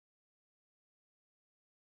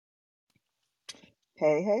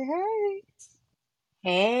Hey, hey, hey.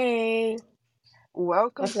 Hey,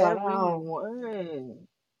 Welcome, what's going on? everyone.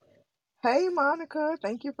 Hey, Monica.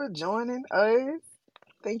 Thank you for joining us.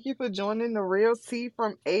 Thank you for joining the Real Tea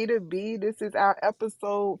from A to B. This is our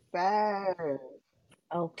episode 5.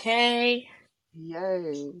 Okay.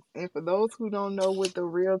 Yes. And for those who don't know what the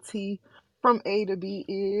Real Tea from A to B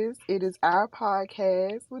is, it is our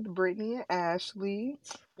podcast with Brittany and Ashley.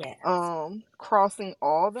 Yes. Crossing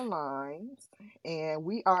all the lines, and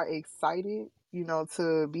we are excited,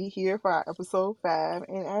 to be here for our episode 5.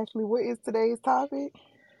 And actually, what is today's topic?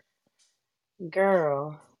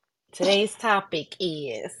 Girl, today's topic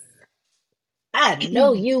is I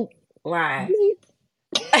know you lying. Bleep.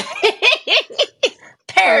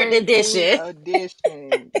 Parent Parenting edition.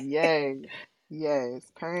 edition. Yes,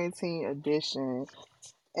 yes, parenting edition.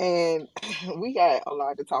 And we got a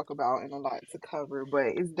lot to talk about and a lot to cover, but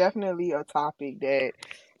it's definitely a topic that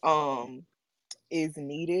um is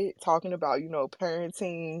needed. Talking about,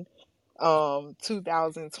 parenting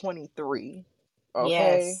 2023.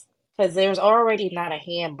 Okay? Yes, because there's already not a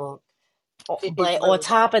handbook. It's But on really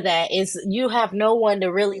not. top of that, is you have no one to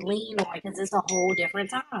really lean on because it's a whole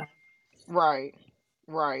different time. Right.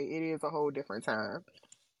 Right. It is a whole different time.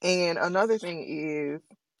 And another thing is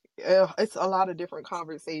it's a lot of different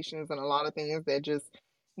conversations and a lot of things that just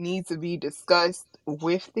need to be discussed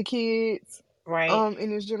with the kids Right?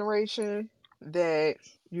 in this generation that,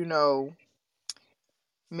 you know,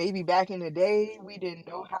 maybe back in the day we didn't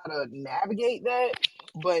know how to navigate that,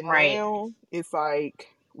 but Right. now it's like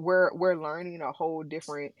we're learning a whole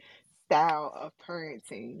different style of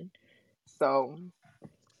parenting. So,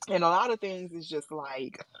 and a lot of things is just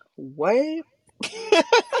like, what?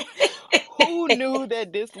 Who knew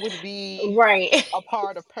that this would be Right. a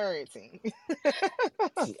part of parenting?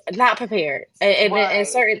 Not prepared. And Right.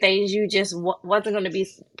 certain things you just wasn't going to be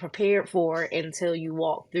prepared for until you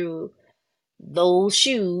walk through those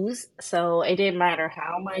shoes. So it didn't matter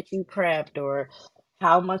how much you prepped or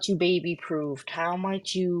how much you baby proofed, how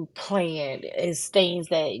much you planned. It's things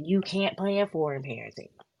that you can't plan for in parenting.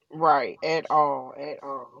 Right, at all, at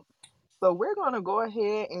all. So we're going to go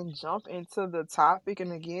ahead and jump into the topic.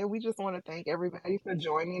 And again, we just want to thank everybody for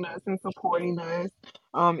joining us and supporting us.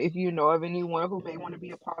 If you know of anyone who may want to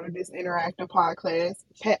be a part of this interactive podcast,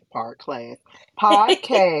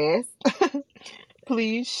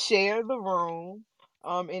 please share the room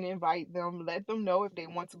and invite them. Let them know if they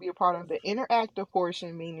want to be a part of the interactive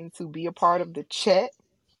portion, meaning to be a part of the chat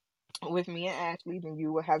with me and Ashley. Then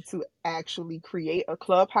you will have to actually create a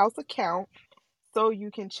Clubhouse account so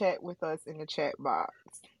you can chat with us in the chat box.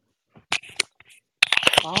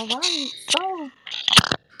 All right, so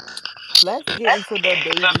let's get into the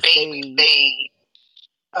baby stage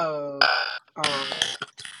of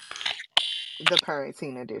the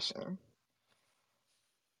parenting edition.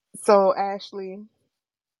 So, Ashley,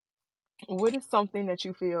 what is something that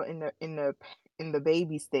you feel in the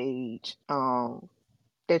baby stage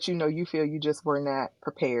that you feel you just were not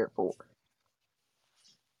prepared for?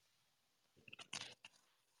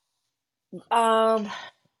 Um,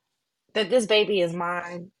 that this baby is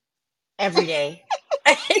mine every day.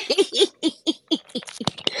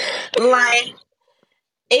 Like,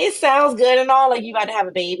 it sounds good and all, like you about to have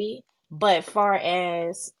a baby, but far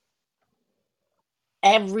as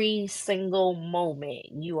every single moment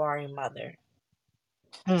you are a mother.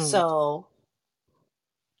 Hmm. So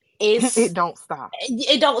It it's don't stop.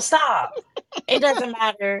 it don't stop. It doesn't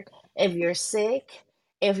matter if you're sick,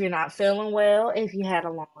 if you're not feeling well, if you had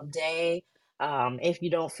a long day, if you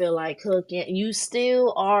don't feel like cooking, you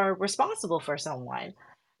still are responsible for someone.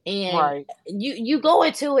 And Right, you go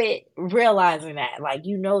into it realizing that, like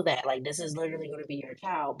you know that, like this is literally going to be your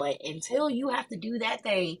child. But until you have to do that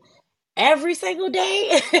thing every single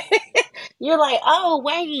day, you're like, oh,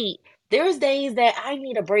 wait, there's days that I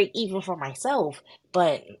need a break even for myself,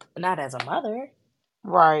 but not as a mother.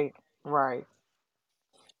 right, right.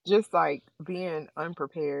 Just like being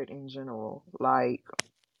unprepared in general. Like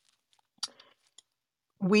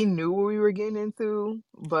we knew what we were getting into,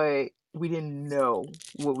 but we didn't know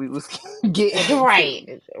what we was getting into.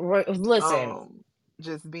 Right. Listen, Um,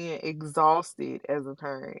 just being exhausted as a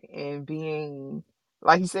parent and being,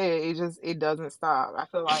 like you said, it doesn't stop. I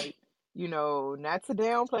feel like, not to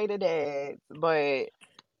downplay the dads, but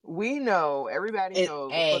we know, everybody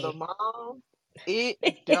knows for the hey. mom, it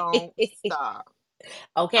don't stop.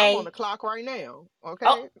 I'm on Okay. the clock right now,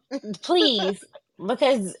 Oh, okay? please,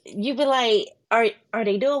 because you be like, are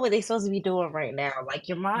they doing what they supposed to be doing right now? Like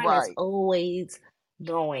your mind is Right, always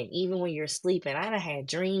going, even when you're sleeping. I done had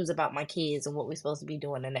dreams about my kids and what we're supposed to be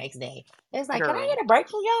doing the next day. It's like, can I girl. get a break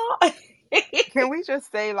from y'all? Can we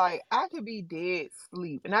just say, like, I could be dead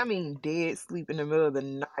sleep, and I mean dead sleep in the middle of the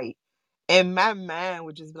night, and my mind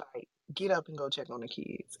would just be like, get up and go check on the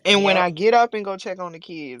kids. And when I Yep. get up and go check on the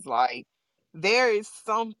kids, like, there is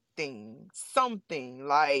something,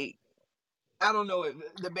 like, I don't know if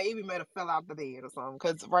the baby might have fell out the bed or something.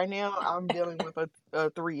 Because right now I'm dealing with a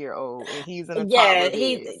 3-year old and he's in a Yeah, toddler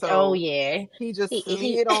he. bed. Oh So yeah, he just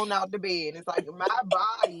he. slid on out the bed. It's like my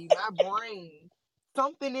body, my brain,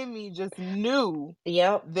 something in me just knew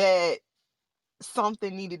Yep. that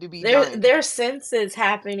something needed to be done. There's senses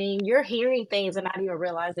happening. You're hearing things and not even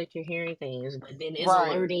realize that you're hearing things, but then it's Right,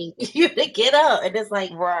 alerting you to get up, and it's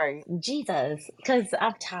like right. Jesus, because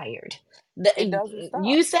I'm tired. It doesn't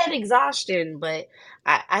You stop. said exhaustion, but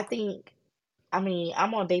I think I mean,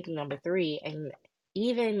 I'm on baby number 3, and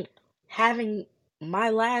even having my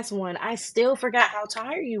last one, I still forgot how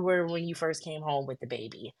tired you were when you first came home with the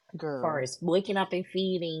baby. Far Girl. as waking up in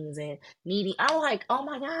feedings and needing, I'm like, oh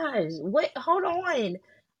my gosh, what? Hold on,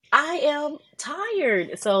 I am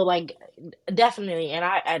tired. So like, definitely,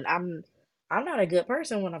 I'm not a good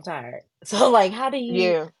person when I'm tired. So like, how do you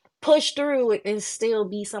Yeah. push through it and still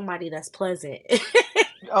be somebody that's pleasant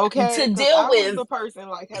Okay. to Because deal I was with? the person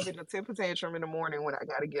like having a temper tantrum in the morning when I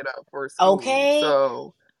got to get up for school. Okay.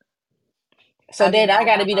 So So I didn't then I know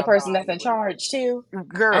got to how be the my person that's body in would. charge too. I,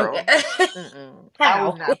 Girl, I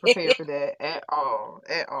was how? not prepared for that at all.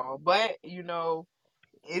 But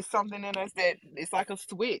it's something in us that it's like a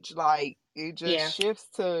switch. Like it just Yeah, shifts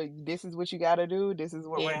to this is what you got to do. This is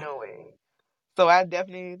what we're yeah. doing. So I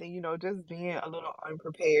definitely think just being a little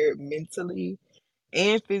unprepared mentally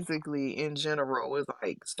and physically in general was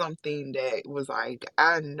like something that was like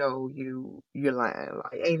I know you're lying.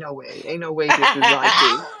 Like ain't no way this is like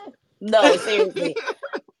this. No, seriously.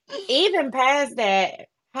 Even past that,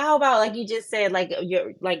 how about like you just said, like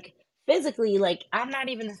you're like physically, like I'm not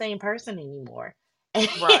even the same person anymore.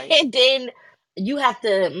 Right. And then you have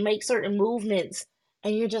to make certain movements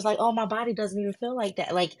and you're just like, oh, my body doesn't even feel like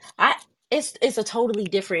that. Like it's a totally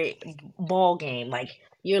different ball game. Like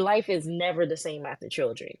your life is never the same after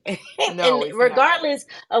children. No, And it's not. regardless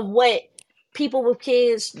of what people with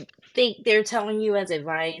kids think they're telling you as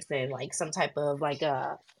advice and like some type of like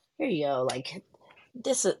here you go, like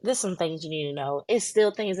this some things you need to know. It's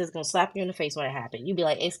still things that's gonna slap you in the face when it happens. You be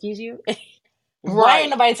like, "Excuse you, why ain't Right.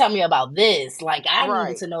 nobody tell me about this? Like I needed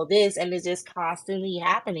Right. to know this," and it's just constantly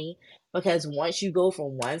happening because once you go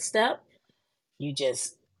from one step, you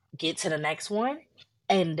just get to the next one,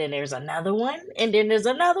 and then there's another one, and then there's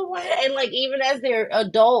another one, and like even as they're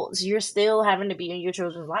adults, you're still having to be in your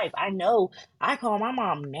children's life. I know. I call my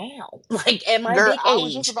mom now, like at my Girl, big I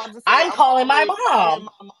was just age. about to say I'm I'm calling my always calling mom.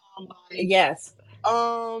 my mom like, Yes.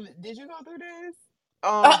 did you go through this?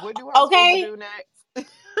 What do I supposed to Okay. do next?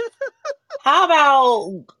 How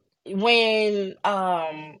about when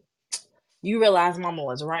you realize mama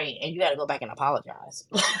was right and you gotta go back and apologize?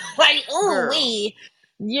 Like, ooh, Girl,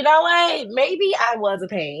 you know what? Maybe I was a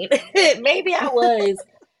pain. Maybe I was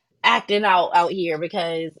acting out here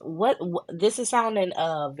because what this is sounding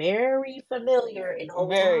very familiar and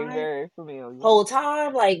very, very familiar. whole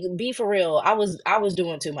time, like be for real. I was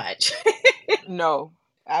doing too much. No,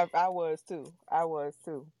 I was too. I was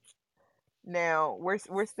too. Now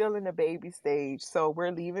we're still in the baby stage, so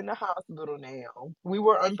we're leaving the hospital now. We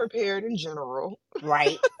were unprepared in general,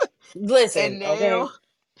 Right. and Listen, now okay?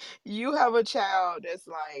 you have a child that's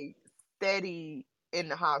like steady in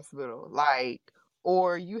the hospital, like,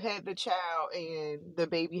 or you had the child and the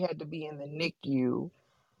baby had to be in the NICU.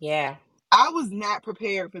 Yeah. I was not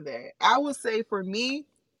prepared for that. I would say for me,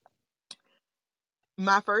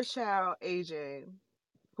 my first child, AJ,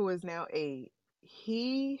 who is now 8,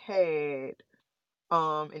 he had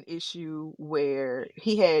an issue where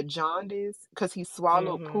he had jaundice because he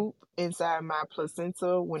swallowed Mhm. poop inside my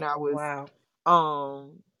placenta when Wow.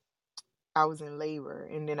 um I was in labor,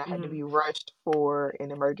 and then I had to Mhm. be rushed for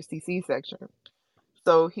an emergency C-section.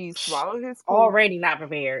 So he swallowed his poop Already not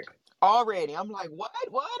prepared. already. I'm like, what?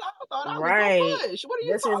 What? I thought I was Right. a push. What are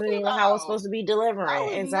you This isn't talking even how it's about? supposed to be I delivering.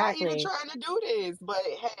 was not even Exactly. trying to do this. But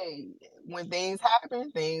hey, when things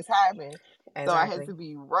happen, things happen. So I had Exactly. to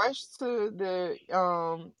be rushed to the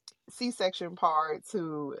C-section part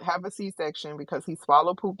to have a C-section because he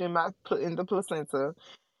swallowed poop in the placenta.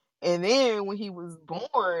 And then when he was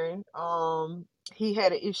born, he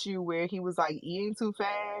had an issue where he was like eating too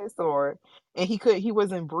fast, and he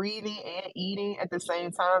wasn't breathing and eating at the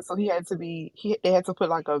same time. So they had to put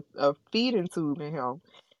like a feeding tube in him.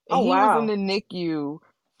 And Oh he was in wow. the NICU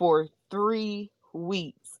for 3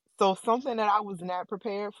 weeks. So something that I was not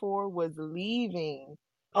prepared for was leaving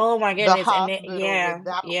Oh my the goodness. And then hospital yeah,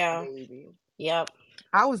 without my yeah, baby. yep.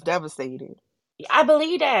 I was devastated. I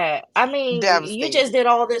believe that. I mean, you just Devastated. did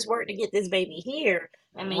all this work to get this baby here.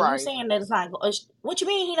 I mean, you Right. saying that it's not. What you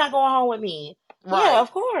mean he not going home with me? Yeah, Right.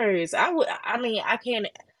 of course. I would. I mean, I can't.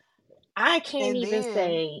 I can't And even then,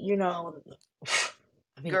 say. You know.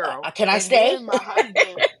 I mean, girl, can I and stay? then my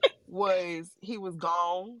husband he was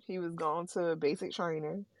gone. He was gone to basic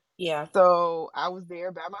training. Yeah, So I was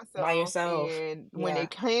there by by myself, yourself. and when they Yeah.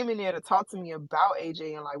 came in there to talk to me about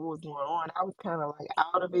AJ and like what was going on, I was kind of like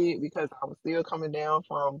out of it because I was still coming down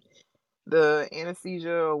from the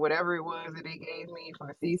anesthesia or whatever it was that they gave me from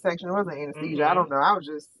the C-section. It wasn't anesthesia. I Mm-hmm. don't know.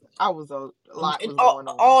 I was a lot was going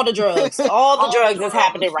on. All the drugs. All the All the drugs that's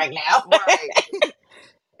happening drugs. right now. Right.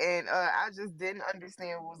 And I just didn't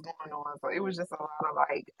understand what was going on. So it was just a lot of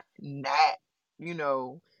like not, you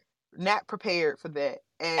know, not prepared for that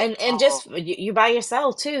at And just all. you by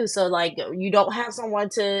yourself too, so like you don't have someone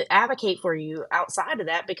to advocate for you outside of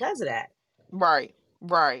that because of that. Right.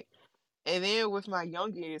 Right. And then with my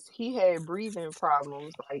youngest, he had breathing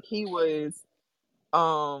problems. Like he was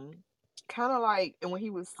um kind of like, and when he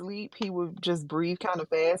would sleep he would just breathe kind of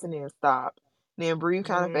fast and then stop, then breathe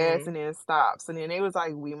kind of fast Mm, and then stop. So then they was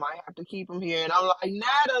like, we might have to keep him here, and I'm like,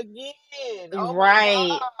 not again, oh my right.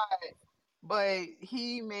 god. But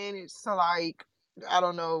he managed to like, I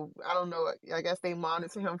don't know, I guess they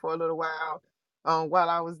monitored him for a little while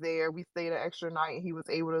I was there. We stayed an extra night and he was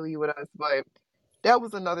able to leave with us. But that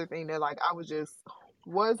was another thing that like I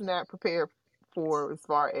was not prepared for, as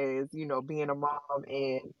far as being a mom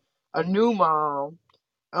and a new mom,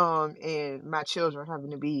 and my children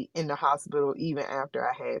having to be in the hospital even after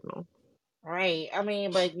I had them. Right. I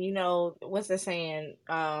mean, but what's the saying?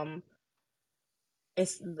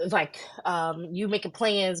 It's like you making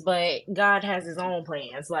plans, but God has his own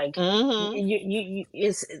plans. Like Mm-hmm.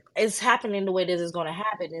 it's happening the way this is going to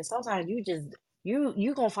happen, and sometimes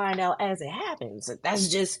you gonna find out as it happens. That's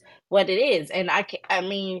just what it is. And I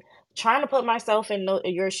mean, trying to put myself in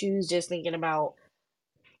your shoes, just thinking about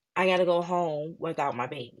I got to go home without my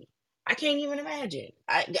baby. I can't even imagine.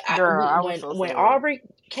 Girl, I was When so sad. Aubrey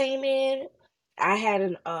came in, I had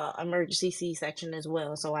an emergency C-section as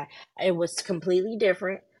well, so I it was completely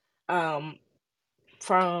different um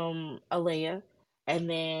from Alea, and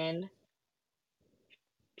then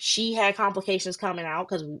she had complications coming out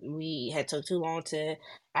because we had took too long to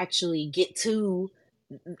actually get to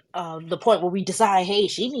the point where we decide, hey,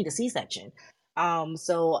 she need a C-section.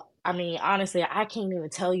 So I mean, honestly, I can't even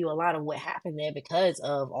tell you a lot of what happened there because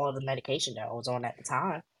of all the medication that I was on at the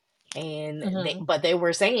time. And Mm-hmm. but they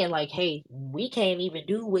were saying like, hey, we can't even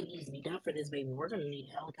do what needs to be done for this baby. We're gonna need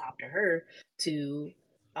to helicopter her to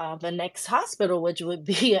the next hospital, which would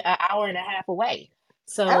be an hour and a half away.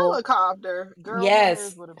 So Helicopter, girl, my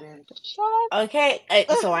nerves yes, would have been shot. okay,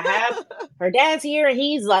 so I have her dad's here and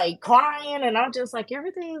he's like crying and I'm just like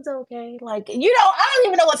everything's okay. Like I don't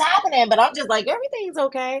even know what's happening, but I'm just like everything's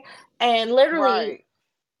okay. And literally Right,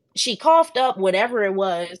 she coughed up whatever it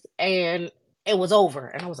was and it was over.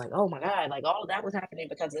 And I was like, "Oh my god, like all of that was happening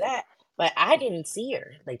because of that." But I didn't see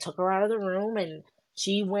her. They took her out of the room and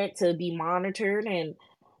she went to be monitored and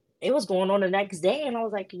it was going on the next day and I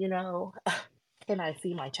was like, can I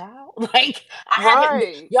see my child? Like I haven't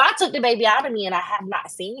right. y'all took the baby out of me and I have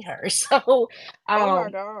not seen her. So Oh my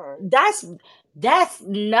um god. that's that's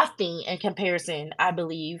nothing in comparison, I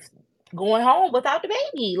believe, going home without the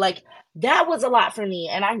baby. Like that was a lot for me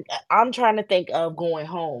and I'm trying to think of going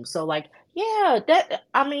home. So like yeah, that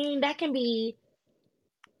I mean that can be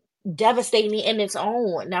devastating in its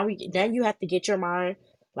own. Now you have to get your mind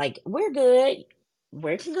like we're good.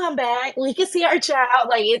 We can come back. We can see our child.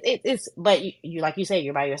 Like it's but you like you say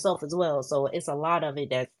you're by yourself as well. So it's a lot of it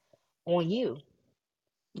that's on you.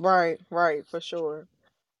 Right, right, for sure.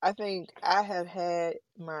 I think I have had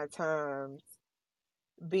my times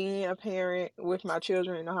being a parent with my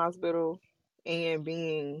children in the hospital and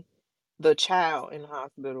being the child in the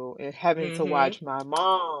hospital and having to Mm-hmm. watch my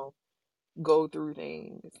mom go through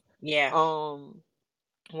things. Yeah. Um,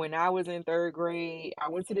 when I was in third grade, I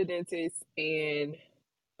went to the dentist and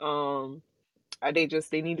um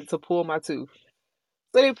they needed to pull my tooth.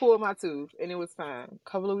 So they pulled my tooth and it was fine. A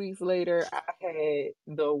couple of weeks later, I had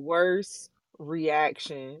the worst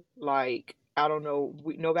reaction. Like, I don't know,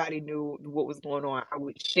 nobody knew what was going on. I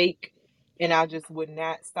would shake and I just would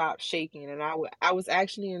not stop shaking. And I was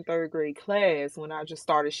actually in third grade class when I just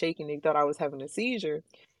started shaking. They thought I was having a seizure,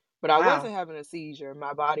 but I Wow. wasn't having a seizure.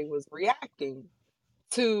 My body was reacting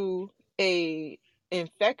to a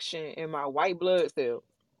infection in my white blood cell.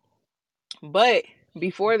 But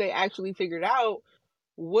before they actually figured out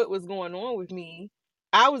what was going on with me,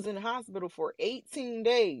 I was in the hospital for 18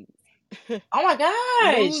 days, Oh my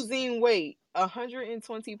gosh. losing weight.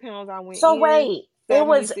 120 pounds I went So in, wait, it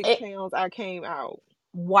was 76 it. pounds I came out.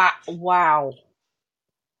 Wow, wow,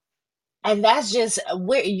 and that's just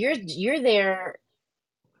where you're there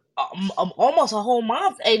almost a whole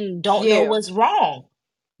month and don't know Yeah, what's wrong.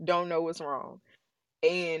 don't know what's wrong.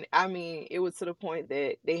 And I mean, it was to the point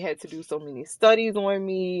that they had to do so many studies on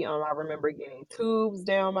me. I remember getting tubes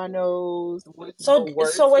down my nose, was the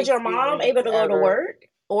So worst was your mom experience able to go to ever. work,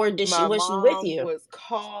 or did she My was she with mom you? was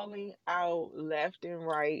calling out left and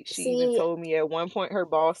right. She even See, told me at one point her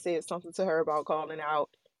boss said something to her about calling out,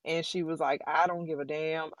 and she was like, I don't give a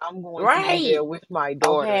damn. I'm going to be right? there with my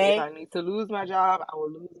daughter. If I Okay, need to lose my job, I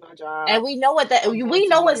will lose my and job. we know what that I'm going we to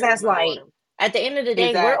know be what there with that's my like. daughter. At the end of the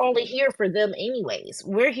day, we're only Exactly. here for them anyways.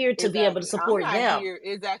 We're here to be able to Exactly. I'm support not them. here.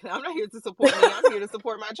 Exactly. I'm not here to support me. I'm here to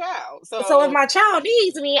support my child. So if So, my child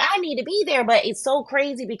needs me, I need to be there. But it's so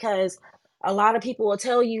crazy because a lot of people will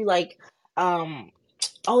tell you like, um,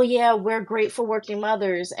 oh yeah, we're great for working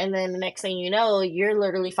mothers, and then the next thing you know, you're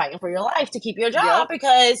literally fighting for your life to keep your job yep.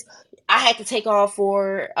 because I had to take off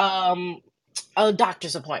for a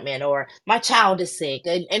doctor's appointment or my child is sick,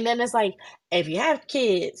 and then it's like if you have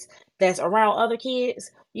kids that's around other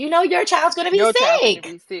kids, you know your child's gonna be Your child finna sick.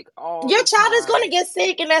 be sick all Your the child is going to time. get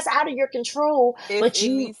sick and that's out of your control, It's but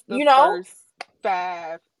at least the you know. first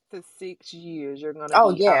 5 to 6 years you're gonna Oh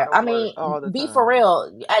be yeah, out of I work mean, all the be for time.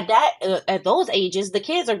 real. At those ages, the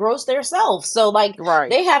kids are gross themselves. So like Right.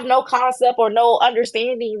 they have no concept or no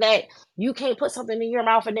understanding that you can't put something in your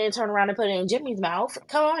mouth and then turn around and put it in Jimmy's mouth.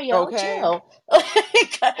 Come on, yo, Okay. chill.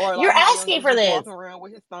 Or You're like my asking youngest for just this walking around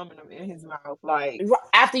with his thumb in his mouth, like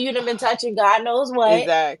after you've been touching God knows what.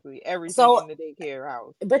 exactly everything So, in the daycare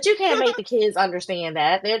house. but you can't make the kids understand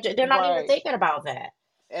that. They're not even Right. thinking about that.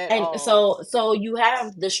 At And all. so you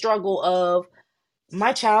have the struggle of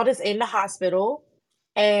my child is in the hospital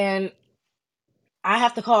and I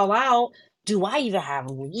have to call out. Do I even have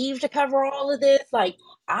leave to cover all of this? Like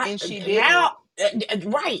I And she didn't. now,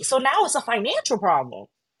 right? So now it's a financial problem,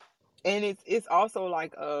 And it's also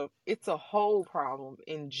like it's a whole problem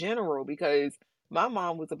in general because my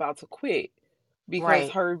mom was about to quit because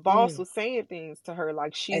right? her boss Mm, was saying things to her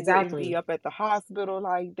like she wouldn't be exactly. up at the hospital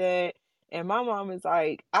like that. And my mom is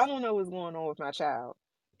like, I don't know what's going on with my child.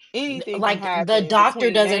 Anything can Like the happen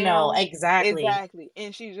doctor between doesn't know now. exactly. Exactly.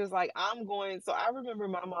 And she's just like, I'm going. So I remember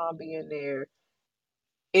my mom being there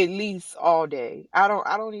at least all day. I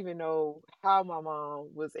don't even know how my mom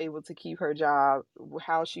was able to keep her job,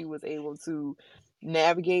 how she was able to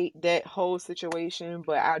navigate that whole situation,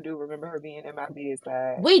 but I do remember her being in my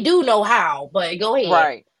bedside. We do know how, but go ahead.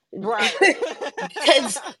 Right. Right.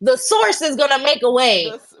 Because the source is gonna make a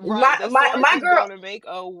way. Right, the source My is girl, gonna make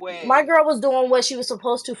a my way. girl was doing what she was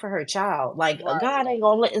supposed to for her child. Like Right. God ain't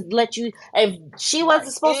gonna let you. If she Right.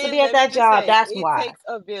 wasn't supposed to be And at let me that just job, say, that's it why. takes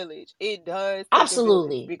a village. It does take a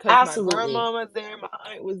village Absolutely, because my absolutely. grandma was there, my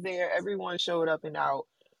aunt was there, everyone showed up and out.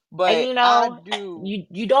 And But you I know, do,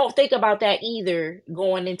 you don't think about that either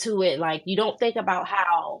going into it. Like you don't think about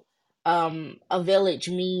how a village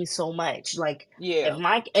means so much. Like yeah,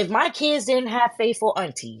 if my kids didn't have faithful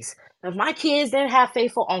aunties, if my kids didn't have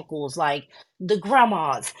faithful uncles, like the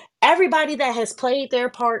grandmas, everybody that has played their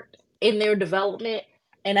part in their development,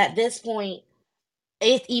 and at this point,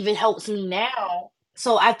 it even helps me now.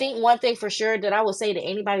 So I think one thing for sure that I would say to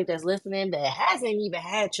anybody that's listening that hasn't even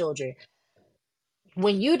had children,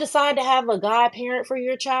 when you decide to have a godparent for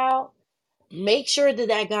your child, make sure that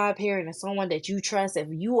that godparent is someone that you trust if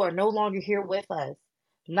you are no longer here with us.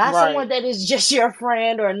 Not someone right, that is just your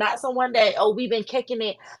friend or not someone that, oh, we've been kicking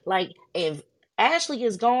it. Like, if Ashley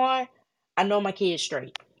is gone, I know my kids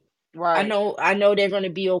straight. right. I know they're gonna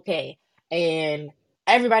be okay. And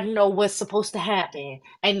everybody know what's supposed to happen.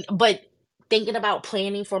 And but thinking about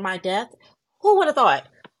planning for my death, who would have thought?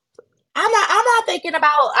 I'm not thinking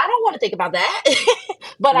about I don't want to think about that.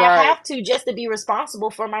 But I Right, have to just to be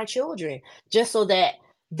responsible for my children, just so that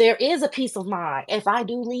there is a peace of mind. If I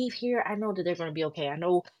do leave here, I know that they're going to be okay. I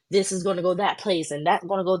know this is going to go that place and that's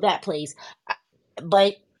going to go that place.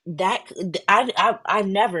 But that I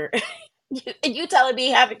never you telling me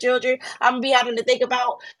having children, I'm gonna be having to think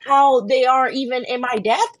about how they are even in my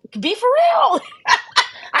death. Be for real.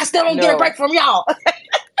 I still don't get a no, break from y'all.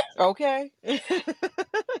 okay.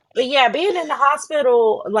 But yeah, being in the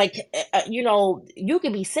hospital, like, you know, you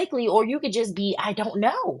could be sickly or you could just be, I don't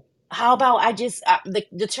know. How about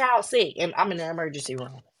the child sick and I'm in the emergency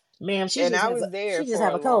room. Ma'am, And I was she there just for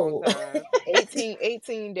have a a long cold. time.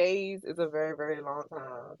 18 days is a very, very long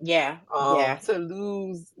time. Yeah, yeah. To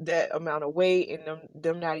lose that amount of weight and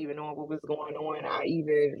them not even knowing what was going on. I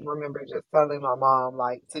even remember just telling my mom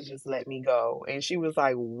like to just let me go. And she was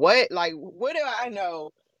like, what? Like, what do I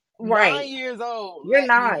know? nine Right. years old, You're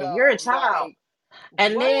let me not. You're a go. child. Like,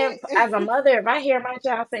 And what? then as a mother, if I hear my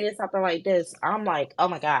child saying something like this, I'm like, oh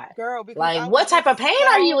my God. Girl, because Like, what type of pain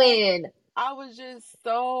are you in? I was just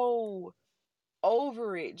so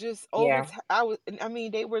over it. Just over, Yeah. I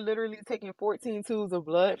mean, they were literally taking 14 tubes of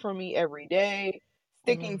blood from me every day,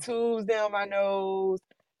 sticking Mhm. tubes down my nose.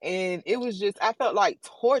 And it was just, I felt like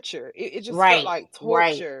torture. It just felt Right. like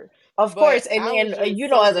Right. torture. Of But course, and I was then just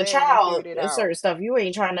so as a glad I child, figured it there's out. certain stuff you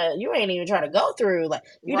ain't even trying to go through. Like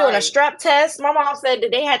you doing a Right, strep test. My mom said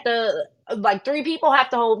that they had to like three people have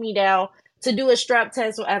to hold me down to do a strep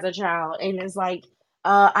test as a child, and it's like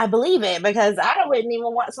I believe it because I wouldn't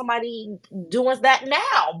even want somebody doing that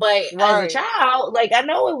now. But as a right, child, like I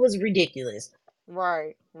know it was ridiculous.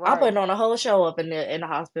 right, I'm right. putting on a whole show up in the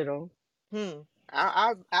hospital. Hmm.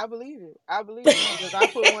 I believe it. I believe it because I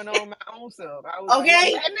put one on my own self. I was like,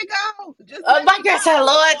 Okay, let me go. Just let my me girl said, go.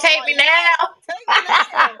 My "Lord, mom take me like, what? now." Take me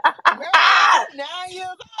now. Girl, I'm 9 years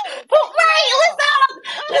old. Take me Right, now.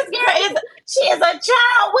 this girl is she is a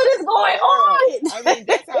child. What is going Girl, on? I mean,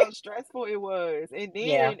 that's how stressful it was. And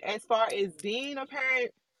Yeah, then as far as being a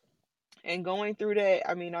parent and going through that,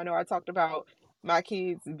 I mean, I know I talked about my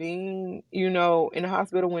kids being, in the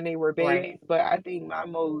hospital when they were right. babies, but I think my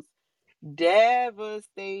most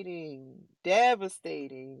devastating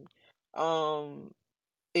um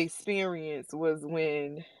experience was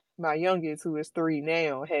when my youngest, who is 3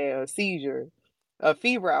 now, had a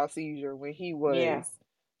febrile seizure when he Yeah. was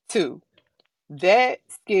 2. That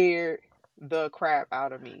scared the crap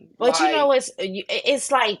out of me. But you Like, know,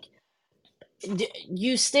 it's like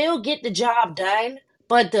you still get the job done,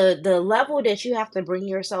 but the level that you have to bring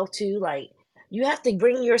yourself to, like you have to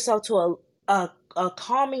bring yourself to a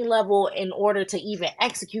calming level in order to even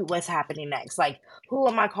execute what's happening next. Like, who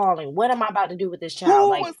am I calling? What am I about to do with this child? who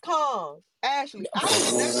Like, was calm? Ashley, I was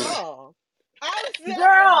never calm. I was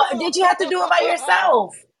girl, did you have to never do it by calm.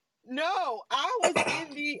 yourself? No, I was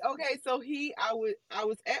in the okay. So I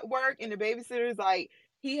was at work, and the babysitter's like,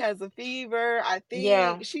 he has a fever. I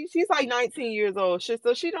Yeah. think she's like 19 years old.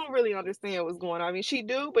 So she don't really understand what's going on. I mean, she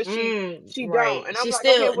do, but she don't. Right. And I'm She like,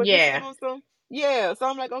 okay, still, well, just give yeah. him some. Yeah. So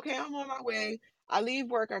I'm like, okay, I'm on my way. I leave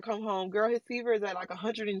work. I come home. Girl, his fever is at like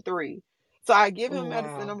 103. So I give him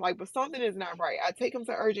medicine. Wow. I'm like, but something is not right. I take him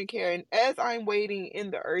to urgent care, and as I'm waiting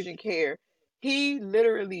in the urgent care, he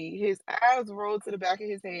literally, his eyes rolled to the back of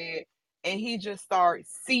his head and he just starts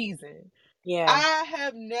seizing. Yeah. I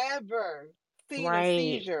have never seen a Right.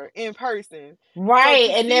 seizure in person. So Right.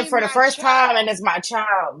 to And then see for the my first time, and child, it's my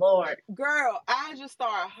child, Lord. girl, I just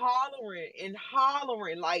started hollering and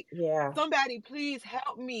hollering like, Yeah. somebody please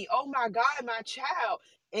help me. Oh my God, my child.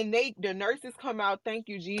 And the nurses come out. Thank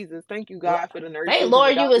you, Jesus. Thank you, Lo- God, for the Hey, nurses and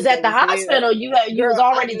the Lord, you was doctors at that the was there. hospital. You was Girl,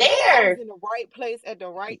 already I was there. in the right place at the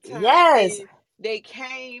right time. Yes. And they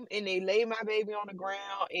came and they laid my baby on the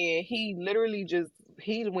ground, and he literally just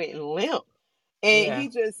he went limp. And Yeah. he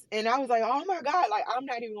just, and I was like, oh my God, like, I'm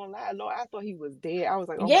not even gonna lie, Lord, I thought he was dead. I was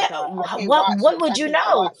like, oh my Yeah. God, I can't watch What this. would I you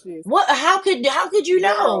cannot know? watch this. What? How could you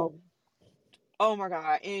Girl, know? oh my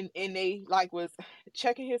God. And they like was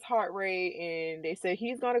checking his heart rate, and they said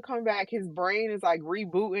he's gonna come back. His brain is like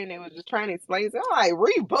rebooting. They was just trying to explain it. I'm like,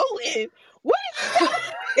 rebooting? What is he talking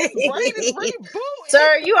about? His brain is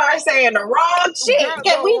Sir, rebooting. you are saying the wrong shit. Girl, the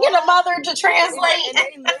Can we get a wrong mother to shit. And they translate? and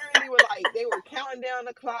they literally were like, they were counting down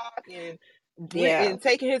the clock and Yeah.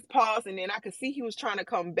 taking his pulse, and then I could see he was trying to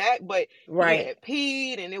come back, but he Right. had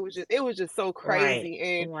peed, and it was just so Right. crazy.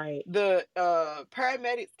 And Right. the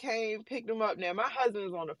paramedics came, picked him up. Now my husband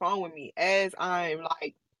is on the phone with me as I'm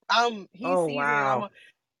like, he's Oh seizing. wow.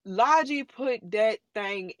 Logi put that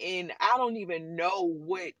thing in, I don't even know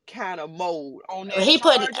what kind of mode on that He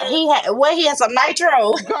charger. had he had some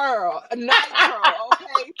nitro. Girl, nitro,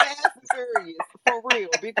 okay, fast and furious, for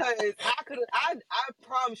real. Because I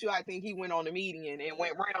promise you, I think he went on the median and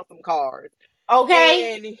went around some cars, Okay.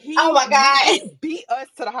 and Oh my he God. beat us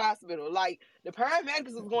to the hospital. Like, the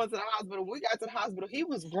paramedics was going to the hospital. When we got to the hospital, he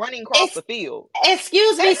was running across It's the field.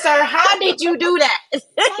 excuse me, sir. How did you do that?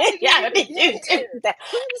 How did you How even did get you do here? that?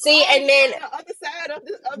 He was See, and already then on the other side of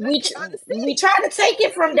we the we city. try to take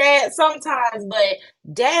it from dad sometimes, but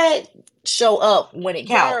dad show up when it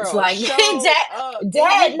counts. Girl Like showed up, and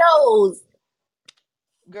dad knows.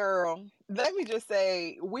 girl, let me just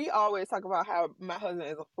say, we always talk about how my husband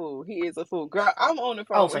is a fool. He is a fool. Girl, I'm on the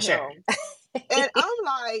Oh, phone for with sure. him, and I'm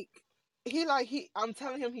like, I'm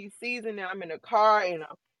telling him he's seasoned, and I'm in the car, and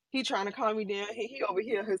he trying to calm me down. He over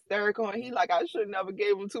here hysterical, and he like, I should never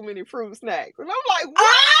gave him too many fruit snacks, and I'm like,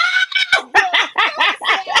 what? Ah! The fruit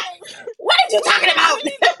snacks? What are you What talking you about?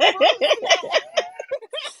 mean the fruit snacks?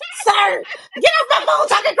 sir, get off my phone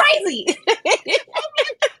talking crazy.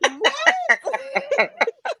 What?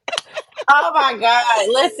 Oh my God.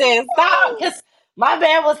 Listen, stop. Oh, Because my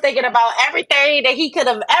man was thinking about everything that he could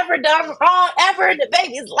have ever done wrong ever in the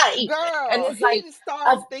baby's life. And girl, it's like, he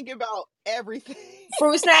a starts thinking about everything.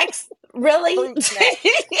 fruit snacks? Really? Fruit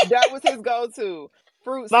snacks. That was his go-to.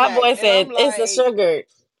 Fruit My snacks. boy And I'm said, it's the like, sugar.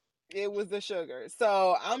 it was the sugar.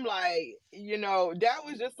 So I'm like, that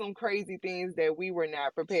was just some crazy things that we were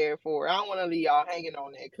not prepared for. I don't want to leave y'all hanging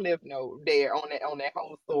on that cliff note there on that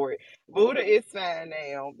whole story. Buddha is fine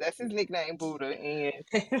now. That's his nickname, Buddha, and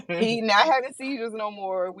he not having seizures no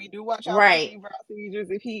more. We do watch out for Right. febrile seizures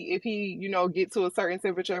if he get to a certain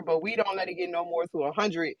temperature, but we don't let it get no more to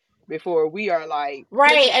 100 before we are like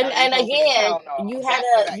Right. pushing And things open and again, Tylenol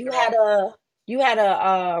back to back to back. you had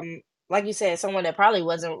a like you said, someone that probably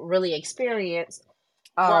wasn't really experienced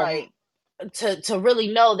um Right, to really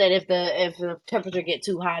know that if the temperature get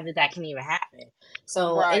too high that that can even happen.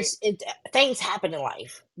 So right. it things happen in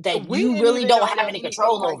life that We you didn't really even don't know have that any anything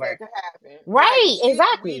control like that over. could happen. Right. Right, We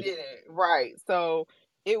exactly. didn't. Right. So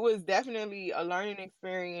it was definitely a learning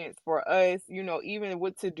experience for us, even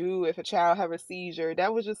what to do if a child have a seizure.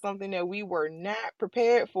 That was just something that we were not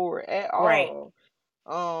prepared for at Right. all.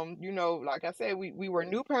 Like I said, we were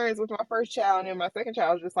new parents with my first child, and then my second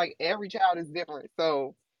child was just like every child is different.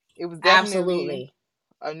 So it was definitely Absolutely.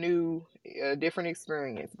 a new, different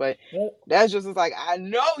experience. But Well, that's just was like, I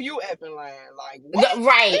know you effing lying. Like, what?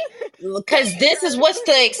 right. Because this is what's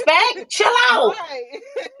to expect. Chill out. Right.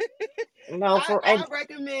 No, I, for I and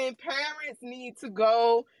recommend parents need to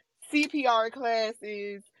go CPR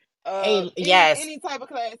classes, yes, any type of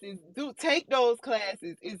classes. Do take those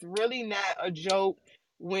classes. It's really not a joke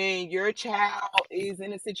when your child is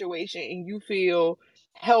in a situation and you feel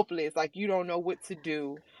helpless, like you don't know what to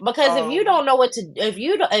do. because if you Um, don't know what to if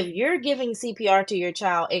you're giving CPR to your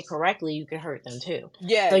child incorrectly, you can hurt them too.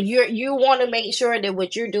 So yes, you want to make sure that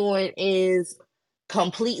what you're doing is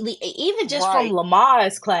completely, even just from right,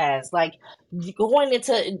 Lamar's class, like going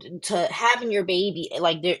into to having your baby,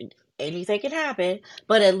 like there anything can happen,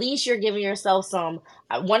 but at least you're giving yourself some.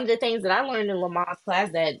 One of the things that I learned in Lamar's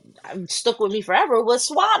class that stuck with me forever was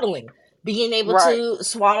swaddling, being able right. to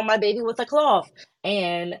swaddle my baby with a cloth.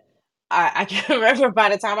 And I can remember by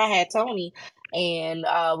the time I had Tony and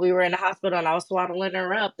we were in the hospital and I was swaddling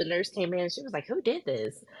her up, the nurse came in and she was like, "Who did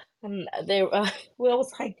this?" And Will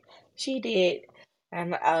was like, "She did."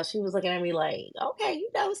 And she was looking at me like, "Okay, you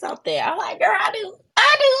know something." I'm like, "Girl, I do.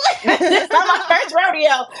 I do." This is not my first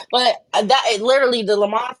rodeo. But literally, the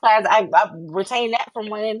Lamont class, I retained that from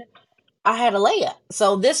when I had a layup.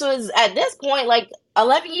 So this was at this point like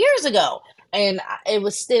 11 years ago. And it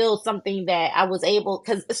was still something that I was able,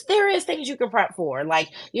 because there is things you can prep for. Like,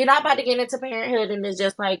 you're not about to get into parenthood and it's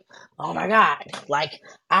just like, oh my God, like,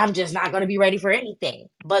 I'm just not going to be ready for anything.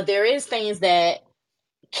 But there is things that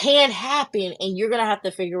can happen, and you're going to have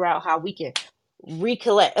to figure out how we can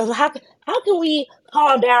recollect. How can we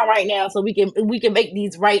calm down right now so we can make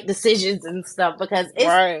these right decisions and stuff, because it's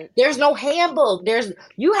Right. there's no handbook.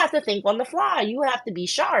 You have to think on the fly. You have to be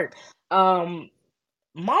sharp. um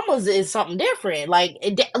Mamas is something different. Like,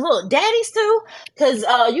 look, daddies too, because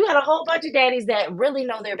you got a whole bunch of daddies that really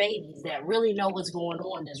know their babies, that really know what's going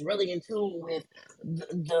on, that's really in tune with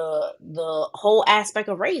the whole aspect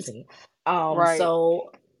of raising. Right.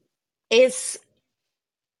 So it's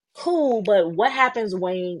cool, but what happens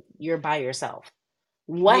when you're by yourself?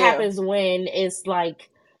 What Yeah. happens when it's like,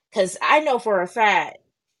 because I know for a fact,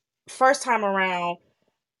 first time around,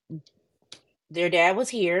 their dad was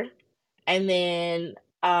here, and then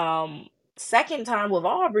second time with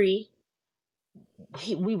Aubrey,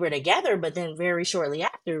 we were together, but then very shortly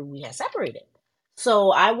after we had separated.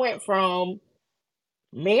 So I went from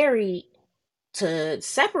married to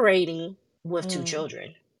separating with two Mm.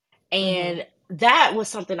 children. Mm-hmm. And that was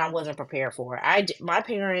something I wasn't prepared for. My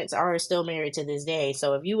parents are still married to this day.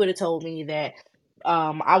 So if you would have told me that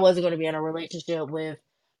I wasn't going to be in a relationship with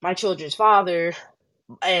my children's father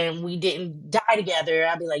and we didn't die together,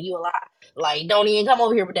 I'd be like, you a lie. Like, don't even come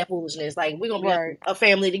over here with that foolishness. Like, we're gonna be Right. a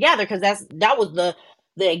family together, because that was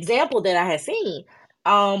the example that I had seen.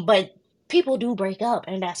 But people do break up,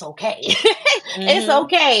 and that's okay. It's Mm-hmm.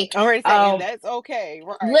 okay. I'm ready to say, and Um, that's okay.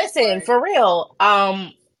 Right. Listen, Right. for real.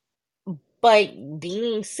 But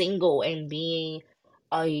being single and being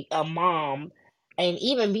a mom and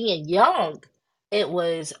even being young, it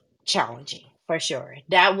was challenging for sure.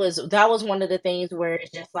 That was one of the things where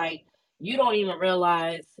it's just like you don't even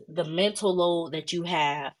realize the mental load that you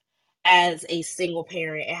have as a single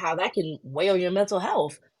parent and how that can weigh on your mental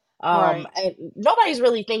health. Right. And nobody's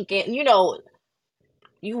really thinking,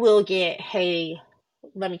 you will get, hey,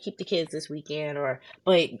 let me keep the kids this weekend, or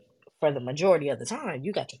but for the majority of the time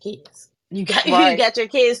you got your kids. You got you Right. got your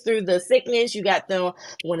kids through the sickness, you got them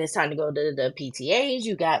when it's time to go to the PTAs,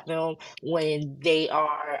 you got them when they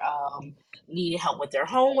are needing help with their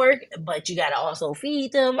homework, but you got to also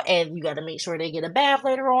feed them and you got to make sure they get a bath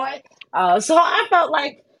later on. So I felt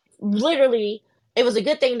like literally it was a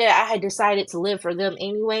good thing that I had decided to live for them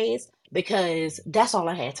anyways, because that's all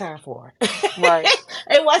I had time for. Right.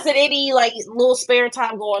 It wasn't any like little spare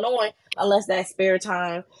time going on unless that spare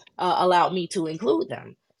time allowed me to include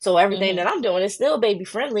them. So everything Hmm. that I'm doing is still baby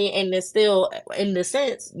friendly, and it's still, in the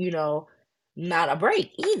sense, not a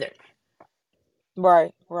break either.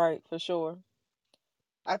 Right. Right. For sure.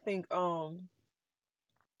 I think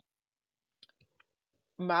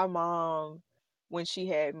my mom, when she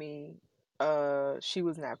had me, she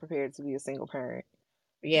was not prepared to be a single parent,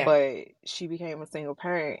 Yeah, but she became a single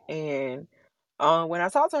parent. And when I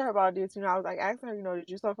talked to her about this, I was like asking her, did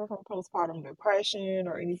you suffer from postpartum depression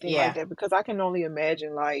or anything like yeah, that? Because I can only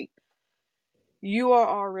imagine, like, you are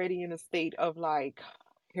already in a state of like,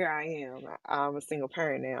 here I am, I'm a single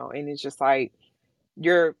parent now, and it's just like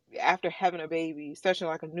you're after having a baby, especially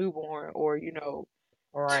like a newborn, or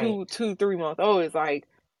right, two, 3 months old. It's like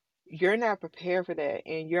you're not prepared for that,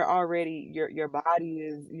 and you're already your body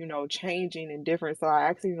is changing and different. So I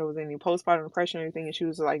asked her, was there any postpartum depression or anything, and she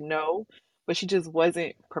was like, no, but she just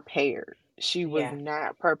wasn't prepared. She was yeah,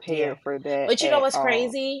 not yeah. prepared for that But you know at what's all.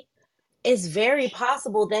 crazy? It's very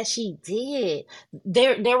possible that she did.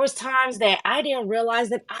 There was times that I didn't realize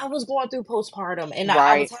that I was going through postpartum, and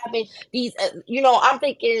I was Right. having these. I'm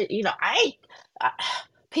thinking, I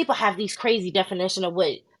people have these crazy definition of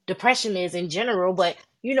what depression is in general, but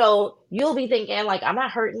you'll be thinking like, I'm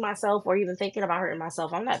not hurting myself, or even thinking about hurting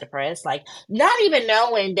myself. I'm not depressed. Like, not even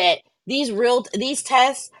knowing that these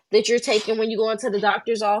tests that you're taking when you go into the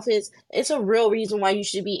doctor's office, it's a real reason why you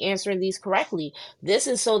should be answering these correctly. This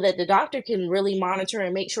is so that the doctor can really monitor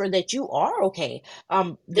and make sure that you are okay.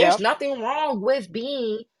 There's Yep. nothing wrong with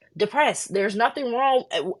being depressed. There's nothing wrong,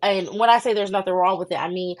 and when I say there's nothing wrong with it, I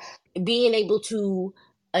mean being able to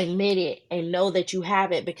admit it and know that you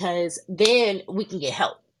have it, because then we can get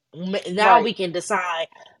help. Now we Right. can decide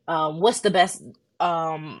what's the best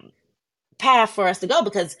um, path for us to go,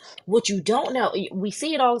 because what you don't know, we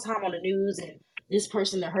see it all the time on the news, and this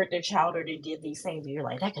person that hurt their child or they did these things, and you're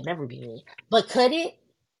like, that could never be me. But could it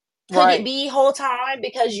Right. be whole time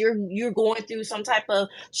because you're going through some type of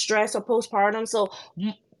stress or postpartum? So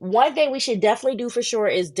one thing we should definitely do for sure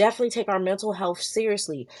is definitely take our mental health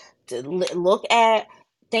seriously. To look at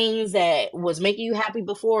things that was making you happy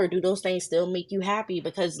before. Do those things still make you happy?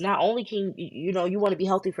 Because not only can you want to be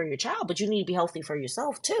healthy for your child, but you need to be healthy for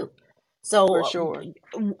yourself too. For So sure.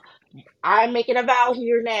 I'm making a vow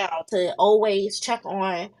here now to always check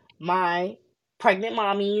on my pregnant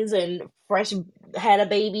mommies and fresh had a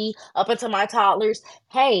baby up until my toddlers.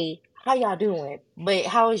 Hey, how y'all doing? But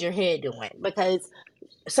how is your head doing? Because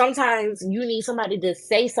sometimes you need somebody to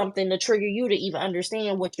say something to trigger you to even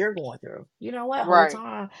understand what you're going through. You know what? Whole Right.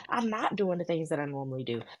 time, I'm not doing the things that I normally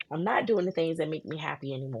do. I'm not doing the things that make me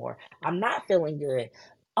happy anymore. I'm not feeling good.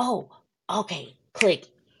 Oh, okay. Click.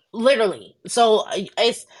 Literally. So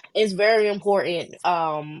it's very important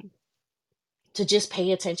to just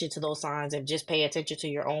pay attention to those signs and just pay attention to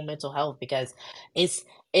your own mental health, because it's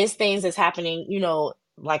it's things that's happening,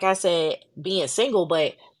 like I said, being single,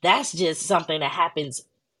 but that's just something that happens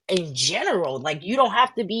in general. Like, you don't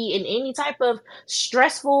have to be in any type of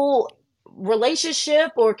stressful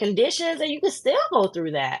relationship or conditions, and you can still go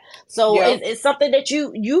through that. So Yep. it's something that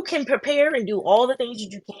you can prepare and do all the things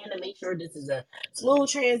that you can to make sure this is a smooth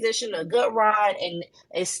transition, a good ride, and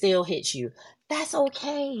it still hits you. That's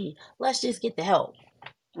okay. Let's just get the help.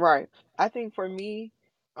 Right. I think for me,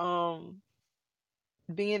 um,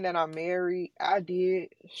 being that I'm married, I did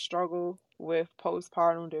struggle with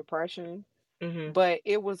postpartum depression, Hmm. but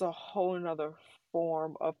it was a whole nother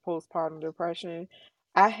form of postpartum depression.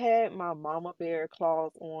 I had my mama bear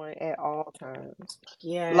claws on at all times.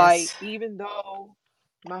 Like, Yes. even though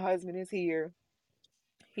my husband is here,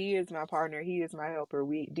 he is my partner, he is my helper.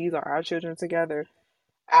 These are our children together.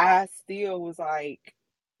 I still was like,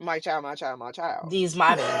 my child, my child, my child. These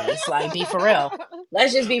my babies. Like, be for real.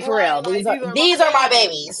 Let's just be for Right, real. like These are these are my these are my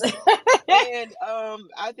babies. babies. And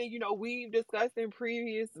I think we've discussed in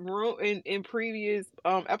previous in previous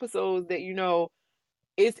episodes that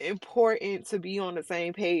it's important to be on the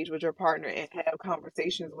same page with your partner and have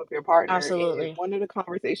conversations with your partner. And Absolutely. one of the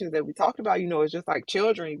conversations that we talked about, is just like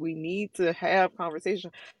children. We need to have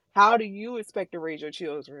conversations. How do you expect to raise your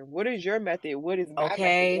children? What is your method? What is my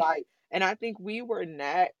method? Okay. Like, and I think we were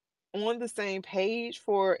not. on the same page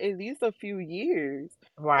for at least a few years.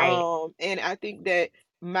 Right. And I think that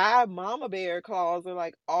my mama bear claws are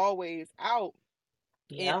like always out.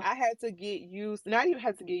 And Yep. I had to get used, not even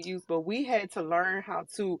had to get used, but we had to learn how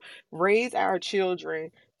to raise our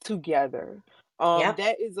children together. Yep.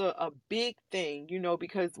 That is a big thing,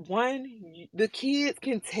 because one, the kids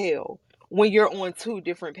can tell when you're on two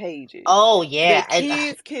different pages. Oh The yeah,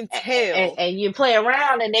 kids can tell. and you play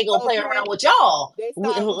around, and they gonna play Okay, around with y'all. they We,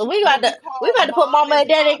 start we got what to we we call got to put mom mama and and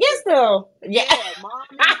daddy popping. against them. Yeah. Yeah, mom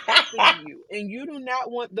and popping you. And you do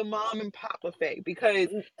not want the mom and pop effect because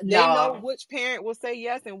they know No. which parent will say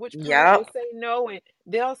yes and which parent will Yep. say no. And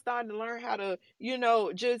they'll start to learn how to,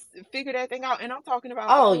 just figure that thing out. And I'm talking about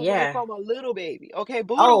Oh all the way yeah. from a little baby. Okay,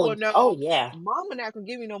 Buddha will Oh know. yeah. Mama not gonna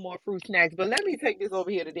give me no more fruit snacks, but let me take this over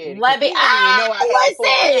here to daddy because Let me he don't even know I had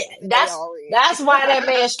 4 apples listen. today That's already. why that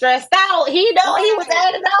man stressed out. He know he was Right.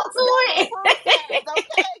 adding out Them to fruit it. snacks,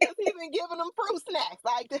 okay? Because he been giving them fruit snacks,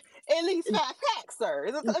 like at least 5 packs, sir.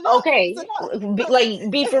 It's enough. It's Okay, enough.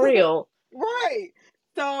 be for real. Right.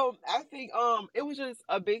 So I think it was just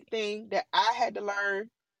a big thing that I had to learn,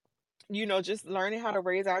 just learning how to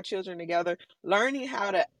raise our children together, learning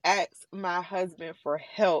how to ask my husband for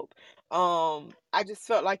help. I just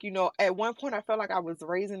felt like, at one point I felt like I was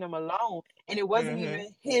raising them alone, and it wasn't Hmm.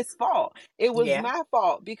 even his fault. It was Yeah. my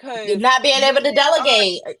fault You're because not being able when to they are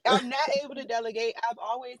delegate. I'm not able to delegate. I've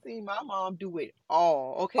always seen my mom do it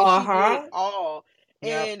all. Okay, Uh she did it huh. all.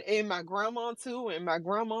 Yep. And my grandma too, and my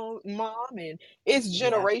grandma mom, and it's Yeah.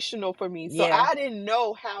 generational for me. So Yeah. I didn't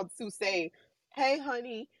know how to say, "Hey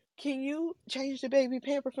honey, can you change the baby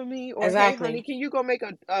pamper for me?" Or, "Hey honey, Exactly. can you go make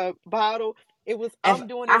a bottle?" It was, If I'm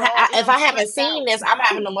doing it all and if I'm I haven't stressed seen out. this, I'm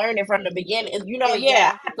having to learn it from the beginning.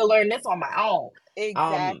 Yeah, I have to Exactly. learn this on my own.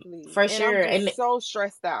 Exactly. For And I'm sure. just so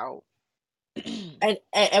stressed out.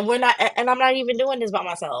 And we're not, and I'm not even doing this by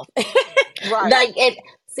myself. Right. Like, and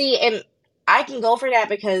see, and I can go for that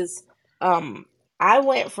because um I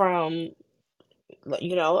went from,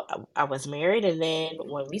 I was married, and then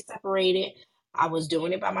when we separated, I was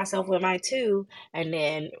doing it by myself with my two, and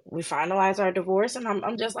then we finalized our divorce, and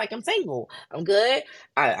I'm just like, I'm single. I'm good.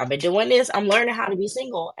 I've been doing this. I'm learning how to be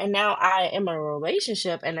single, and now I am in a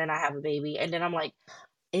relationship, and then I have a baby, and then I'm like,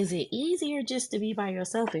 is it easier just to be by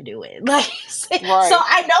yourself and do it? Like, so Right.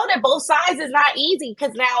 I know that both sides is not easy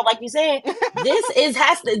because now, like you said, this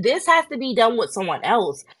has to be done with someone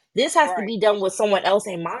else. This has to Right. be done with someone else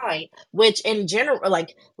in mind, which in general,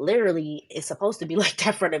 like literally, is supposed to be like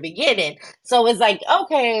that from the beginning. So it's like,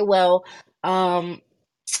 okay, well, um,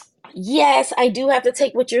 yes, I do have to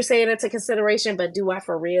take what you're saying into consideration, but do I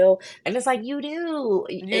for real? And it's like, you do.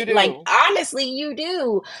 You Like, do. honestly, you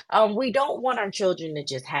do. We don't want our children to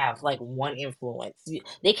just have like one influence.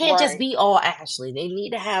 They can't just Right. be all Ashley. They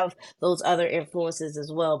need to have those other influences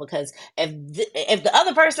as well. Because if the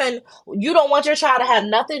other person, you don't want your child to have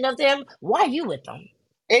nothing of them, why are you with them?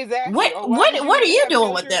 Exactly. What Or why what did you what are even you have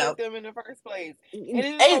doing with children them? with them in the first place? And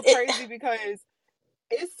it is so It, crazy because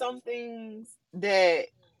it's some things that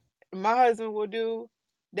my husband will do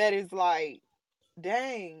that is like,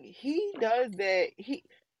 dang, he does that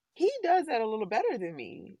a little better than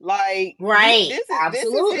me. Like right. this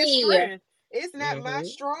is his Absolutely. strength. It's not my Hmm.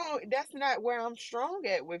 strong. That's not where I'm strong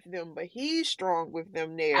at with them, but he's strong with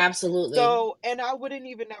them there. Absolutely. So, and I wouldn't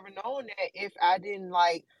even never known that if I didn't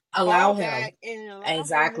like fall Allow him. back and allow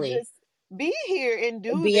him to Exactly. just be here and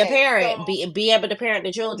do Be a that. parent. So, Be able to parent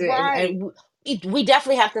the children, right, and we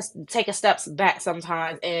definitely have to take a steps back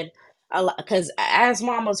sometimes, and because as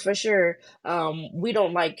mamas for sure, we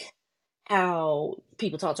don't like how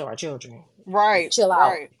people talk to our children. right, Chill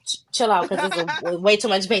out, right. chill out, because there's way too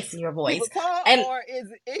much bass in your People voice, talk, and or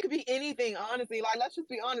is it could be anything, honestly. Like, let's just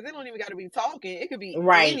be honest, they don't even got to be talking. It could be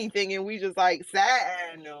right. anything, and we just like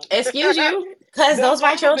sad them. Excuse you, because Them those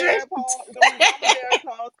my children. mama bear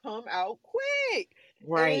claws come out quick.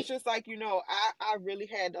 And it's Right. just like, I really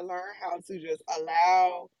had to learn how to just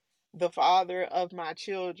allow the father of my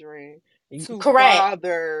children to Correct.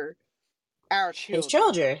 father our His children.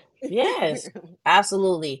 children. Yes,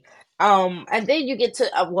 absolutely. And then you get to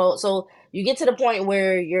so you get to the point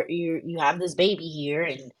where you have this baby here,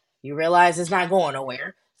 and you realize it's not going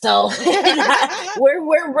nowhere. So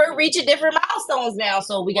we're reaching different milestones now.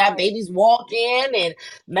 So we got Right. babies walking and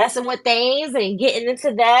messing with things and getting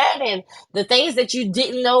into that, and the things that you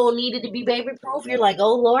didn't know needed to be baby proof. You're like,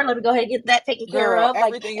 oh Lord, let me go ahead and get that taken care Girl, of.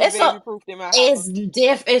 Like, everything is baby proofed in my house.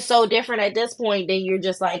 it's so different at this point. Then you're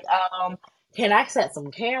just like, can I set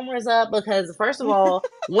some cameras up? Because first of all,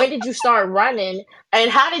 when did you start running?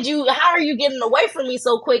 And how are you getting away from me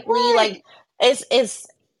so quickly? Like, Right. it's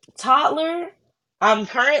toddler. I'm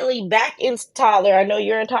currently back in toddler. I know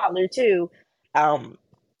you're in toddler too. Um,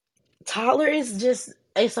 Toddler is just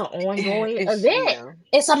it's an ongoing It's event. yeah.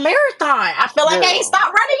 It's a marathon. I feel like I ain't Girl,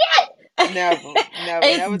 stopped running yet. never,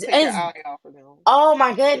 never, never take your It's eye off of them. oh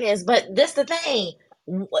my goodness, but this the thing.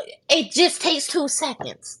 It just takes 2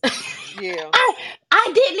 seconds. Yeah, I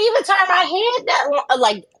I didn't even turn my head that long.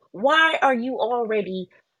 Like, why are you already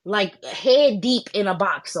like head deep in a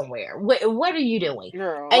box somewhere? What are you doing?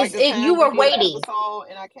 girl. Like As the if you time we were did an waiting. episode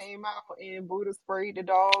and I came out and Buddha sprayed the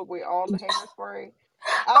dog with all the hairspray.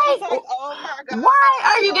 I was Like, like, oh my why God.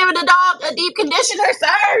 are you So giving the dog a deep conditioner,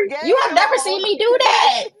 sir? You gave have him a never whole seen me deep do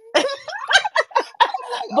that. condition. I'm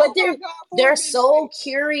like, But oh my God, poor they're so midget.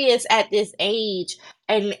 curious at this age,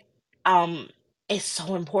 and um it's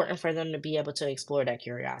so important for them to be able to explore that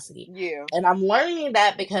curiosity. Yeah. And I'm learning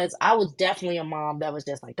that because I was definitely a mom that was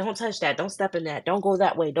just like, don't touch that, don't step in that, don't go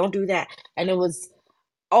that way, don't do that. And it was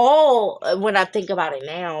all when I think about it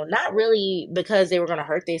now, not really because they were going to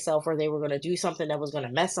hurt themselves or they were going to do something that was going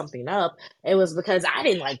to mess something up. It was because I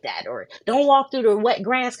didn't like that, or don't walk through the wet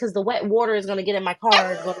grass because the wet water is going to get in my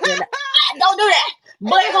car and going to get in the, I don't do that.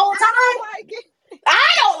 And But the then whole I time, don't like it. I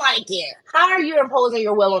don't like it. How are you imposing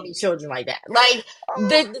your will on these children like that? Like, Oh,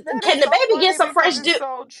 that is can the so baby get funny some because fresh it's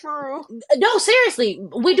so true. no, seriously,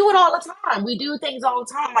 we do it all the time. We do things all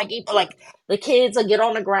the time. Like the kids will get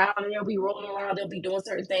on the ground and they'll be rolling around. They'll be doing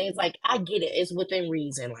certain things. Like I get it. It's within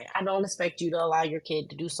reason. Like I don't expect you to allow your kid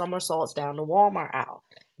to do somersaults down the Walmart aisle.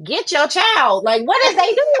 Get your child. Like what is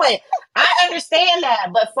they doing? I understand that,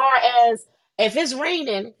 but far as if it's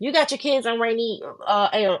raining, you got your kids in rain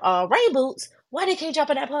boots. Why they can't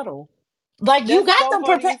jump in that puddle? Like you That's got so them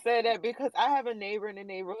funny prepared. you said that because I have a neighbor in the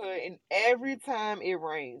neighborhood, and every time it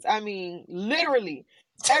rains, I mean, literally,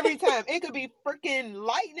 every time it could be freaking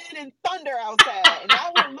lightning and thunder outside, and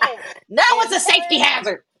I will look, That was and a safety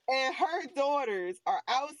hazard. her daughters are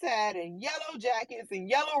outside in yellow jackets and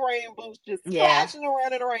yellow rain boots, just Yeah, splashing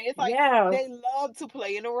around in the rain. It's like yeah. they love to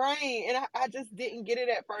play in the rain, and I just didn't get it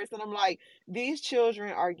at first, and I'm like, these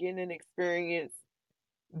children are getting an experience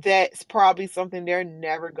that's probably something they're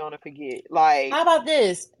never gonna forget. How Like, about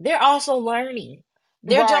this? They're also learning.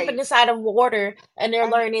 They're jumping right. inside of water and they're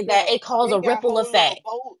I mean, learning that look, it causes they a got ripple whole effect.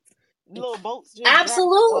 little boats just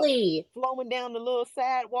Absolutely. flowing down the little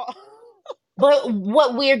sidewalk. But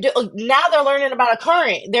what we're doing now, they're learning about a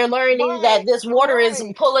current. They're learning Right, that this water is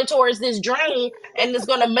right, pulling towards this drain and it's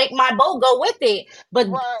going to make my boat go with it. But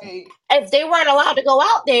right. if they weren't allowed to go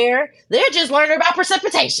out there, they're just learning about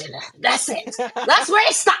precipitation. That's it. That's where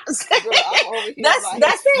it stops. Girl, I'm over here like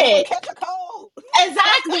That's you could it. catch a cold.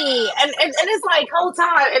 Exactly, and it's like whole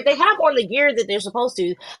time if they have on the gear that they're supposed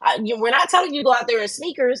to, we're not telling you to go out there in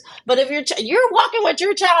sneakers. But if you're walking with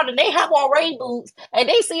your child and they have on rain boots and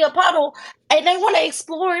they see a puddle and they want to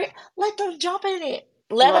explore it, let them jump in it.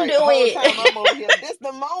 Let them Right, do whole time it. I'm over here. This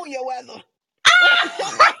pneumonia weather.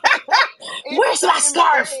 It's Where's stuck my in my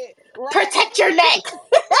scarf? head. Right. Protect your neck.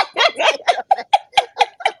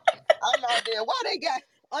 I'm out there. Why they got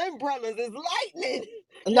umbrellas? It's lightning.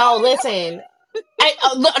 No, No, it's listen. Hey,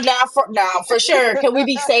 look now for sure. Can we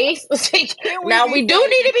be safe? can we Now be we do safe?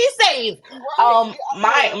 need to be safe. Right. I'm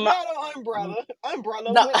My, wearing a my metal umbrella.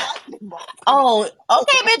 Umbrella no. with lightning bolts in Oh,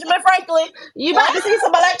 okay, Benjamin Franklin. You about to see it.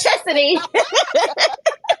 some electricity.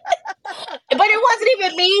 But it wasn't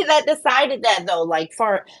even me that decided that though. Like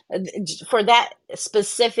for that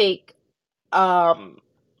specific um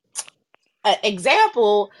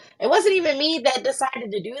example, it wasn't even me that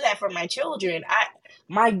decided to do that for my children. I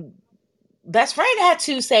my best friend had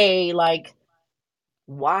to say like,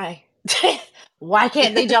 why? Why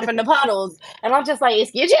can't they jump in the puddles? And I'm just like,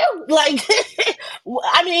 excuse you? Like,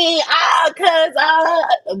 I mean,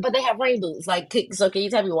 but they have rain boots. Like, so can you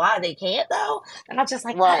tell me why they can't though? And I'm just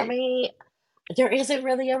like, I Right. mean, there isn't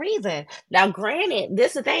really a reason. Now, granted, this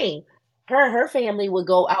is the thing. Her family would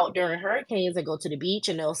go out during hurricanes and go to the beach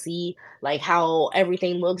and they'll see like how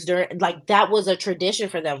everything looks during like that was a tradition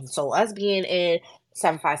for them. So us being in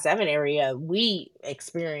 757 area, we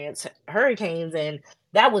experience hurricanes and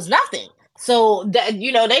that was nothing. So that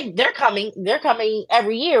they're coming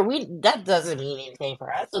every year. We that doesn't mean anything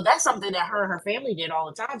for us. So that's something that her and her family did all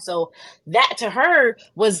the time. So that to her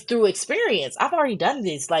was through experience. I've already done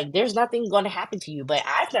this. Like, there's nothing going to happen to you, but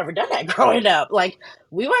I've never done that growing up. Like,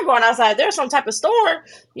 we weren't going outside. There's some type of storm.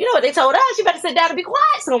 You know what they told us? You better sit down and be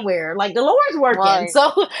quiet somewhere. Like, the Lord's working. Right.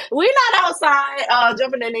 So we're not outside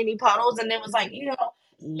jumping in any puddles. And it was like,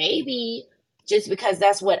 maybe just because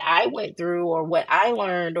that's what I went through or what I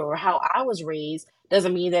learned or how I was raised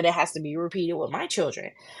doesn't mean that it has to be repeated with my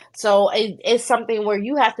children. So it's something where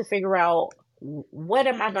you have to figure out what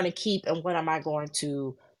am I going to keep and what am I going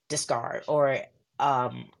to discard or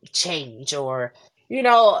change, or you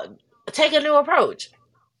know, take a new approach,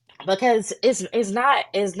 because it's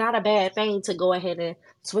not a bad thing to go ahead and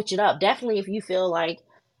switch it up. Definitely, if you feel like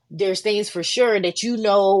there's things for sure that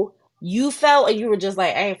you felt and you were just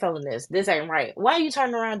like, I ain't feeling this. This ain't right. Why are you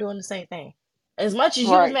turning around doing the same thing? As much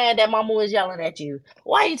as you was Right. mad that mama was yelling at you,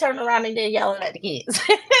 why are you turning around and then yelling at the kids?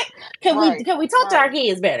 can we Right. can we talk to our Right.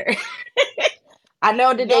 kids better? I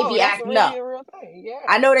know that they No, be that's acting really up. a real thing.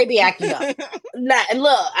 I know they be Yeah. acting up. Nah,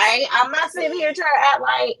 look, I'm not sitting here trying to act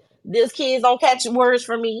like this kids don't catch words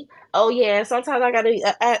from me. Oh yeah, sometimes I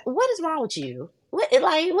gotta. What is wrong with you? What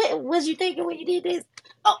was you thinking when you did this?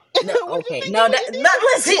 Oh no, What you okay, thinking no, when you no, did this?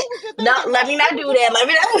 listen, What was you no, thinking, let me Mom? What not was do your that. Let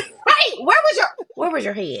me thought? not. Right, where was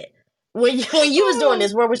your head when you was doing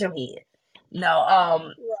this? Where was your head?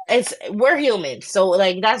 No, Right. it's we're human, so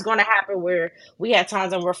like that's gonna happen where we have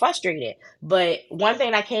times when we're frustrated. But one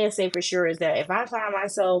thing I can say for sure is that if I find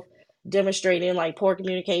myself demonstrating like poor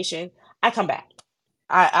communication, I come back.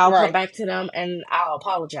 I'll come Right. back to them and I'll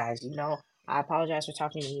apologize. I apologize for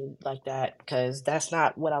talking to you like that because that's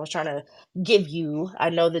not what I was trying to give you. I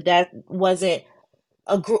know that wasn't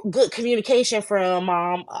a good communication from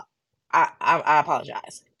mom. I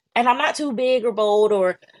apologize. And I'm not too big or bold,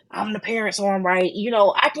 or I'm the parent, so I'm right.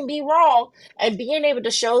 I can be wrong, and being able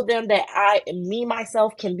to show them that me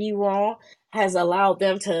myself can be wrong has allowed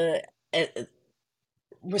them to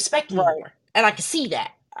respect me Right. more, and I can see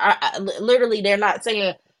that. Literally, they're not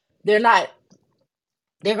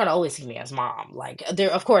they're gonna always see me as mom. Like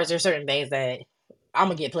of course there's certain things that I'm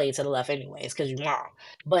gonna get played to the left anyways because you're mom.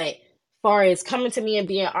 But far as coming to me and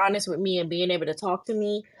being honest with me and being able to talk to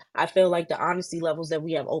me, I feel like the honesty levels that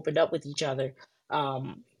we have opened up with each other,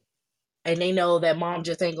 um, and they know that mom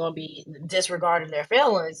just ain't gonna be disregarding their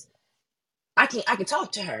feelings. I can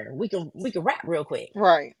talk to her. We can rap real quick.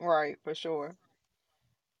 Right. Right. For sure.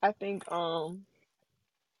 I think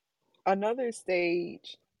another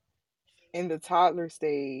stage in the toddler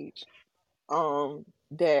stage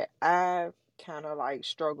that I've kind of like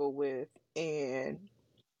struggled with, and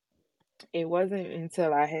it wasn't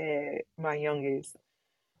until I had my youngest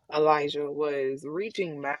Elijah, was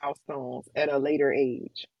reaching milestones at a later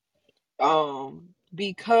age.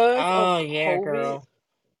 Because of Oh yeah, COVID girl.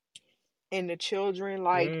 and the children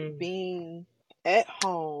like Mm. being at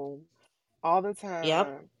home all the Yep.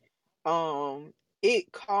 time, um,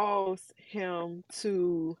 it caused him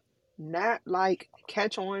to not like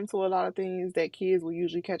catch on to a lot of things that kids will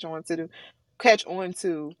usually catch on to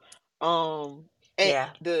at Yeah.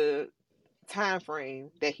 the time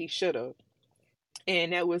frame that he should have.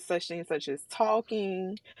 And that was such things such as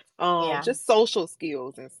talking, Yeah. just social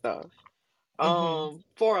skills and stuff. Mhm.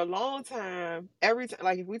 For a long time, every time,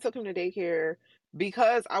 like if we took him to daycare,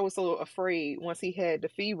 because I was so afraid once he had the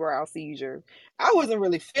febrile seizure, I wasn't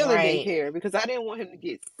really feeling Right. daycare because I didn't want him to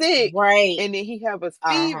get sick Right. and then he have a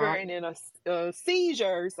Uh fever huh. and then a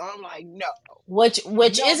seizure. So I'm like, no, Which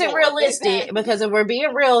no isn't more. realistic, Exactly. because if we're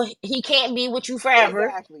being real, he can't be with you forever,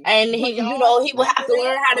 Exactly. and But he y'all, he will have after to that,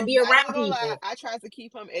 learn how to I'm be not even around gonna lie, people. I tried to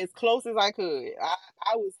keep him as close as I could.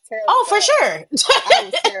 I was Oh, for terrified. sure. I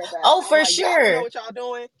was terrified. Oh, I'm for like, y'all don't know sure. what y'all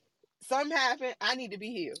doing. Something happened. I need to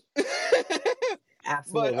be here.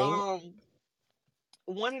 But Absolutely.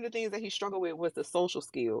 one of the things that he struggled with was the social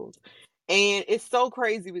skills. And it's so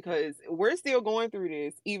crazy because we're still going through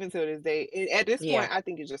this even to this day. And at this Yeah. point, I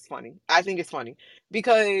think it's just funny. I think it's funny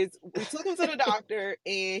because we took him to the doctor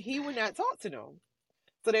and he would not talk to them.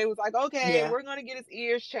 So they was like, okay, Yeah. we're gonna get his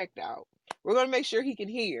ears checked out. We're gonna make sure he can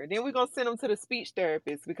hear. Then we're gonna send him to the speech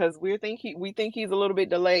therapist because we think he's a little bit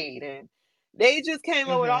delayed. And they just came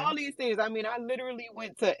up with Mhm. all these things. I mean, I literally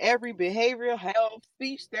went to every behavioral health,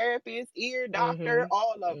 speech therapist, ear doctor, Mhm.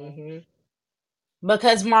 all of them. Mhm.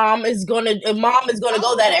 Because mom is gonna I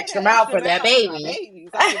go will that go extra that mile extra for that mile for my baby.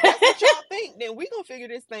 babies. Like if that's what y'all think, then we gonna figure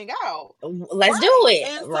this thing out. Let's do Right. it.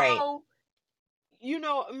 And Right. so,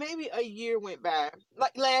 maybe a year went by,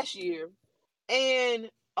 like last year, and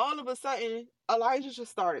all of a sudden, Elijah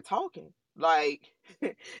just started talking. Like,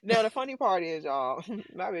 now the funny part is, y'all,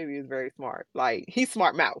 my baby is very smart. Like, he's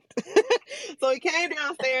smart mouthed. So he came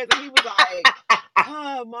downstairs and he was like,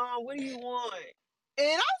 "Huh, mom, what do you want?" And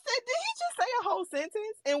I said, "Did he just say a whole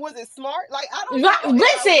sentence? And was it smart? Like, I don't know if I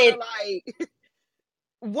want Listen, to like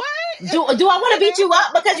what?" do I want to beat you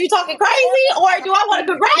up because you're talking crazy, or do I want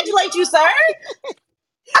to congratulate you, sir?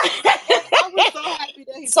 And I was so happy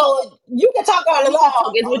that he talked. So you can talk all He along,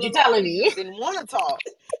 talked is what all you're along. telling He me. just didn't want to talk.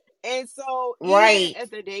 And so even Right.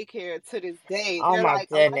 at the daycare to this day, Oh they're my like,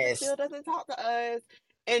 Elijah goodness. still doesn't talk to us.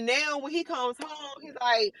 And now when he comes home, he's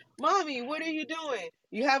like, "Mommy, what are you doing?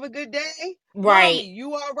 You have a good day? Mommy, Right.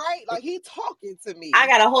 you all right?" Like, he talking to I me.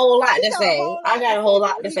 got a whole Like, lot he to got a say. whole I lot to got a say. whole But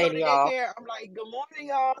lot when to he say go to to y'all. daycare, I'm like, "Good morning,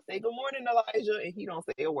 y'all. Say good morning, Elijah," and he don't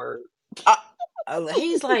say a word. Uh,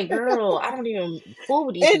 he's like, girl, I don't even fool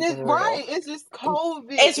with these And people it's for real. right. It's just COVID.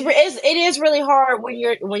 It is really hard when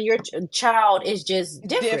your child is just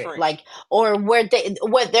different, Different. like, or where they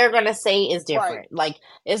what they're gonna say is Right. different. Like,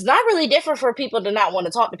 it's not really different for people to not want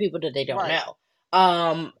to talk to people that they don't Right. know.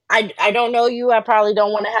 I don't know you. I probably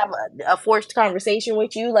don't want to have a forced conversation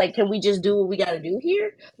with you. Like, can we just do what we got to do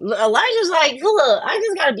here? Elijah's like, look, I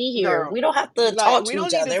just gotta be here. Girl. We don't have to Like, talk we to don't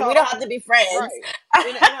each need to other. We talk. don't have to be friends. Right.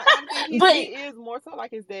 And I think But he is more so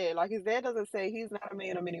like his dad. Like, his dad doesn't say, he's not a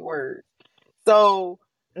man of many words. So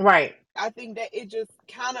right, I think that it just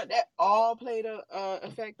kind of, that all played a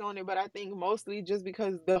effect on it. But I think mostly just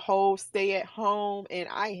because the whole stay at home, and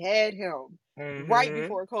I had him right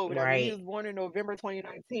before COVID. I mean, he right. was born in November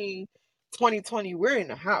 2019, 2020. We're in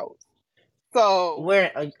the house. So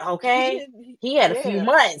We're he okay. didn't, He had a few yeah,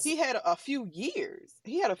 months. he had a few years.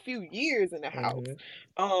 He had a few years in the house,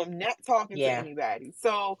 hmm not talking to Yeah, anybody.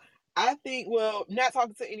 So I think, well, not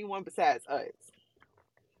talking to anyone besides us.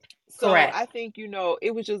 So correct. I think,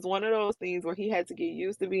 it was just one of those things where he had to get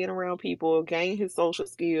used to being around people, gain his social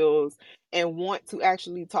skills, and want to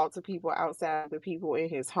actually talk to people outside of the people in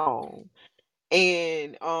his home.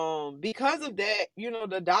 And because of that,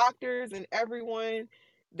 the doctors and everyone,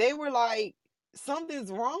 they were like, something's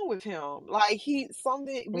wrong with him. Like, we think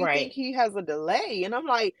Right, he has a delay. And I'm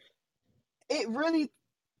like, it really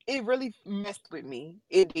it really messed with me.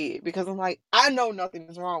 It did, because I'm like, I know nothing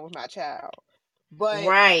is wrong with my child. But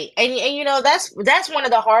right. And that's one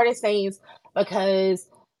of the hardest things because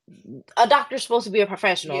a doctor's supposed to be a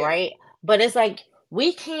professional, yeah, right? But it's like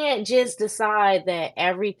we can't just decide that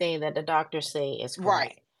everything that the doctors say is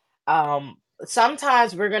right. correct. Um,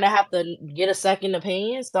 Sometimes we're gonna have to get a second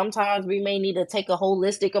opinion. Sometimes we may need to take a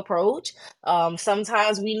holistic approach.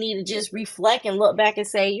 Sometimes we need to just reflect and look back and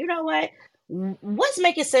say, you know what? What's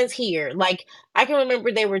making sense here? Like, I can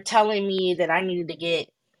remember they were telling me that I needed to get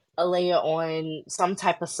Alea on some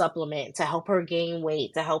type of supplement to help her gain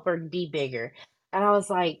weight, to help her be bigger. And I was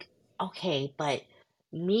like, okay, but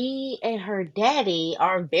me and her daddy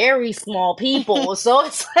are very small people. So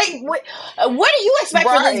it's like, what do you expect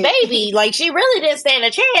for this Right. baby? Like, she really didn't stand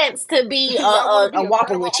a chance to be Y'all want to a be a Whopper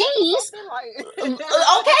Grandma with Oak or cheese. something? Okay,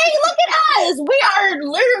 look at us. We are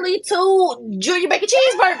literally two Junior Bacon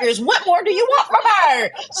cheeseburgers. What more do you want from her?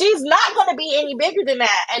 She's not going to be any bigger than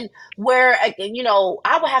that. And where,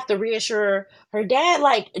 I would have to reassure her dad,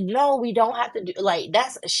 like, no, we don't have to do, like,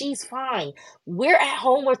 she's fine. We're at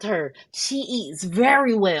home with her. She eats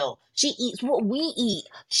very well. She eats what we eat.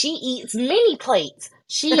 She eats mini plates.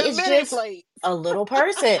 She is Mini just plates. a little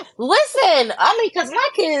person. Listen, I mean, because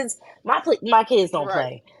my kids don't Right.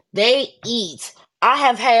 play. They eat. I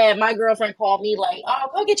have had my girlfriend call me like, "Oh,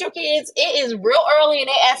 go get your kids. It is real early, and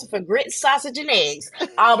they asking for grits, sausage, and eggs."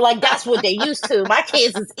 Like that's what they used to. My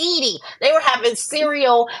kids is eating. They were having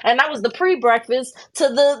cereal, and that was the pre-breakfast to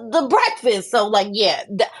the breakfast. So like, yeah,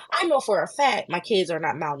 I know for a fact my kids are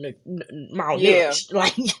not Yeah. malnourished.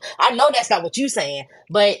 Like, I know that's not what you saying,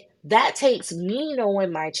 but that takes me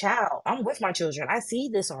knowing my child. I'm with my children. I see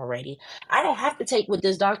this already. I don't have to take what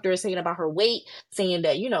this doctor is saying about her weight, saying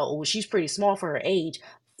that, oh, she's pretty small for her age.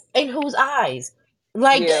 In whose eyes?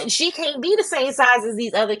 Like, Yeah. she can't be the same size as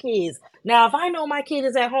these other kids. Now, if I know my kid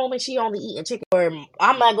is at home and she only eating chicken, or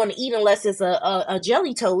I'm not going to eat unless it's a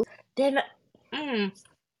jelly toast, then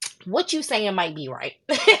what you saying might be right.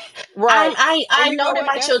 Right. And I you know know that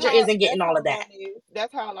what? my children isn't getting That's all how of that. Ben is.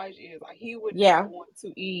 That's how Elijah is. Like, he would not Yeah. want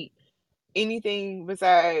to eat anything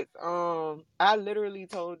besides, I literally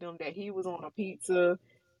told them that he was on a pizza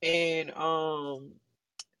and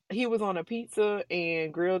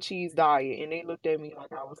grilled cheese diet, and they looked at me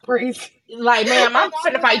like I was crazy. Like, ma'am, And I'm I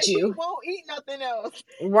finna was fight like, he you. won't eat nothing else.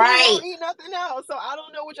 He Right. won't eat nothing else. So I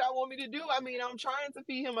don't know what y'all want me to do. I mean, I'm trying to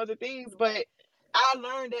feed him other things, but I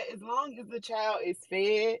learned that as long as the child is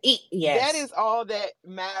fed, that Yes. is all that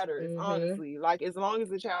matters, Mm-hmm. honestly. Like, as long as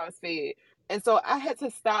the child is fed. And so I had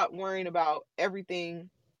to stop worrying about everything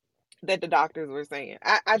that the doctors were saying.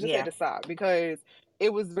 I just had Yeah. to stop, because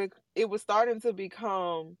it was starting to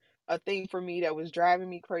become a thing for me that was driving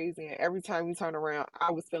me crazy, and every time we turned around,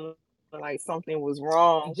 I was feeling like something was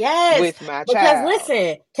wrong Yes, with my because child.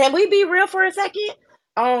 listen, can we be real for a second?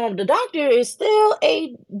 The doctor is still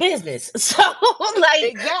a business, so like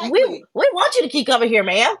Exactly. we want you to keep coming here,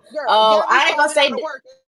 ma'am. Girl, got me I ain't gonna calling say out of work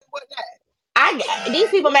and whatnot. these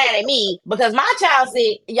people mad at me because my child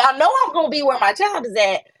said, y'all know I'm gonna be where my child is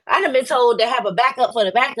at. I done been told to have a backup for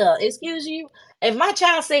the backup. Excuse you. If my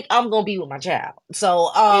child's sick, I'm gonna be with my child.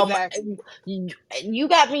 So Exactly. you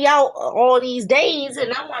got me out all these days,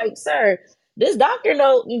 and I'm like, sir, this doctor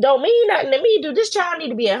don't mean nothing to me. Do this child need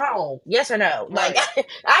to be at home? Yes or no? Like Right.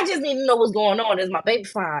 I just need to know what's going on. Is my baby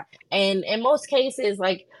fine? And in most cases,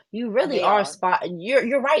 like you really They are are. spot.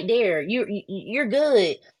 You're right there. You're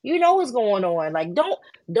good. You know what's going on. Like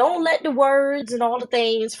don't let the words and all the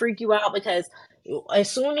things freak you out because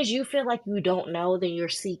as soon as you feel like you don't know, then you're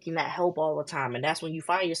seeking that help all the time. And that's when you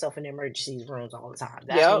find yourself in the emergency rooms all the time.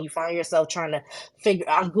 That's when Yep. you find yourself trying to figure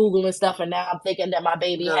I'm Googling stuff and now I'm thinking that my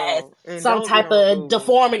baby has Girl. And some don't get type on of Google.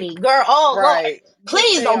 deformity. Girl, oh Lord, Right. Just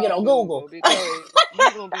please stay don't get off on Google. Google because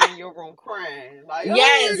you gonna be in your room crying. Like, oh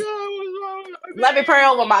Yes. my God, what's wrong with Let me pray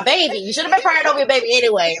over my my baby. You should have been praying over your baby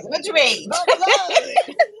anyway. What you baby? mean? The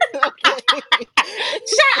blood. Okay.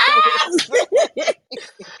 Shut up.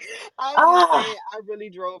 I'm just saying Ah. I really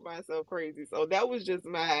drove myself crazy. So that was just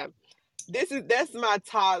my that's my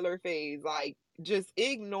toddler phase, like just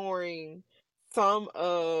ignoring some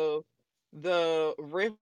of the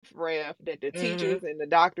riff-raff that the Mhm. teachers and the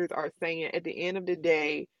doctors are saying. At the end of the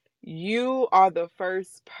day, you are the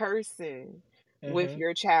first person with Mhm.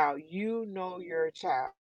 your child. You know your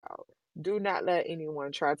child. Do not let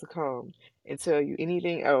anyone try to come and tell you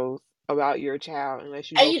anything else about your child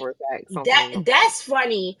unless you And know you, for a fact something is wrong. that's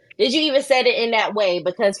funny that you even said it in that way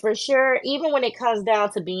because for sure, even when it comes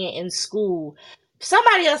down to being in school,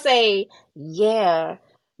 somebody will say, "Yeah,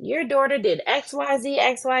 your daughter did XYZ,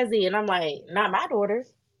 XYZ," and I'm like, "Not my daughter,"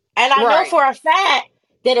 and I know Right. for a fact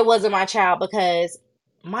that it wasn't my child because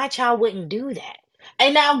my child wouldn't do that.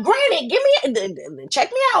 And now, granted,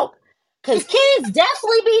 check me out. Cause kids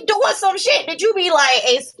definitely be doing some shit that you be like,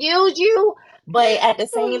 excuse you, but at the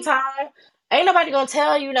same time, ain't nobody gonna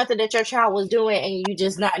tell you nothing that your child was doing, and you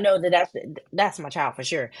just not know that that's my child for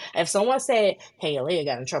sure. If someone said, "Hey, Aaliyah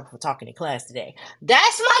got in trouble for talking in class today,"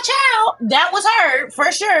 that's my child. That was her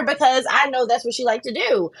for sure because I know that's what she liked to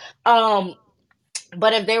do. Um,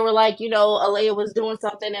 but if they were like, Alea was doing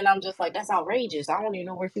something, and I'm just like, that's outrageous. I don't even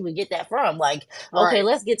know where she would get that from. Like, okay, Right.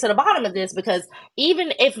 let's get to the bottom of this because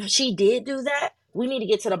even if she did do that, we need to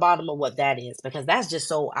get to the bottom of what that is because that's just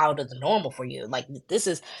so out of the normal for you. Like, this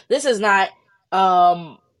is not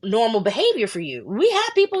normal behavior for you. We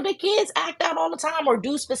have people that kids act out all the time or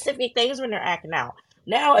do specific things when they're acting out.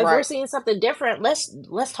 Now, if we're Right. seeing something different,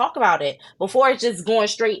 let's talk about it before it's just going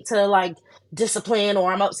straight to like discipline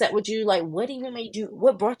or I'm upset with you. Like,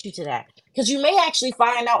 what brought you to that? Because you may actually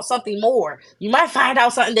find out something more. You might find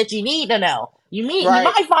out something that you need to know. You Right.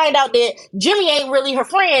 might find out that Jimmy ain't really her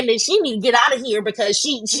friend and she need to get out of here because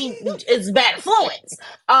she is bad influence.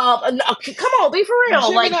 Come on, be for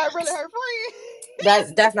real. Jimmy Like not really her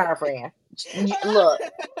that's not her friend. Look,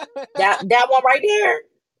 friend. that one right there,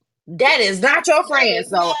 that is not your That friend. is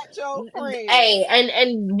So, not your friend. hey,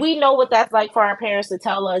 and we know what that's like for our parents to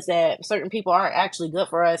tell us that certain people aren't actually good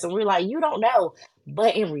for us, and we're like, you don't know,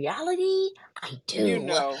 but in reality, I You do.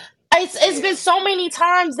 know. It's been Yeah. so many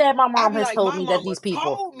times that my I mom be has like, told my me that mama these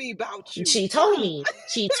people told me about you. she told me.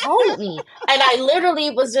 She told me. And I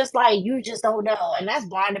literally was just like, you just don't know. And that's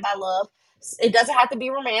blinded by love. It doesn't have to be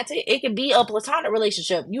romantic. It can be a platonic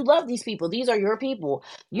relationship. You love these people. These are your people.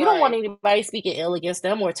 You don't want Right. anybody speaking ill against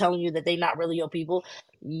them or telling you that they're not really your people.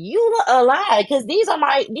 You a lie because these are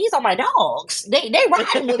my dogs. They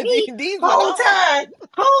riding with me These my whole dogs. time.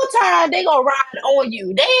 Whole time they gonna ride on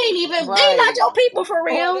you. They not Right. your people for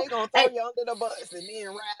Or real. they gonna throw And you under the bus and then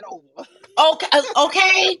ride over. okay,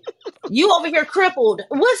 okay. You over here crippled.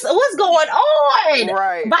 What's going on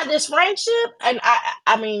Right. by this friendship? And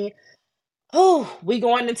I mean, oh, we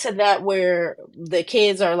going into that where the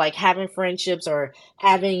kids are like having friendships or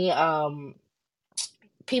having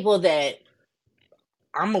people that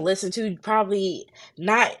I'm gonna listen to probably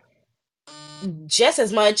not just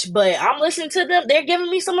as much, but I'm listening to them. They're giving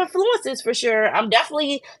me some influences for sure. I'm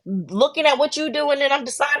definitely looking at what you do, and then I'm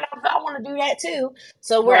deciding if I want to do that too.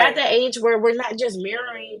 So we're at Right. the age where we're not just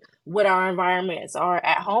mirroring what our environments are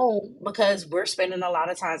at home because we're spending a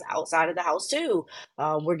lot of times outside of the house too.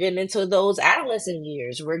 We're getting into those adolescent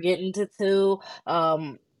years. We're getting into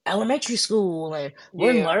elementary school, and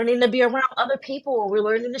we're Yeah. learning to be around other people. We're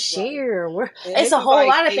learning to Right. share. And It's this a is whole like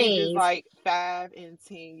lot of ages things. like 5 and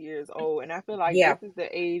 10 years old. And I feel like Yeah, this is the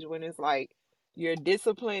age when it's like you're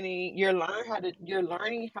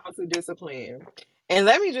learning how to discipline. And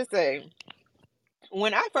let me just say,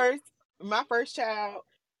 when I first my first child,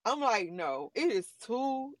 I'm like, no, he's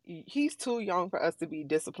too young for us to be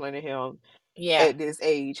disciplining him yeah. at this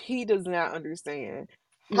age. He does not understand.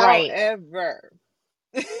 Right. However,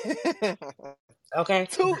 Okay.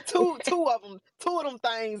 Two of them, two of them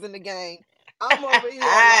things in the game. I'm over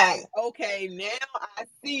here like, okay, now I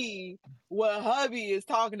see what hubby is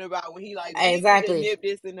talking about when he like, we need to Exactly. nip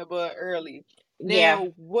this in the bud early. Yeah.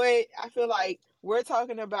 Now, what I feel like we're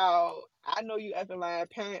talking about, I know you effing lying,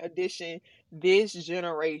 parent edition, this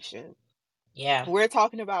generation. Yeah. We're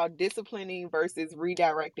talking about disciplining versus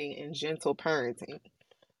redirecting and gentle parenting.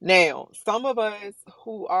 Now, some of us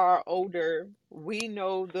who are older, we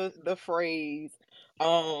know the phrase,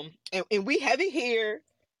 and we have it here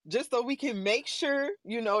just so we can make sure,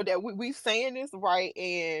 that we saying this right.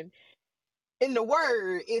 And in the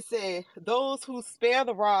word, it said, "Those who spare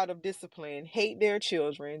the rod of discipline hate their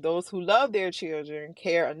children. Those who love their children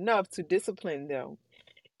care enough to discipline them."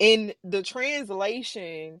 In the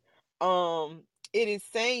translation, it is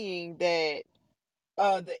saying that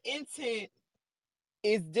the intent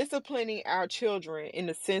is disciplining our children in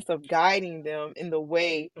the sense of guiding them in the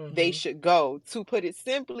way they Hmm. should go. To put it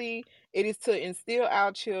simply, it is to instill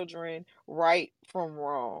our children right from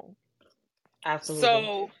wrong.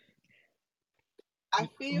 Absolutely. So I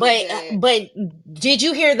feel But that, did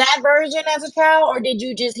you hear that version as a child, or did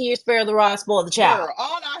you just hear "spare the rod, spoil the child"? girl,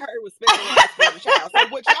 all I heard was spare the rod, spoil the child. So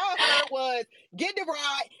what y'all heard was get the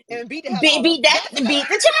rod and beat the hell out of Beat them. that, That's what beat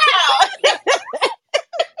the child.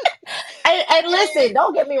 And listen, and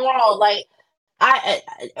don't get me wrong. Like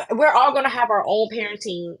we're all gonna have our own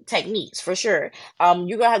parenting techniques for sure.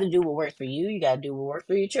 You're gonna have to do what works for you. You gotta do what works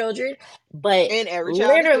for your children. But and every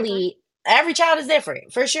child is different. literally, every child is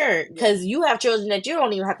different for sure. Yep. Because you have children that you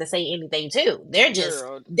don't even have to say anything to.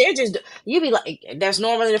 Girl, They're just. You be like, that's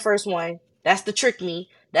normally the first one. That's the trick me.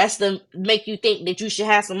 That's the make you think that you should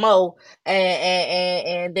have some more.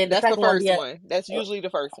 And then the that's the second one be first a one. That's usually the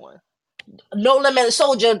first one. no limit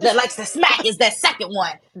soldier that likes to smack is that second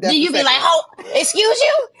one. Then That's the you be second like, one. "Oh, excuse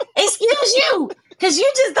you," because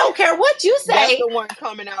you just don't care what you That's say. the one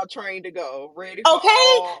coming out trained to go, ready for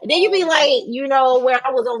Okay, then you all be the like, smoke. where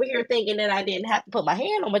I was over here thinking that I didn't have to put my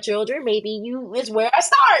hand on my children. Maybe you is where I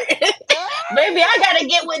start. Maybe I gotta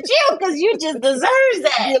get with you because you just deserves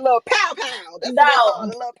that. Be a little pow pow. That's what they call No,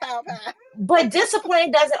 it, a little pow pow. but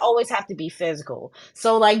discipline doesn't always have to be physical.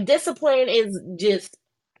 So like discipline is just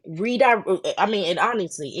redirect. I mean, it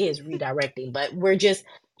honestly is redirecting, but we're just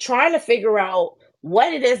trying to figure out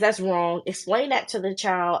what it is that's wrong, explain that to the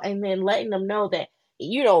child, and then letting them know that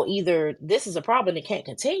either this is a problem that can't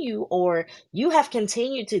continue, or you have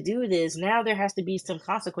continued to do this. Now there has to be some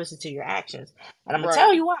consequences to your actions, and I'm gonna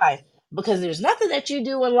tell Right. you why. Because there's nothing that you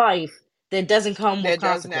do in life that doesn't come with That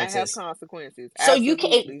does not have consequences. consequences. So you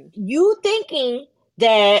can Absolutely. you thinking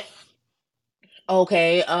that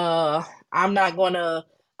okay, I'm not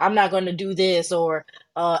gonna do this, or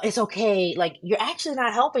it's okay, like you're actually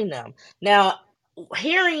not helping them. Now,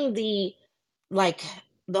 hearing like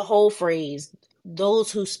the whole phrase,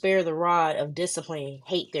 those who spare the rod of discipline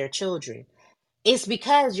hate their children, it's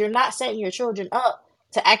because you're not setting your children up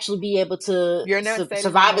to actually be able to You're not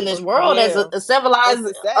setting them survive in up this for, world as yeah, a for civilized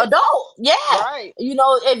success. adult. Yeah. Right.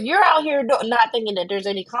 If you're out here not thinking that there's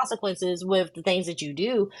any consequences with the things that you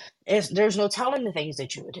do, there's no telling the things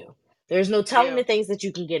that you would do. There's no telling Yeah. the things that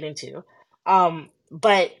you can get into.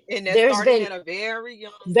 But And that's there's starting been at a very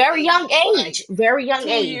young age, like very young two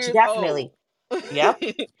age, years old. definitely. Yep.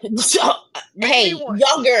 So, Maybe hey, one.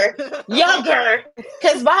 younger,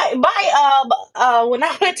 because when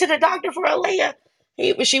I went to the doctor for Aaliyah,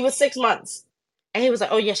 she was 6 months, and he was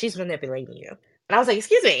like, "Oh yeah, she's manipulating you," and I was like,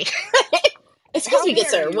 "Excuse me, excuse How me, good dare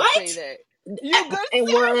sir, you say what?" that? You good It sir?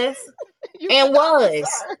 was, You and cannot good was.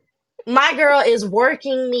 sir. My girl is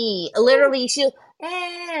working me. Literally,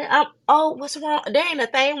 oh, what's wrong? There ain't a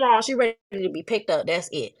thing wrong. She ready to be picked up. That's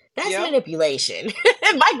it. That's Yep, manipulation.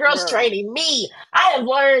 My girl's girl. training me. I have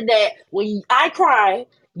learned that when I cry,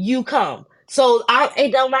 you come. So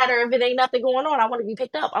it don't matter if it ain't nothing going on. I want to be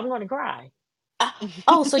picked up. I'm going to cry. Uh,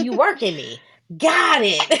 oh, so you working me? Got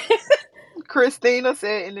it. Christina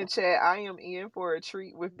said in the chat, "I am in for a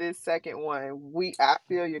treat with this second one." I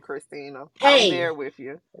feel you, Christina. I'm Hey, there with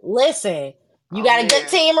you. listen, you I'm got a good there.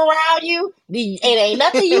 team around you. It ain't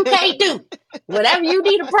nothing you can't do. Whatever you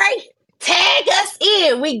need to pray, tag us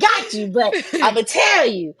in. We got you. But I'm gonna tell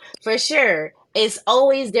you for sure, it's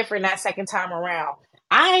always different that second time around.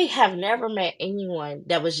 I have never met anyone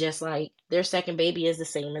that was just like their second baby is the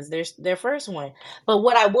same as their first one. But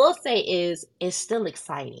what I will say is, it's still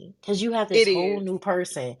exciting because you have this It whole is. new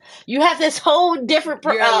person. You have this whole different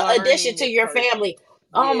You're addition learning to this your person. family.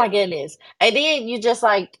 Oh my Yeah. goodness. And then you just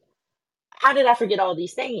like, how did I forget all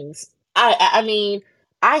these things? I mean,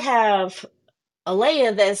 I have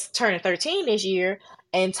Alea that's turning 13 this year.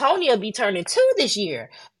 Antonia be turning 2 this year.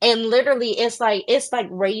 And literally it's like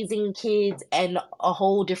raising kids in a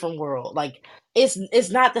whole different world. Like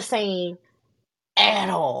it's not the same at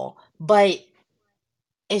all. But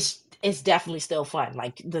it's definitely still fun.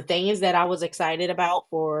 Like the things that I was excited about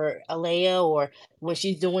for Alea, or when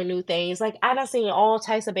she's doing new things, like I done seen all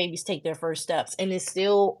types of babies take their first steps, and it's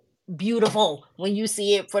still beautiful when you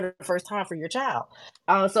see it for the first time for your child.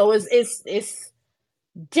 So it's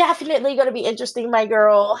definitely going to be interesting, my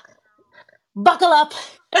girl. Buckle up,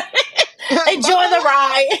 enjoy Buckle the up.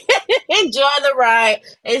 ride, enjoy the ride.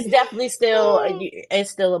 It's definitely still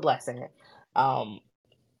it's still a blessing. Um,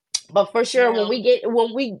 but for sure, when we Now, get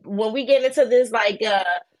when we get into this, like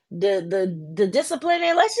the discipline,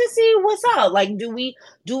 and let's just see what's up. Like, do we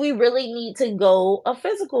really need to go a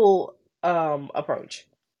physical approach?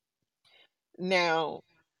 now,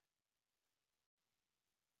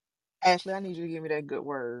 Ashley, I need you to give me that good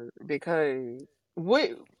word because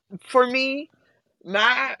what for me,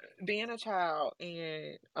 my being a child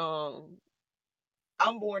and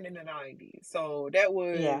I'm born in the '90s, so that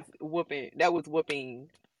Yeah. was whooping. That was whooping.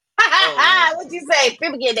 What you say?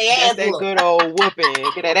 People get their That's ass that whooped. good old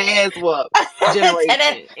whooping, get that ass whoop Ta-da,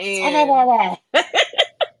 generation, and ta-da-da-da.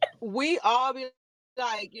 we all be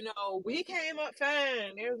like, we came up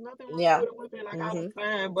fine. There's nothing wrong Yeah. with a whipping. Like I was Hmm.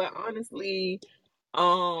 fine, but honestly,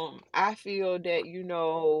 I feel that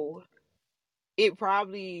it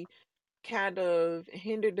probably kind of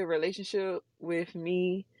hindered the relationship with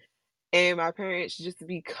me and my parents just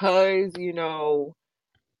because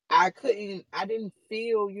I didn't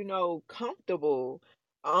feel comfortable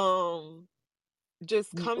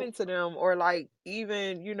just coming to them or like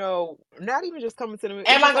even not even just coming to them.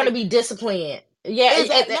 It's Am I just going to like be disciplined? Yeah. is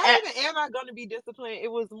that not even am I going to be disciplined?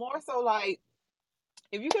 It was more so like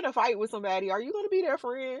if you're gonna fight with somebody, are you gonna be their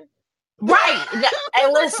friend? Right.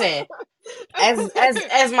 And listen,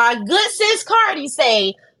 as my good sis Cardi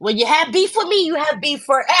say, when you have beef with me, you have beef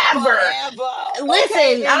forever. Forever. Okay,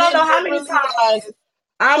 Listen, I and don't it know how many literally times was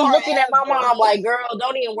I'm looking at my forever. mom like, girl,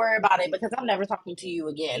 don't even worry about it because I'm never talking to you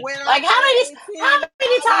again. When I Like turn how 18,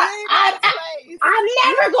 many I'm times leaving this place. I'm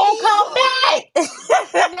You're never gonna come evil.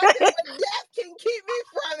 Nothing back. but death can keep me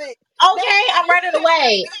from it. That's Okay, what I'm you running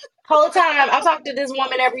away. Whole time I talk to this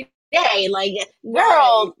woman every day. Like,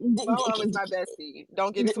 right. girl, My mom is my bestie.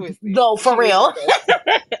 Don't get it twisted. no, for She is my real. bestie.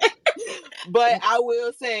 But I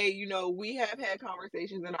will say, we have had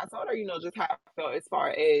conversations, and I told her, just how I felt as far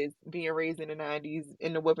as being raised in the '90s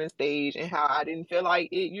in the whipping stage, and how I didn't feel like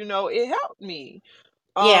it. It helped me.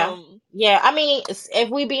 Yeah, Um, yeah. I mean, if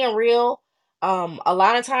we being real, a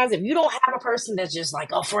lot of times if you don't have a person that's just like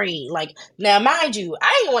afraid, like now, mind you,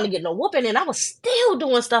 I didn't want to get no whooping, and I was still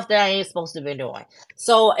doing stuff that I ain't supposed to be doing.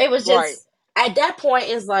 So it was right. just at that point,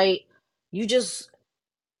 it's like you just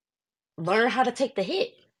learn how to take the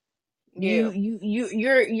hit. Yeah.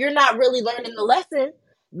 You're not really learning the lesson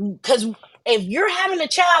because if you're having a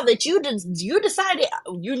child that you decided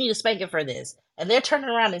you need to spank it for this, and they're turning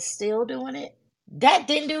around and still doing it, that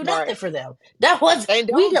didn't do nothing Right. for them. That was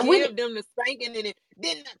And we don't we give them the spanking in it.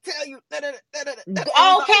 Didn't I tell you? And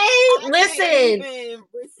it's like, okay. I can't Listen, even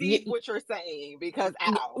you, receive what you're saying because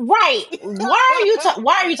ow. right?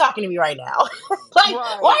 Why are you talking to me right now? Like,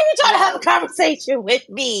 why are Right. you trying to have a Right. conversation with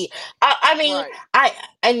me? I mean, Right.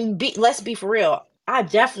 let's be for real. I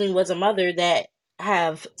definitely was a mother that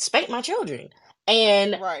have spanked my children,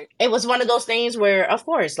 and Right. it was one of those things where, of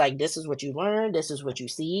course, like this is what you learn, this is what you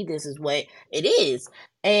see, this is what it is,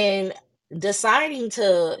 and deciding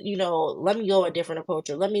to let me go a different approach,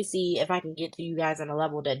 or let me see if I can get to you guys on a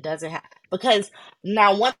level that doesn't have, because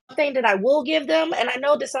now one thing that I will give them, and I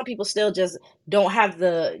know that some people still just don't have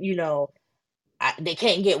the they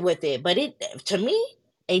can't get with it, but it to me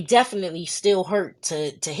it definitely still hurt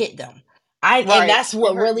to hit them. And Right.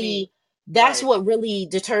 It hurt me. that's Right. what really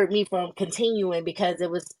deterred me from continuing, because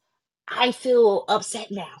it was, I feel upset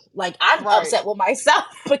now. Like I'm Right. upset with myself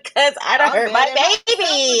because I done I'm hurt mad my at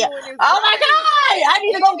myself for baby. doing this. Oh my Right. god, I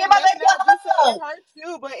need to go get my Maybe baby not just so a it hug. hurts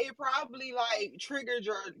you, but it probably like triggered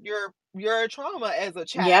your trauma as a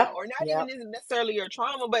child, Yep, or not even yep, necessarily your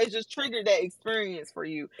trauma, but it just triggered that experience for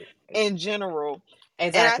you in general.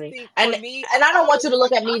 And I exactly. think for And me, and I I don't want always you to was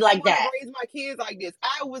look like, at I me don't like want to that. raise my kids like this.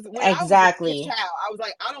 When I was a Exactly. child, I was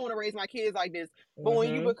like, I don't want to raise my kids like this. But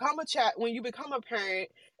when you Hmm. become a child, when you become a parent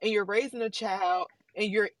and you're raising a child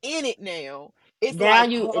and you're in it now, it's Now like,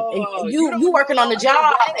 you oh, you you don't know working on no the other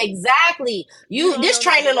job. way. Exactly. You You don't this know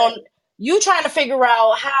no other training on way. you trying to figure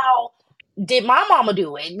out how did my mama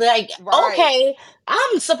do it? Like, Right, okay,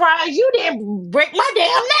 I'm surprised you didn't break my damn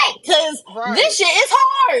neck, because this right, shit is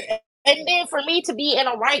hard. And then for me to be in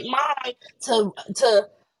a right mind to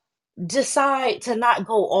decide to not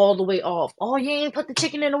go all the way off. Oh, you ain't put the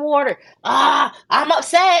chicken in the water. Ah, I'm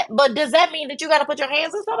upset. But does that mean that you got to put your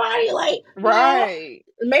hands on somebody? Like, no. Right.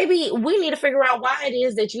 Maybe we need to figure out why it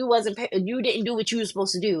is that you didn't do what you were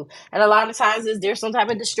supposed to do. And a lot of times is there's some type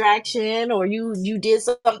of distraction, or you did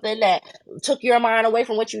something that took your mind away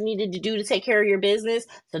from what you needed to do to take care of your business.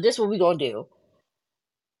 So this is what we gonna do.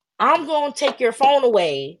 I'm gonna take your phone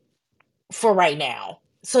away for right now,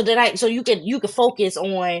 so that I so you can focus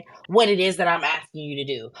on what it is that I'm asking you to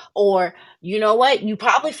do. Or you know what, you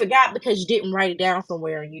probably forgot because you didn't write it down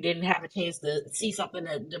somewhere, and you didn't have a chance to see something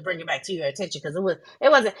to bring it back to your attention, because it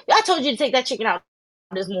wasn't, I told you to take that chicken out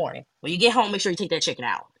this morning. When you get home, make sure you take that chicken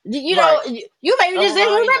out. You know, Right. you maybe A just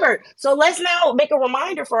didn't reminder. remember. So let's now make a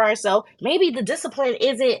reminder for ourselves. Maybe the discipline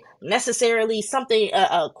isn't necessarily something,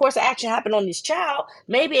 a course of action happened on this child.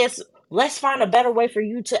 Maybe it's, let's find a better way for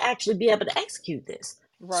you to actually be able to execute this.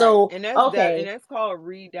 Right. So, And okay. that's called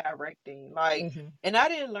redirecting. Like, Hmm. and I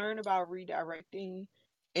didn't learn about redirecting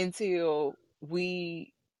until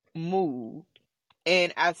we moved.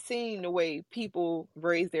 And I've seen the way people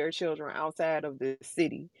raise their children outside of the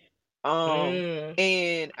city. Um, Mm,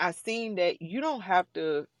 and I seen that you don't have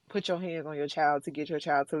to put your hands on your child to get your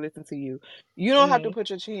child to listen to you. You don't have to hmm, put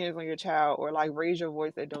your hands on your child or like raise your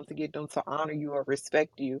voice at them to get them to honor you or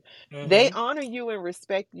respect you. They hmm. honor you and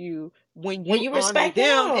respect you when When you you honor respect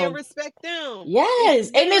them and them. respect them. It's Yes.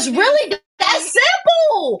 And it's literally the really that same.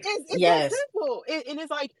 simple. It's that Yes. simple. And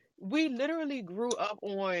it's like we literally grew up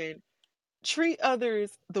on treat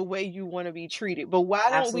others the way you want to be treated. But why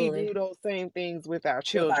don't we Absolutely. do those same things with our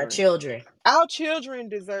With our children? children. Our children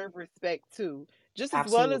deserve respect too, just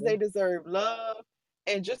as well as they Absolutely. deserve love,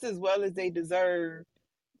 and just as well as they deserve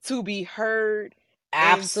to be heard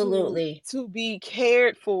and Absolutely. to be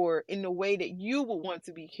cared for in the way that you would want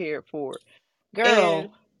to be cared for. And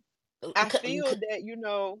Girl. I feel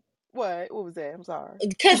that, what was that? I'm sorry.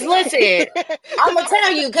 Because listen, I'm Cuz gonna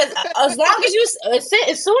tell you. Because as long as you,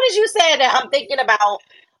 as soon as you said that, I'm thinking about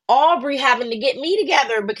Aubrey having to get me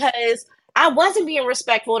together because I wasn't being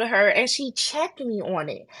respectful to her, and she checked me on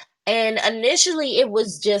it. And initially, it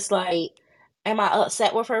was just like, am I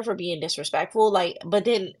upset with her for being disrespectful? Like, but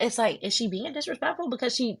then it's like, is she being disrespectful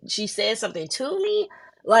because she said something to me?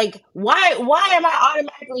 Like, why am I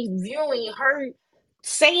automatically viewing her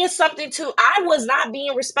saying something to, I was not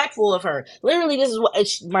being respectful of her. Literally, this is what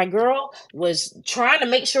my girl was trying to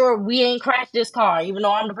make sure we ain't crashed this car, even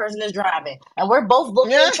though I'm the person that's driving, and we're both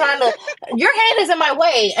looking, trying to, your hand is in my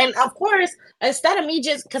way. And of course, instead of me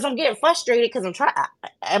just, because I'm getting frustrated because I'm trying,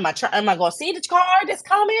 am I gonna see the car that's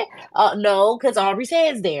coming? No, because Aubrey's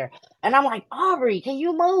head's there. And I'm like, Aubrey, can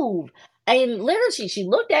you move? And literally, she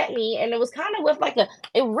looked at me, and it was kind of with like a,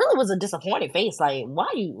 it really was a disappointed face.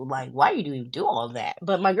 Why you do all of that?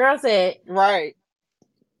 But my girl said, right.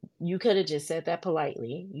 you could have just said that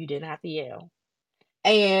politely. You didn't have to yell.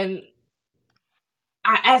 And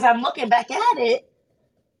as I'm looking back at it,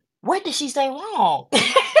 what did she say wrong?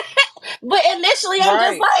 But initially, I'm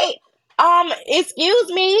just Right. like,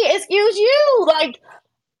 excuse me, excuse you, like.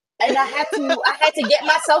 And I had to get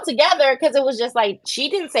myself together, because it was just like,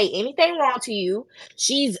 she didn't say anything wrong to you.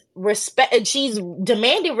 She's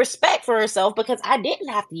demanding respect for herself, because I didn't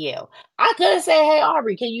have to yell. I could have said, hey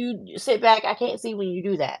Aubrey, can you sit back? I can't see when you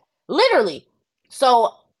do that. Literally.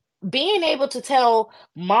 So being able to tell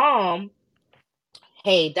mom,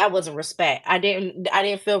 hey, that wasn't respect. I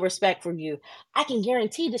didn't feel respect from you. I can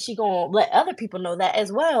guarantee that she gonna let other people know that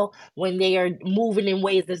as well when they are moving in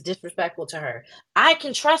ways that's disrespectful to her. I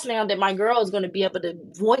can trust now that my girl is gonna be able to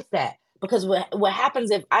voice that, because what happens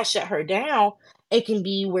if I shut her down, it can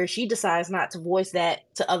be where she decides not to voice that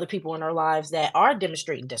to other people in her lives that are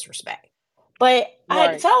demonstrating disrespect. But I had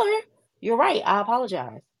to Right. tell her, you're right, I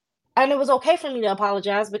apologize. And it was okay for me to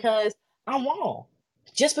apologize, because I'm wrong.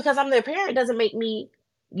 Just because I'm their parent doesn't make me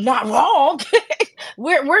not wrong.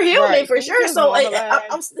 We're human Right. for sure. So Can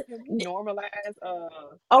we normalize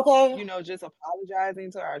okay. just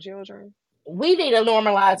apologizing to our children? We need to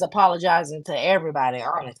normalize apologizing to everybody.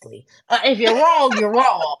 Honestly, if you're wrong, you're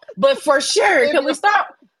wrong. But for sure, If can we you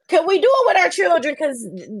stop? Can we do it with our children? Because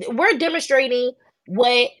we're demonstrating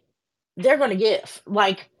what they're gonna give.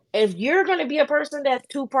 Like, if you're gonna be a person that's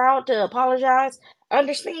too proud to apologize,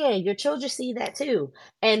 understand your children see that too,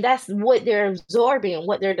 and that's what they're absorbing,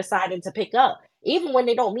 what they're deciding to pick up, even when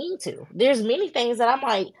they don't mean to. There's many things that I'm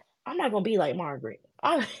like, I'm not gonna be like Margaret.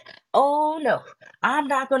 Oh no, I'm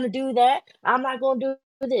not gonna do that. I'm not gonna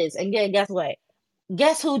do this. And then guess what?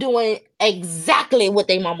 Guess who doing exactly what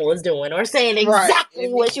their mama was doing, or saying right. exactly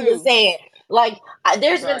And me what she was too. saying. Like,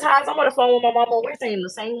 there's been Right. times I'm on the phone with my mama, we're saying the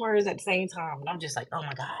same words at the same time, and I'm just like, oh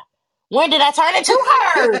my god, When did I turn into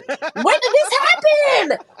her? When did this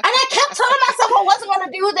happen? And I kept telling myself I wasn't going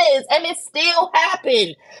to do this, and it still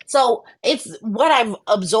happened. So it's what I've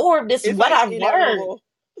absorbed. It's It's what like I've learned. inevitable.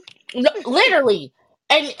 No, literally.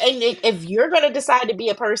 And if you're going to decide to be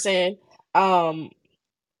a person um,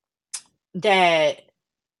 that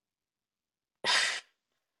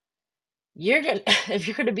you're gonna if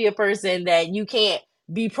you're gonna be a person that you can't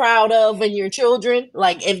be proud of in your children,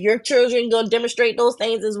 like if your children gonna demonstrate those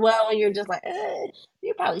things as well, and you're just like,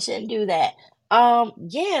 you probably shouldn't do that.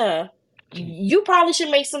 Yeah, you probably should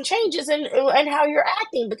make some changes in how you're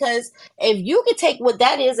acting, because if you could take what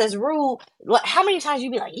that is as rude, like, how many times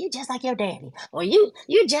you be like, you just like your daddy, or you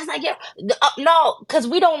just like your no, because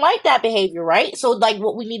we don't like that behavior, right? So like,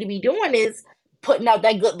 what we need to be doing is putting out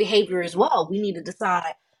that good behavior as well. We need to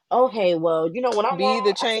decide, okay, well, when I'm Be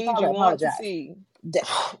the wrong, I should change probably you want to apologize. see.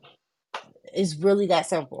 It's really that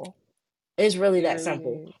simple. It's really It that really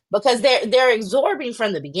simple, is. because they're absorbing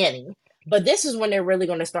from the beginning, but this is when they're really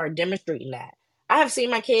going to start demonstrating that. I have seen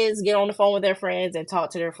my kids get on the phone with their friends and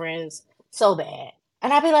talk to their friends so bad,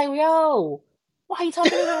 and I'd be like, "Yo, why are you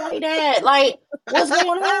talking to them like that? Like, what's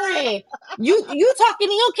going on? You talking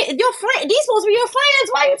to your kid, your friend? These supposed to be your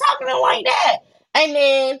friends. Why are you talking to them like that?" And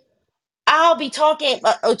then I'll be talking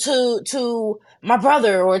to my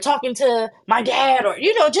brother, or talking to my dad, or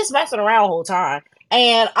just messing around the whole time,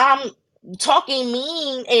 and I'm talking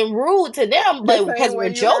mean and rude to them, The but same because we're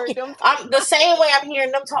way you heard joking, them talk. I'm the same way I'm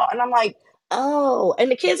hearing them talk, and I'm like, oh,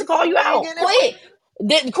 and the kids will call you Let me out, get it right. quick,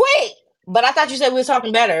 didn't quit. But I thought you said we was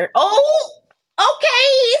talking better. Oh,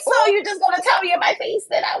 okay. So Oh, you're just gonna tell me in my face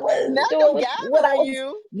that I now was them doing what I gathering was?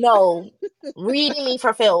 you. No, reading me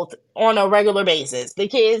for filth on a regular basis. The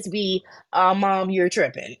kids be, mom, you're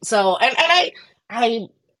tripping. So, I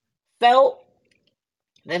felt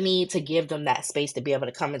the need to give them that space to be able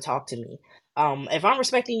to come and talk to me. If I'm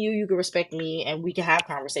respecting you, you can respect me, and we can have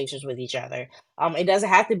conversations with each other. It doesn't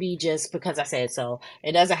have to be just because I said so.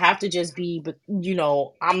 It doesn't have to just be,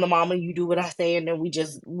 I'm the mama, you do what I say, and then we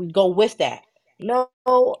go with that. No,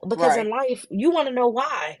 because in Right. life, you want to know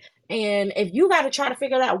why. And if you got to try to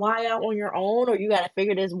figure that why out on your own, or you got to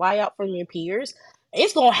figure this why out from your peers,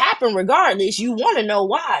 it's going to happen regardless. You want to know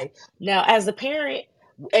why. Now, as a parent,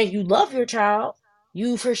 and you love your child,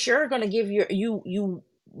 you for sure gonna give you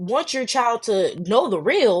want your child to know the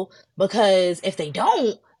real, because if they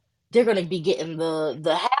don't, they're gonna be getting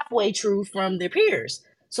the halfway truth from their peers.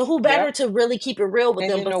 So who better Yep. to really keep it real with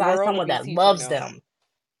And them then the besides world will someone be that teaching loves them. them?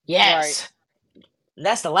 Right. Yes,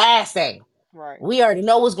 that's the last thing. Right. We already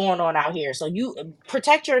know what's going on out here. So you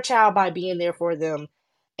protect your child by being there for them,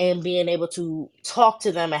 and being able to talk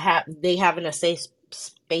to them, and having a safe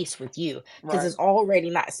space with you, because Right. it's already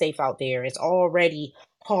not safe out there. It's already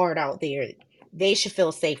hard out there. They should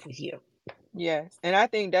feel safe with you. Yes. And I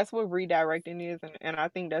think that's what redirecting is, and I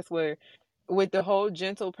think that's what, with the whole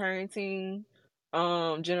gentle parenting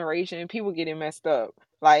generation, people getting messed up.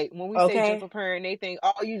 Like when we say Okay? gentle parent, they think,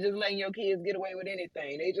 oh, you just letting your kids get away with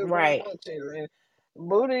anything. They just Right. rambunctious, and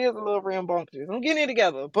Buddha is a little rambunctious. I'm getting it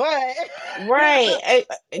together. But Right.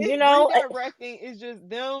 redirecting is just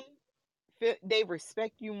them they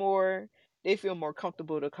respect you more. They feel more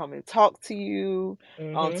comfortable to come and talk to you,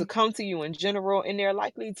 to Mhm. come to you in general, and they're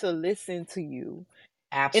likely to listen to you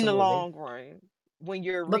in the Absolutely. long run when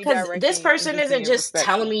you're Because this redirecting and person just isn't being just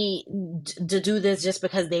telling respectful. me to do this just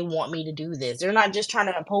because they want me to do this. They're not just trying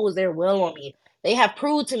to impose their will on me. They have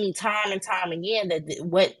proved to me time and time again that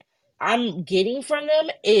what I'm getting from them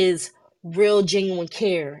is real, genuine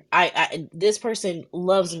care. This person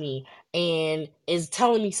loves me and is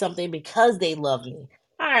telling me something because they love me.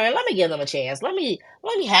 All right, let me give them a chance. Let me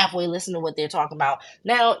halfway listen to what they're talking about.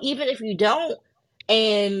 Now, even if you don't,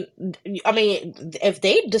 and I mean, if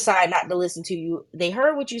they decide not to listen to you, they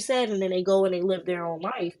heard what you said, and then they go and they live their own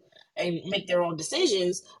life and make their own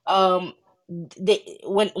decisions. When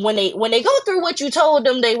they go through what you told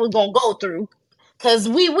them they were gonna go through, because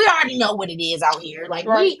we already know what it is out here. Like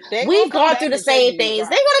Right. They gonna we've come gone through back the and tell same you, things.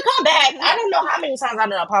 They're right. gonna come back. I don't know how many times I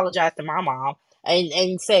done apologize to my mom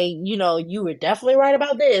and say, you were definitely right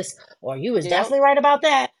about this, or you was Yep. definitely right about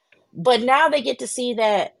that. But now they get to see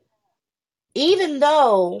that, even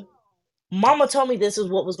though Mama told me this is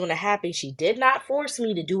what was going to happen, she did not force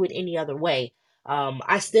me to do it any other way.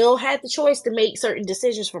 I still had the choice to make certain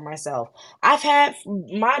decisions for myself. I've had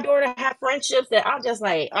my daughter have friendships that I'm just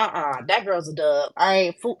like, that girl's a dub.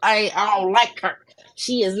 I don't like her.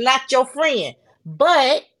 She is not your friend.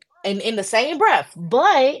 But, and in the same breath,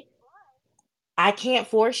 but I can't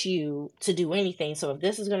force you to do anything. So if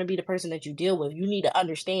this is going to be the person that you deal with, you need to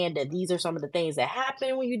understand that these are some of the things that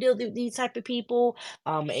happen when you deal with these type of people.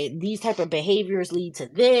 These type of behaviors lead to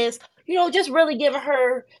this. just really giving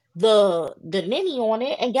her the ninny on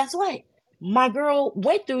it. And guess what? My girl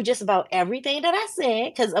went through just about everything that I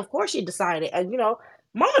said, because of course she decided,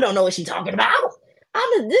 mama don't know what she's talking about.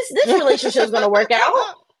 This relationship is gonna work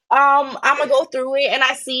out. I'm gonna go through it, and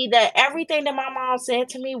I see that everything that my mom said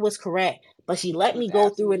to me was correct, but she let Was me go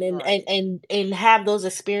through it absolutely and right. have those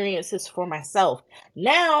experiences for myself.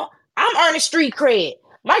 Now I'm earning street cred.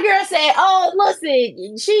 My girl said, "Oh,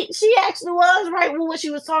 listen, she actually was right with what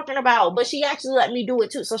she was talking about, but she actually let me do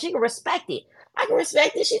it too, so she can respect it. I can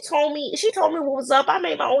respect it. She told me what was up. I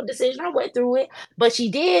made my own decision. I went through it, but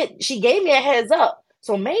she did. She gave me a heads up,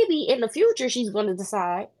 so maybe in the future she's going to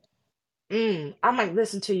decide, I might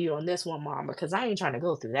listen to you on this one, mom, because I ain't trying to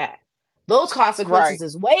go through that. Those consequences Right,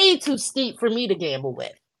 is way too steep for me to gamble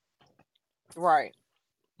with." right,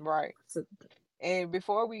 right. So, And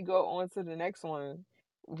before we go on to the next one,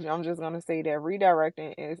 I'm just gonna say that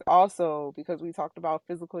redirecting is also, because we talked about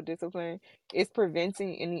physical discipline, it's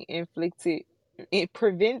preventing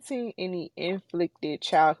any inflicted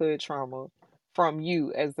childhood trauma from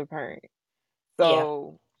you as the parent. yeah.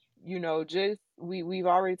 So, just we've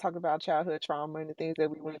already talked about childhood trauma and the things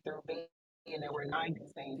that we went through being that we're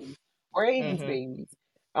 90s babies or 80s Hmm. babies.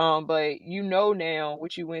 But now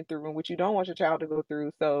what you went through and what you don't want your child to go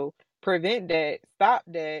through. So prevent that, stop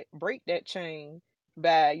that, break that chain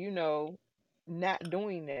by, not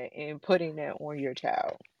doing that and putting that on your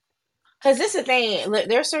child. Because this is the thing,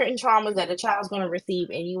 there's certain traumas that a child's going to receive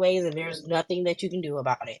anyways, and there's nothing that you can do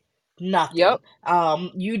about it. Nothing. Yep,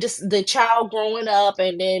 You just the child growing up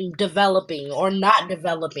and then developing or not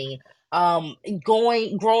developing,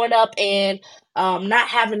 growing up and not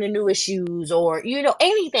having the newest shoes or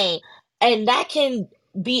anything, and that can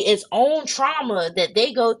be its own trauma that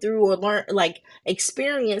they go through or learn, like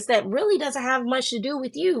experience, that really doesn't have much to do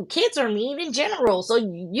with you. Kids are mean in general, so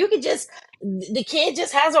you could just the kid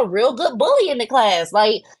just has a real good bully in the class,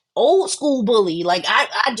 like old school bully. Like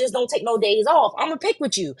I just don't take no days off. I'm gonna pick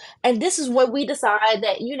with you. And this is when we decide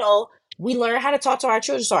that, we learn how to talk to our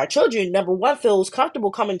children. So our children, number one, feels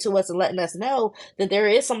comfortable coming to us and letting us know that there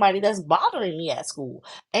is somebody that's bothering me at school,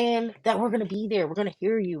 and that we're gonna be there. We're gonna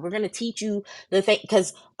hear you. We're gonna teach you the thing.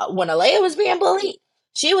 Because when Alea was being bullied,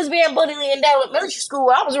 she was being bullied in that elementary school.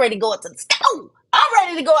 I was ready to go into the school. I'm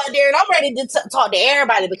ready to go out there and I'm ready to talk to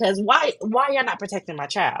everybody, because why y'all not protecting my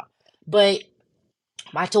child? But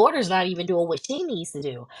my daughter's not even doing what she needs to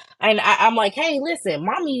do. And I'm like, hey, listen,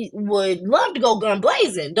 mommy would love to go gun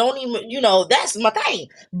blazing. Don't even, that's my thing.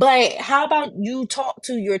 But how about you talk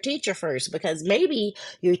to your teacher first? Because maybe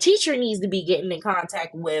your teacher needs to be getting in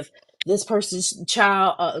contact with this person's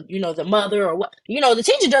child, the mother or what. The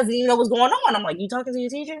teacher doesn't even know what's going on. I'm like, you talking to your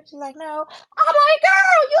teacher? She's like, no. I'm like,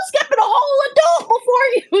 girl, you skipping a whole adult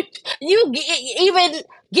before even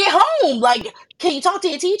get home. Like, can you talk to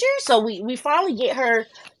your teacher? So we finally get her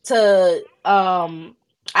to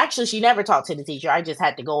actually, she never talked to the teacher. I just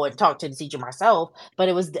had to go and talk to the teacher myself. But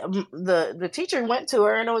it was the teacher went to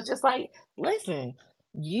her and it was just like, listen,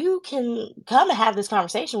 you can come and have this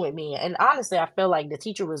conversation with me. And honestly, I feel like the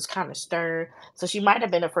teacher was kind of stern, so she might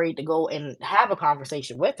have been afraid to go and have a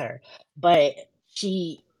conversation with her. But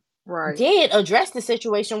she right, did address the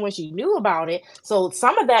situation when she knew about it. So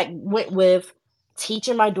some of that went with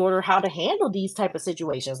teaching my daughter how to handle these type of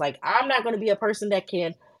situations. Like, I'm not going to be a person that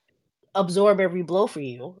can absorb every blow for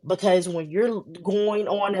you, because when you're going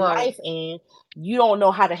on in right, life and you don't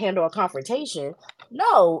know how to handle a confrontation,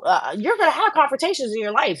 no, you're going to have confrontations in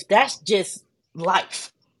your life. That's just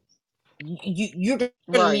life. You're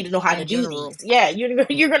gonna need right. to know how to In do general, these. Yeah, you're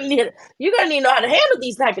gonna need to know how to handle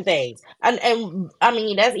these type of things. And I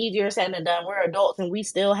mean, that's easier said than done. We're adults and we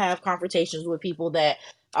still have confrontations with people that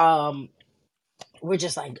um we're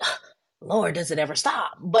just like, Lord, does it ever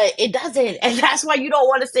stop? But it doesn't, and that's why you don't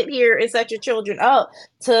want to sit here and set your children up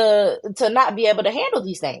to not be able to handle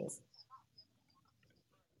these things.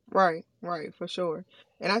 right, right, for sure.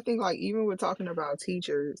 And I think like even with talking about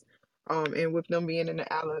teachers, and with them being in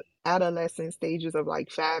the adolescent stages of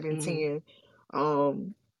like 5 and Hmm. 10,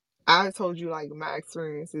 um, I told you like my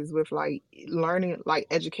experiences with like learning like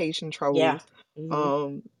education Yeah. troubles. Hmm.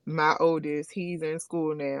 My oldest, he's in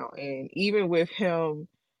school now, and even with him,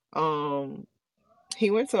 um,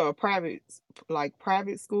 he went to a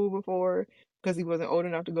private school before because he wasn't old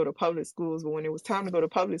enough to go to public schools. But when it was time to go to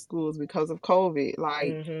public schools because of COVID,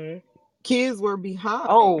 like Hmm. kids were behind.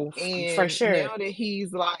 Oh, for And sure. now that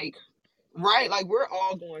he's like, right, like we're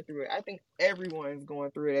all going through it. I think everyone's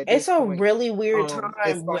going through it at It's this a point, really weird as time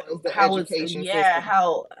far as the how it's, education yeah, system.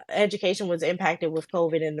 how education was impacted with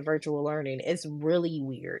COVID and the virtual learning. It's really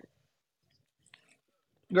weird.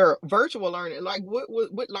 Girl, virtual learning. Like what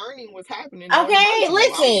learning was happening during Okay,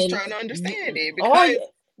 virtual? I was just listen, trying to understand it all because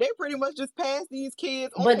they pretty much just passed these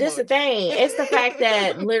kids but this the on. thing. It's the fact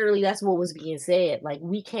that literally that's what was being said. Like,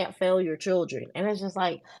 we can't fail your children. And it's just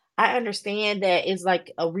like, I understand that it's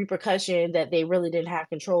like a repercussion that they really didn't have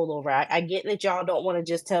control over. I get that y'all don't want to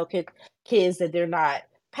just tell kids that they're not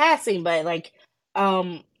passing, but like,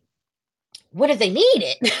 um, what if they need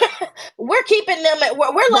it? We're keeping them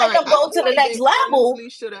we're letting Right. them I go feel to the like next they level. honestly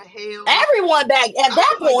should have held Everyone back at I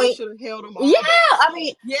that feel like they point. should have held them Yeah, all back. I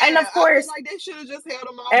mean, Yeah, and of I feel course, like they should have just held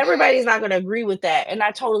them all everybody's back. not going to agree with that, and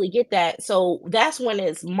I totally get that. So that's when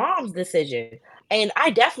it's mom's decision. And I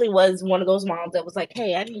definitely was one of those moms that was like,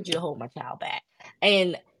 hey, I need you to hold my child back.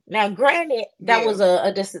 And now, granted, that Yeah. was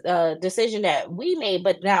a decision that we made,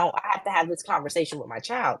 but now I have to have this conversation with my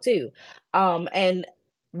child too. And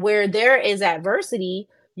where there is adversity,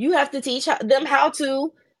 you have to teach them how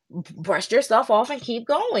to brush your stuff off and keep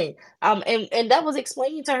going. And that was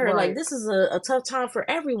explained to her, like, Right. this is a tough time for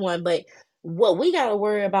everyone, but what we got to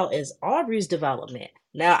worry about is Aubrey's development.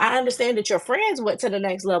 Now, I understand that your friends went to the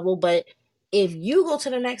next level, but if you go to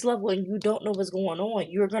the next level and you don't know what's going on,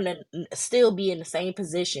 you're going to still be in the same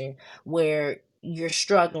position where you're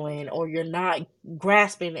struggling or you're not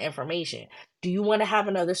grasping the information. Do you want to have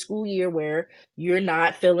another school year where you're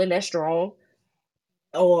not feeling as strong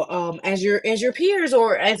or as your peers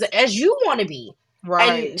or as you want to be?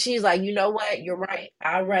 Right. And she's like, you know what, you're right,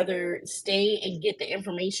 I'd rather stay and get the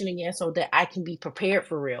information again so that I can be prepared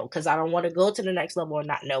for real, because I don't want to go to the next level and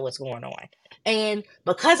not know what's going on. And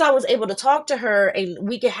because I was able to talk to her and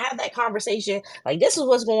we could have that conversation, like, this is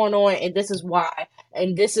what's going on and this is why,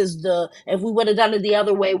 and this is the, if we would have done it the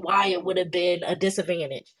other way, why it would have been a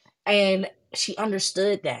disadvantage. And she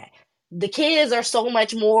understood that the kids are so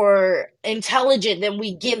much more intelligent than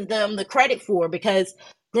we give them the credit for, because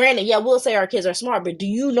granted, yeah, we'll say our kids are smart, but do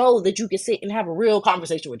you know that you can sit and have a real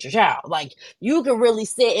conversation with your child? Like, you can really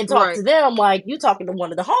sit and talk Right. to them like you talking to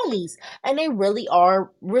one of the homies, and they really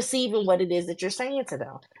are receiving what it is that you're saying to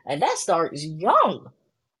them. And that starts young.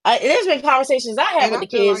 There's been conversations I had And with I the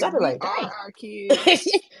feel kids. like I'd be like,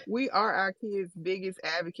 we are our kids' biggest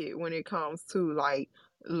advocate when it comes to like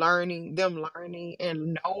learning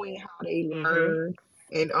and knowing how they dang. learn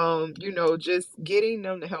and just getting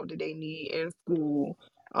them the help that they need in school.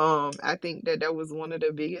 I think that that was one of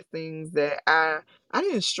the biggest things that I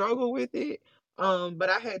didn't struggle with it. But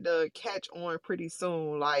I had to catch on pretty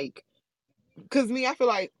soon, like, cause I feel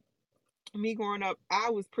like me growing up, I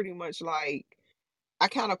was pretty much like I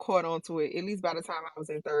kind of caught on to it, at least by the time I was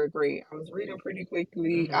in third grade. I was reading pretty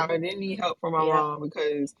quickly. I Mm-hmm. didn't need help from my Yep. mom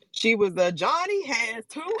because she was the Johnny has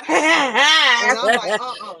two apples. And I'm like,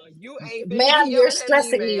 you ain't finna be Ma'am, you're yelling at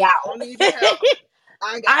me, stressing me ma'am. I out. don't need your help.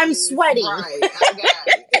 I got I'm this. sweating. Right. I got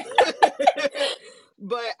it.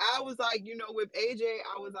 But I was like, with AJ,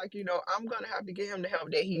 I was like, I'm gonna have to get him the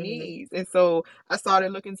help that he Hmm. needs. And so I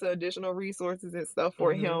started looking to additional resources and stuff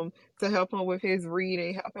for Hmm. him to help him with his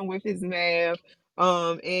reading, help him with his math.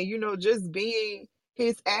 And just being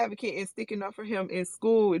his advocate and sticking up for him in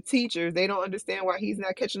school with teachers. They don't understand why he's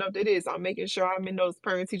not catching up to this. I'm making sure I'm in those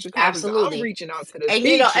parent teacher conferences. I'm Absolutely. reaching out to the And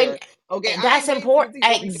teacher. Okay, and I that's ain't waiting for the important.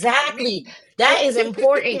 teacher to reach out to Exactly. me. That is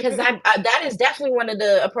important because that is definitely one of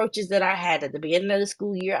the approaches that I had at the beginning of the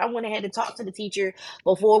school year. I went ahead and talked to the teacher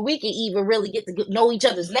before we could even really get to know each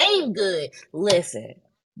other's name good. Listen,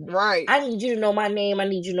 Right. I need you to know my name. I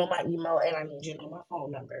need you to know my email, and I need you to know my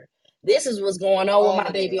phone number. This is what's going on with All my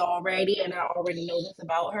of baby that. already, and I already know this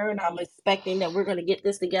about her, and I'm expecting that we're gonna get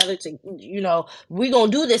this together. We're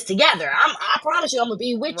gonna do this together. I promise you, I'm gonna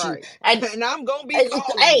be with you. Right. And And I'm gonna be it's,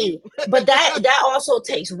 calling you. hey, but that also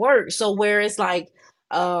takes work. So where it's like,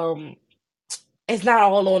 um, it's not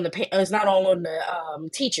all on the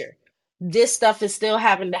teacher. This stuff is still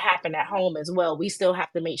having to happen at home as well. We still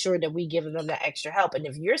have to make sure that we give them that extra help. And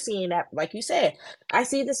if you're seeing that, like you said, I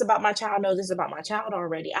see this about my child, know this about my child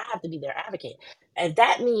already, I have to be their advocate. And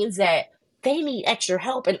that means that they need extra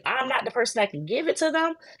help and I'm not the person that can give it to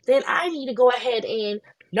them, then I need to go ahead and,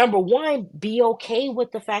 number one, be okay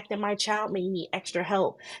with the fact that my child may need extra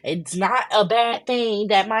help. It's not a bad thing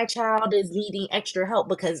that my child is needing extra help,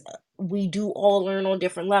 because we do all learn on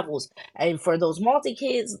different levels. And for those multi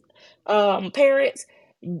kids parents,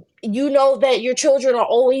 you know that your children are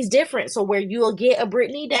always different. So where you'll get a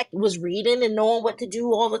Brittany that was reading and knowing what to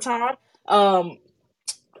do all the time, um,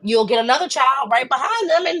 you'll get another child right behind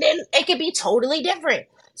them, and then it could be totally different.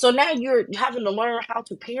 So now you're having to learn how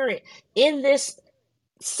to parent in this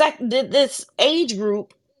this age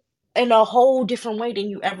group in a whole different way than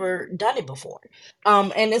you ever done it before.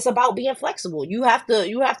 And it's about being flexible. You have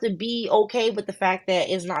to be okay with the fact that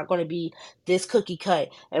it's not going to be this cookie cut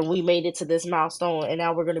and we made it to this milestone and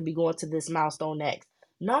now we're going to be going to this milestone next.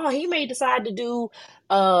 No, he may decide to do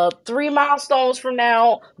 3 milestones from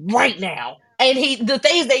now, right now. And the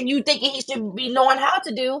things that you thinking he should be knowing how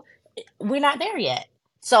to do, we're not there yet.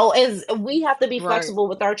 So as we have to be Right. flexible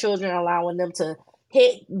with our children, allowing them to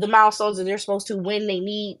hit the milestones that they're supposed to when they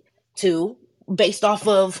need to, based off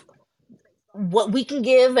of what we can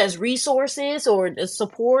give as resources or the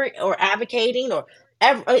support or advocating or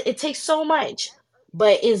it takes so much,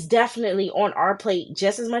 but it's definitely on our plate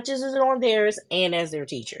just as much as it's on theirs and as their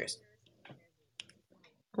teachers.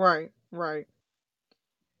 Right. Right.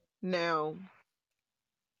 Now,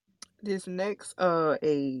 this next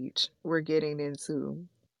age we're getting into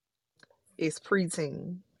is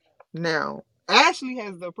preteen. Now, Ashley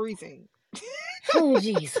has the preteen. Oh,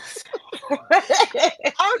 Jesus. I'm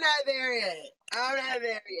not there yet. I'm not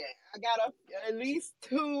there yet. I got at least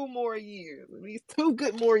 2 more years. At least two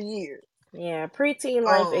good more years. Yeah, preteen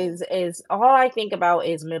life Um, is all I think about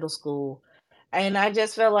is middle school. And I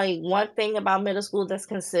just feel like one thing about middle school that's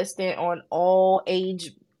consistent on all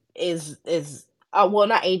age is well,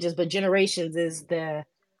 not ages but generations, is the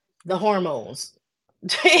hormones.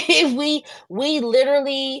 We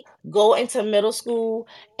literally go into middle school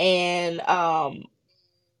and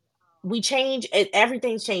we change,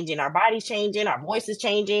 everything's changing, our body's changing, our voice is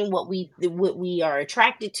changing, what we are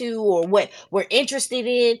attracted to or what we're interested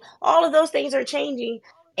in, all of those things are changing.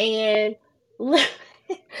 And li-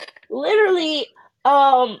 literally,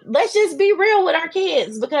 let's just be real with our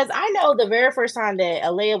kids, because I know the very first time that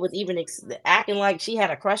Alea was even acting like she had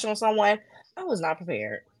a crush on someone, I was not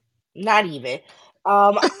prepared, not even.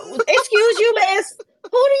 Excuse you, miss, who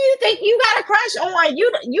do you think you got a crush on?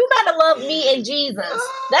 You gotta love me and Jesus.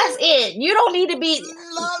 That's it. You don't need to be.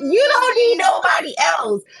 love You me don't need and nobody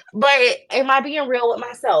else. But am I being real with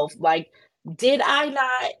myself? Like, did I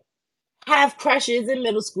not have crushes in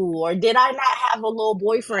middle school, or did I not have a little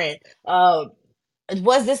boyfriend?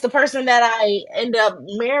 Was this the person that I end up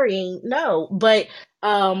marrying? No, but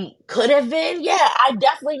could have been. Yeah, I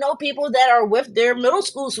definitely know people that are with their middle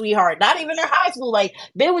school sweetheart, not even their high school. Like,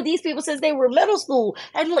 been with these people since they were middle school,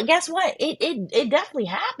 and look, guess what? It definitely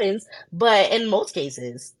happens, but in most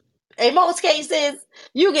cases,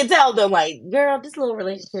 you can tell them like, girl, this little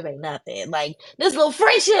relationship ain't nothing. Like this little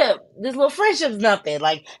friendship's nothing.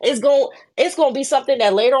 Like it's gonna be something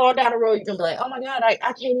that later on down the road you can be like, oh my god, I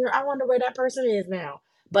can't even. I wonder where that person is now.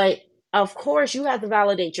 But of course, you have to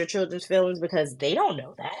validate your children's feelings because they don't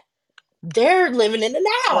know that. They're living in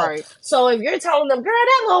the now. right. So if you're telling them, girl,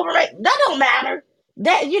 that little that don't matter.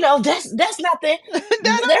 That's nothing. That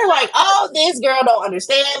They're don't like, oh, this girl don't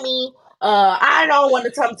understand me. I don't want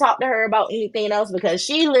to talk to her about anything else because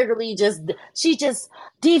she just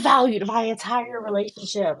devalued my entire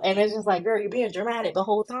relationship. And it's just like, girl, you're being dramatic the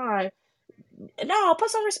whole time. No,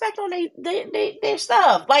 put some respect on their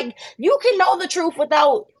stuff. Like, you can know the truth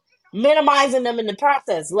without minimizing them in the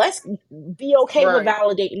process. Let's be okay with right.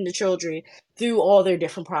 validating the children through all their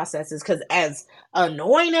different processes. Because as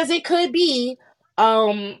annoying as it could be,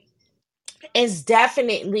 um, it's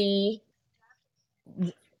definitely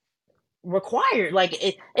required. Like,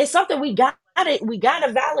 it's something we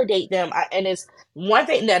gotta validate them. And it's one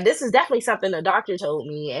thing. Now, this is definitely something the doctor told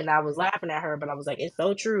me, and I was laughing at her, but I was like, it's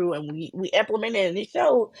so true, and we implemented it, and it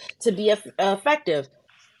showed to be effective.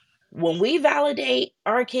 When we validate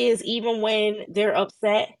our kids, even when they're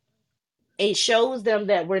upset, it shows them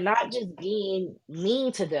that we're not just being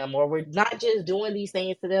mean to them, or we're not just doing these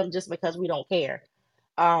things to them just because we don't care.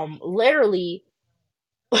 Literally,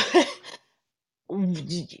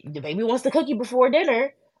 the baby wants the cookie before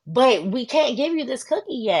dinner, but we can't give you this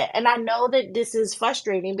cookie yet. And I know that this is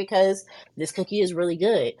frustrating because this cookie is really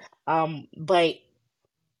good. But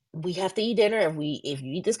we have to eat dinner. If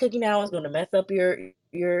you eat this cookie now, it's going to mess up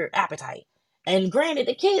your appetite. And granted,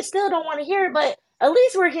 the kids still don't want to hear it, but at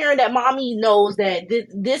least we're hearing that mommy knows that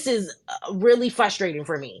this is really frustrating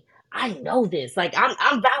for me. I know this. Like, I'm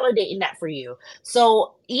validating that for you.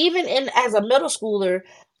 So even in as a middle schooler,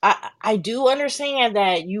 I do understand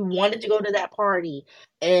that you wanted to go to that party,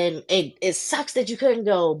 and it sucks that you couldn't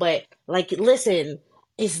go. But like, listen,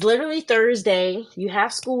 it's literally Thursday. You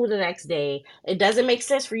have school the next day. It doesn't make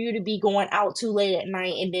sense for you to be going out too late at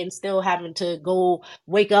night and then still having to go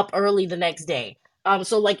wake up early the next day.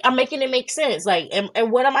 So like, I'm making it make sense. Like, and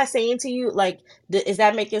what am I saying to you? Like, is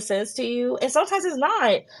that making sense to you? And sometimes it's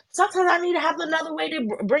not. Sometimes I need to have another way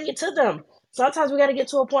to bring it to them. Sometimes we got to get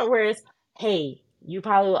to a point where it's, hey, you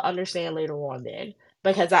probably will understand later on then.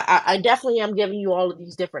 because I definitely am giving you all of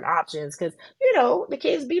these different options because the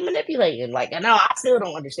kids be manipulating. Like, I know I still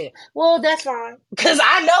don't understand. Well, that's fine because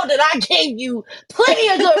I know that I gave you plenty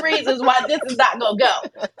of good reasons why this is not gonna go.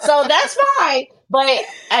 So that's fine. But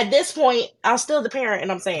at this point, I'm still the parent,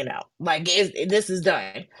 and I'm saying no. Like, this is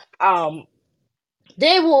done. Um,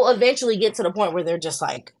 they will eventually get to the point where they're just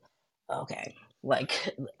like, okay,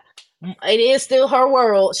 like it is still her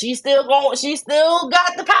world. She's still going. She still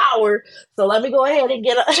got the power. So let me go ahead and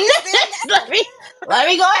get a. She still got let me let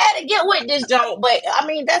me go ahead and get with this joke. But I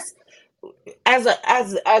mean, that's as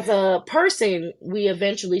a person, we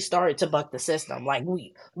eventually started to buck the system. Like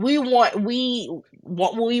we want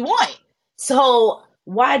what we want. So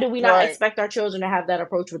why do we not right, expect our children to have that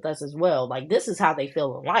approach with us as well? Like, this is how they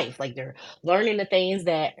feel in life. Like, they're learning the things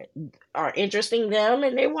that are interesting them,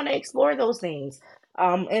 and they want to explore those things.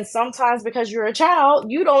 And sometimes, because you're a child,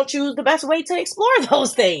 you don't choose the best way to explore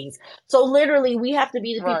those things. So literally, we have to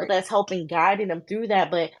be the people right, that's helping guiding them through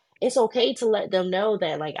that. But it's okay to let them know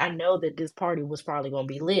that, like, I know that this party was probably going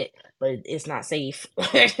to be lit, but it's not safe.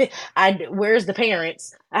 Where's the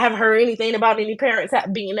parents? I haven't heard anything about any parents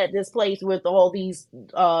being at this place with all these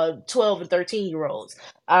 12 and 13-year olds.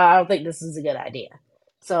 I don't think this is a good idea.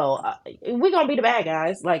 So we're gonna be the bad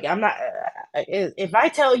guys. Like, I'm not. If I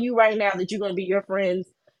tell you right now that you're gonna be your friends,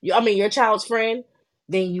 your child's friend,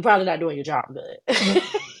 then you're probably not doing your job good.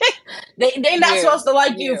 They're not yeah, supposed to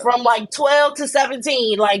like you yeah, from like 12 to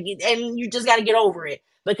 17, like, and you just got to get over it,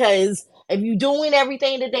 because if you're doing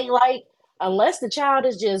everything that they like, unless the child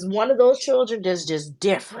is just one of those children that's just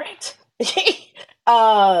different,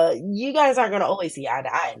 you guys aren't gonna always see eye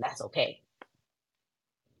to eye, and that's okay.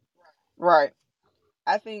 right.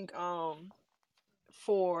 I think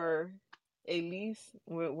for at least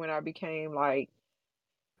when I became like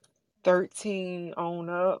 13 on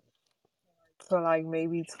up to like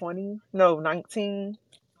maybe 20, no, 19,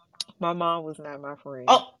 my mom was not my friend.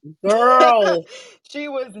 Oh, girl, She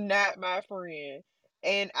was not my friend.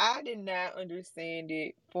 And I did not understand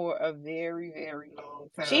it for a very, very long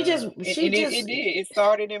she time. just And, she and it just did. It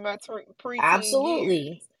started in my preteen years.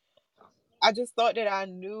 absolutely I just thought that I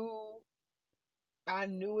knew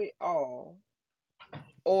it all.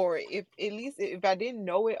 Or if at least if I didn't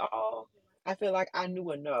know it all, I feel like I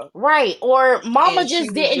knew enough. right. Or mama And she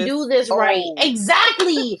just was didn't do just this right. old.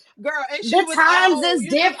 Exactly. Girl, and she The was times old. is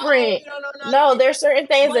You know, oh, different. you don't know No, nothing. there's certain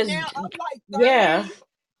things But that's, now I'm like yeah. 30,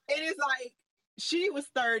 and it's like she was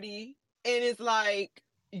 30, and it's like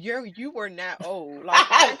you were not old. Like,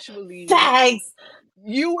 actually, Thanks.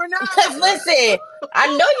 you were Because not. listen, I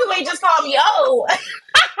know you ain't just call me old.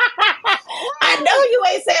 I know Right. you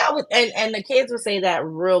ain't say I was, and the kids would say that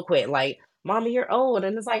real quick, like, "Mommy, you're old,"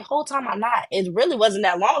 and it's like, whole time I'm not. It really wasn't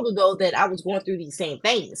that long ago that I was going through these same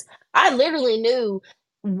things. I literally knew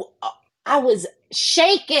I was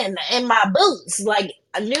shaking in my boots. Like,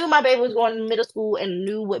 I knew my baby was going to middle school and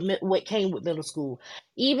knew what came with middle school,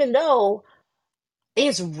 even though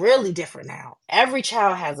it's really different now. Every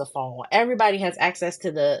child has a phone. Everybody has access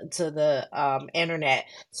to the internet.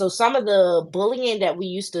 So some of the bullying that we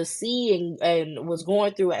used to see and was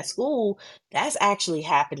going through at school, that's actually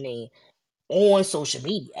happening on social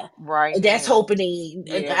media. Right That's now. hoping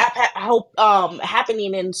Yeah. I hope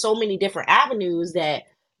happening in so many different avenues that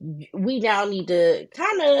we now need to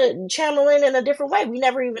kind of channel in a different way. We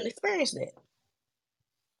never even experienced it.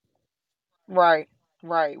 Right.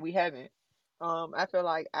 Right. We haven't. I feel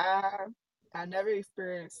like I never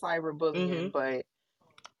experienced cyberbullying, Hmm. but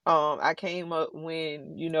I came up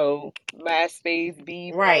when, MySpace,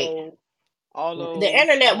 Right. Bebo, all The those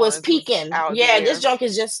internet was ones was peaking. out Yeah, this there. junk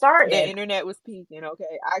is just The starting. internet was peaking,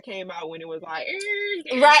 okay? I came out when it was like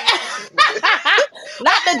Right. with the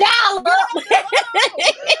Not the dial get up. off the phone.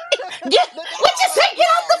 Get, The what you say? dial up, Get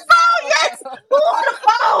off the yeah, phone. the Yes. dial Who on the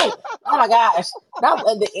phone? Oh my up. gosh.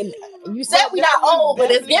 You said But we not that was old,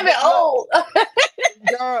 but it's definitely giving that. Look, old.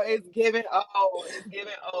 girl, it's giving old. It's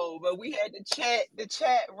giving old. But we had the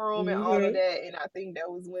chat room and all of Hmm. that, and I think that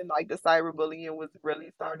was when like the cyberbullying was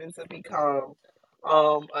really starting to become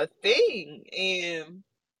a thing. And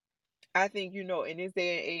I think, in this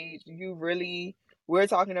day and age, we're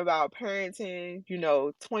talking about parenting,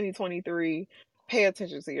 2023, pay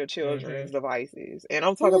attention to your Hmm. children's devices. And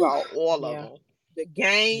I'm talking Whew. about all of Yeah. them. The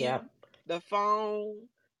game, Yep. the phone,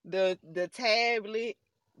 the tablet,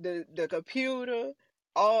 the computer,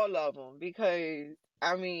 all of them. Because,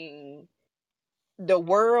 I mean, the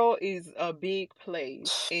world is a big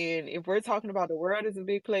place. And if we're talking about the world is a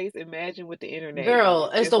big place, imagine what the internet Girl,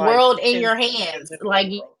 is. it's It's the like world in 10 your times hands. in the Like,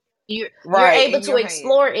 world. you're Right, able in to your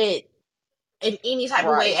explore hands. it in any type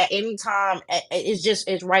of way Right. at any time.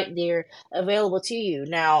 It's right there available to you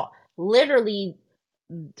now. Literally,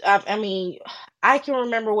 I mean, I can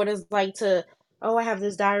remember what it's like to, oh, I have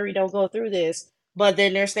this diary, don't go through this. But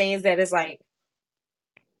then there's things that it's like,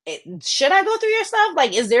 should I go through your stuff?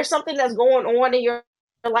 Like, is there something that's going on in your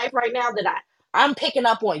life right now that I'm picking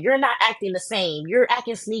up on? You're not acting the same. You're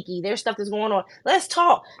acting sneaky. There's stuff that's going on. Let's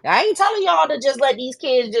talk. I ain't telling y'all to just let these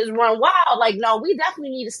kids just run wild. Like, no, we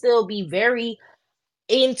definitely need to still be very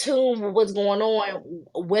in tune with what's going on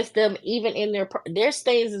with them, even in there's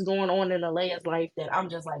things that's going on in Alea's life that I'm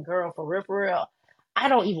just like, girl, for real. I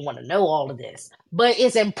don't even want to know all of this, but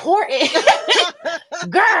it's important.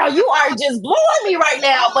 Girl, you are just blowing me right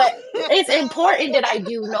now. But it's important that I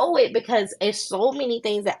do know it because it's so many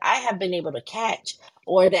things that I have been able to catch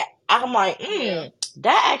or that I'm like, Yeah.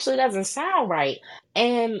 that actually doesn't sound right.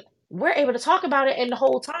 And we're able to talk about it, and the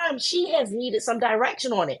whole time she has needed some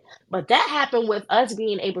direction on it. But that happened with us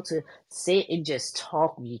being able to sit and just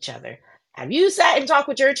talk with each other. Have you sat and talked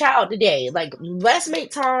with your child today? Like, let's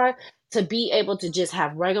make time to be able to just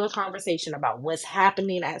have regular conversation about what's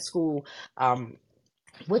happening at school, um,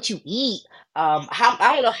 what you eat. How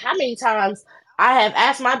I don't know how many times I have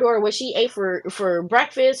asked my daughter what she ate for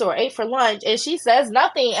breakfast or ate for lunch, and she says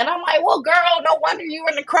nothing. And I'm like, well, girl, no wonder you're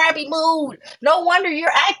in a crabby mood. No wonder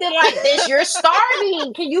you're acting like this. You're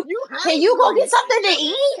starving. You Can you go get hungry. something to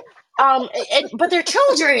eat? But they're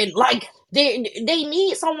children. Like they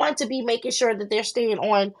need someone to be making sure that they're staying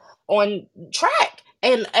on track.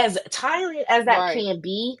 And as tiring as that Right. can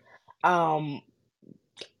be, um,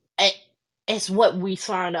 it, it's what we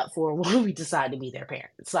sign up for when we decide to be their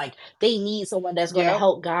parents. Like they need someone that's going to Yep.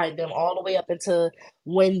 help guide them all the way up until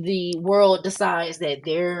when the world decides that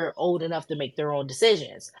they're old enough to make their own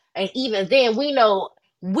decisions. And even then, we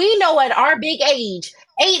know at our big age,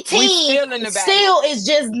 We 18 still in the baby. still is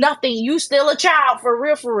just nothing. You still a child for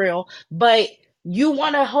real, for real. But you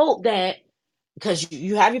want to hope that because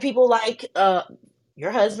you have your people like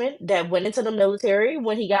your husband that went into the military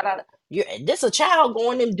when he got out. This a child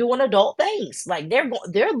going and doing adult things. Like they're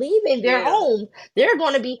leaving their Yeah. home. They're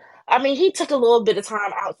going to be. I mean, he took a little bit of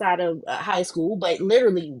time outside of high school, but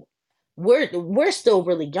literally, we're still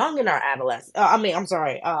really young in our adolescence. I mean, I'm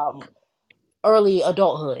sorry, early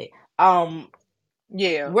adulthood. Um,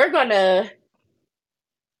 Yeah. we're gonna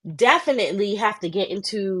definitely have to get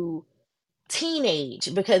into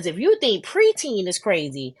teenage because if you think preteen is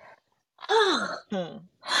crazy, Hmm.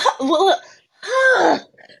 well,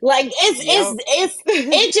 like Yep.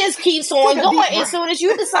 it just keeps Take on a deep going. As breath. soon as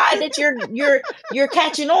you decide that you're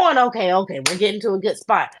catching on, okay, we're getting to a good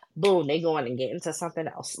spot. Boom, they going and get into something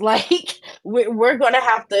else. Like we're gonna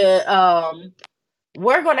have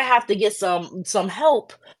to get some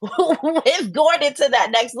help with going into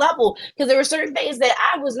that next level because there were certain things that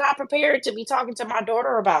I was not prepared to be talking to my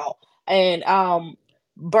daughter about, and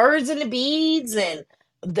birds and the bees and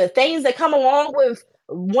the things that come along with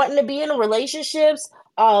wanting to be in relationships.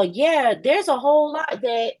 Yeah, there's a whole lot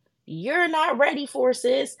that you're not ready for,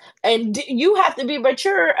 sis, and you have to be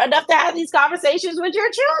mature enough to have these conversations with your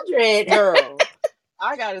children. Girl,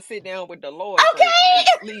 I gotta sit down with the Lord first. Like, Okay.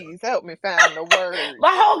 please help me find the words.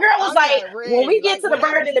 My whole girl was I'm like, not when ready. we get Like, to the when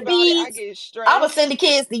I bird and think the about it, I bees, get I'm gonna stressed. send the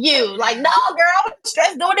kids to you. Like, no, girl, I'm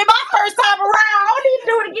stressed doing it my first time around. I don't need to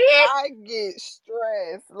do it again. I get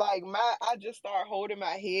stressed. Like I just start holding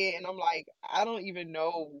my head and I'm like, I don't even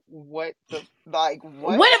know what the like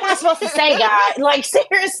what. What am I supposed to say, God? Like,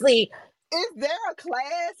 seriously, Is there a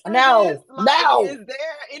class for this? no, Like, no. is there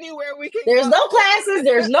anywhere we can There's go? no classes.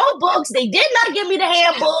 There's no books. They did not give me the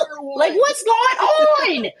handbook. Chapter Like, one. what's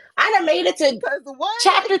going on? I done made it to Cause what?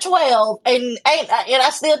 chapter 12, and I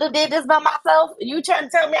still did this by myself. You trying to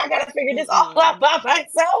tell me I gotta figure this all out Mm-mm. by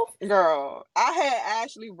myself? Girl, I had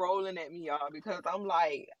Ashley rolling at me, y'all, because I'm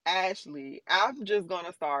like, Ashley, I'm just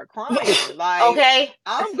gonna start crying. Like, Okay.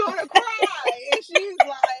 I'm gonna cry. And she's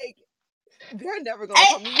like, they're never gonna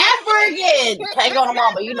come to you Ever again. Can't go to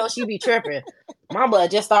mama. You know she be tripping. Mama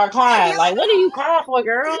just start crying. Like, what are you crying for,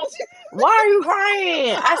 girl? Why are you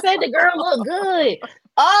crying? I said the girl looked good.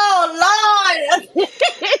 Oh Lord.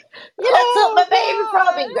 You done took Oh my baby from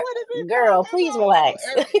God, me. it would have been Girl, please relax. so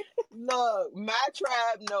memorable. Look, my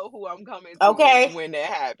tribe know who I'm coming to Okay. when that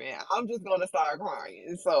happen. I'm just gonna start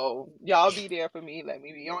crying. So y'all be there for me. Let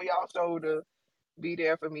me be on y'all shoulder. Be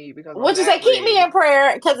there for me because I'm What you say? not Keep me ready. in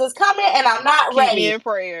prayer because it's coming and I'm not Keep me ready. in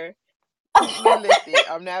prayer. Keep me lifted.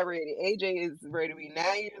 I'm not ready. AJ is ready to be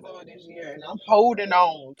 9 years old this year, and I'm holding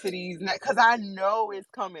on to these because I know it's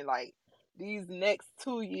coming. Like these next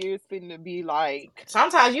 2 years finna be like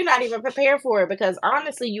Sometimes you're not even prepared for it because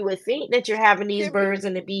honestly, you would think that you're having these skippy. birds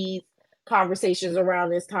and the bees conversations around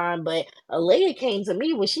this time. But Alea came to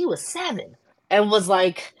me when she was 7 and was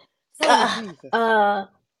like, Oh uh, Jesus. uh,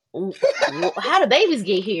 How do babies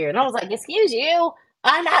get here? And I was like, excuse you,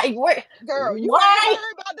 I'm not. Girl, you ain't Why?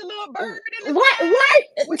 heard about the little bird in the What? sky What?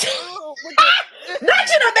 with the Not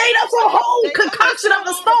you done made up some whole they come and concoction sit of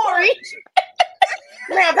a on the story. porch.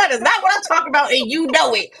 Ma'am, that is not what I'm talking about, and you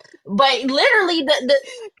know it. But literally,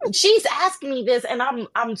 she's asking me this, and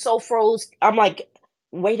I'm so froze. I'm like,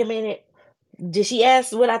 wait a minute, did she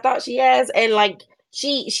ask what I thought she asked? And like,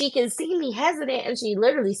 she can see me hesitant, and she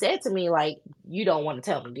literally said to me like, "You don't want to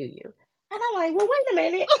tell me, do you?" And I'm like, well, wait a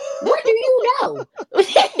minute, what do you know?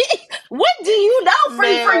 What do you know for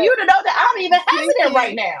Man, you to know that I'm even hesitant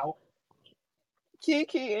right Kiki now?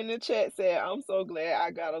 Kiki in the chat said, I'm so glad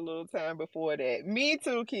I got a little time before that. Me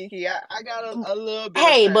too, Kiki. I got a little bit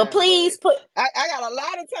of Hey, but time, but please put I got a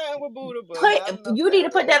lot of time with Buddha, but put not enough you need time to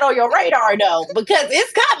with put that on Erica. your radar though, because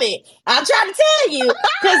it's coming. I'm trying to tell you,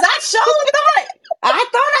 because I sure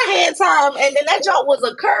thought I had time, and then that joke was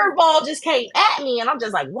a curveball just came at me, and I'm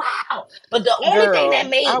just like, wow. But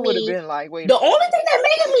Girl, I would have been like, wait a the only minute. thing that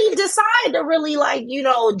made me decide to really like,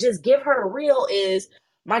 just give her the real is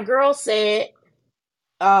my girl said,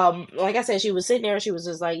 like I said, she was sitting there and she was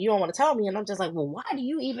just like, you don't want to tell me, and I'm just like, well, why do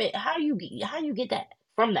you even how do you get that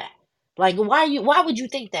from that? Like, why would you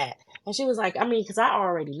think that? And she was like, I mean, because I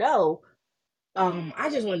already know. I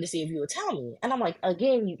just wanted to see if you would tell me. And I'm like,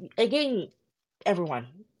 again, everyone,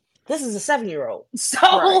 this is a 7-year-old.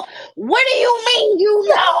 Right. So what do you mean you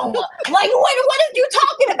know? Like, what are you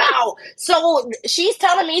talking about? So she's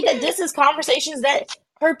telling me that this is conversations that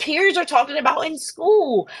her peers are talking about in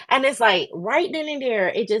school. And it's like right then and there,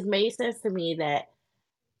 it just made sense to me that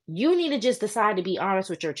you need to just decide to be honest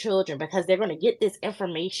with your children, because they're going to get this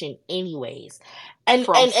information anyways. and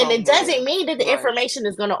From and and it doesn't somewhere. mean that the Right. information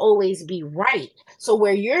is going to always be right. So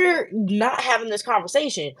where you're not having this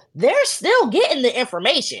conversation, they're still getting the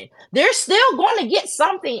information, they're still going to get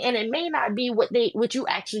something, and it may not be what you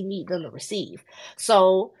actually need them to receive.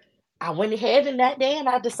 So I went ahead and that day and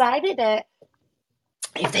I decided that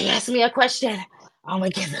if they ask me a question, I'm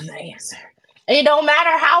gonna give them the answer. It don't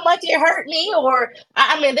matter how much it hurt me, or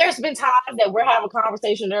I mean, there's been times that we're having a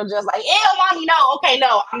conversation. They're just like, "Yeah, mommy, no, okay,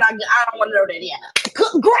 no, I'm not. I don't want to know that yet."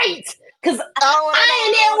 Great, because I don't want to know. I I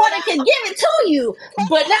ain't don't there want want to to know. give it to you.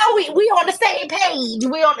 But now we on the same page.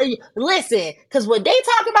 We on listen, because what they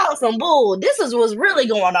talk about some bull. This is what's really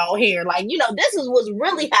going on here. Like, this is what's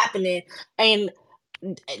really happening, and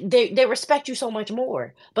they respect you so much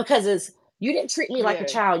more because you didn't treat me like a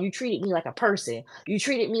Yes. child, you treated me like a person, you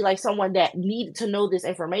treated me like someone that needed to know this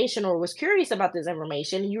information or was curious about this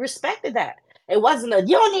information, and you respected that. It wasn't a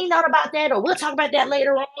you don't need to know about that, or we'll talk about that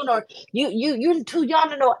later on, or you're too young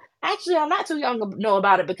to know. Actually, I'm not too young to know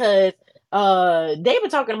about it, because they've been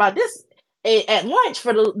talking about this at lunch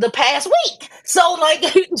for the past week. So like,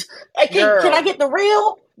 can I Girl. get the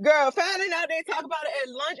real? Girl, finding out they talk about it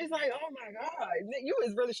at lunch, it's like, oh my God, you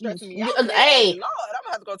is really stressing me out today. Hey, Lord, I'm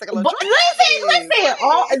gonna have to go take a little but drink after this. listen.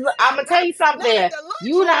 Wait, I'm gonna tell you not at something. the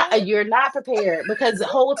lunchroom. You're not prepared, because the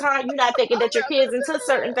whole time you're not thinking I'm that your not kids into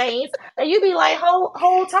certain prepared. things, and you be like, whole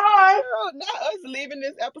time. Girl, not us leaving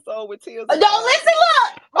this episode with tears in No, our eyes. listen,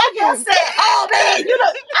 look. My girl Okay. said, "Oh man,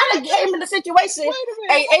 I done came in the situation, Wait a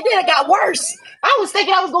minute. and then it got worse. I was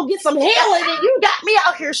thinking I was gonna get some healing, and you got me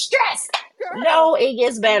out here stressed." Girl. No, it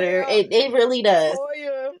gets better. Now, It really does.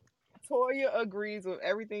 Toya agrees with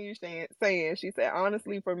everything you're saying. She said,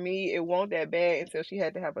 honestly, for me, it won't that bad until she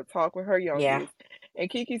had to have a talk with her Yeah, youngest. And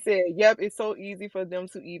Kiki said, yep, it's so easy for them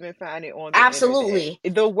to even find it on the internet. absolutely.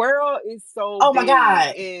 The world is so Oh my big,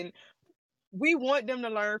 god. and we want them to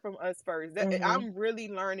learn from us first. Hmm. I'm really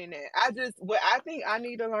learning that. What I think I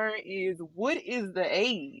need to learn is what is the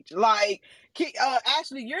age? Like,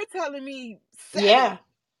 Ashley, you're telling me 7, Yeah,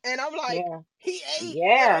 and I'm like, yeah, he 8. Wait,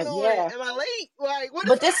 yeah, hold on, yeah. am I late? Like, what is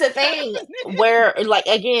But this the thing happening? where, like,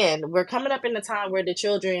 again, we're coming up in the time where the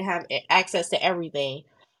children have access to everything.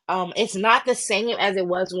 It's not the same as it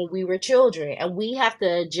was when we were children, and we have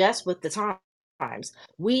to adjust with the times.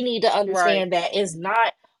 We need to Right, understand that it's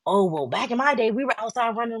not. Oh well, back in my day, we were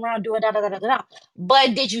outside running around doing da da da da da.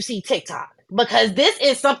 But did you see TikTok? Because this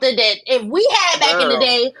is something that if we had back in the girl.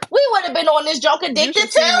 day, we would have been on this joke You addicted should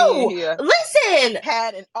see me in too. here. Listen,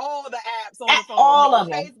 Had in all the apps on at the phone. all No of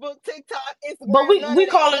them. Facebook, TikTok, But Instagram, we none of we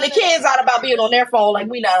that. calling the None of that. kids out about being on their phone like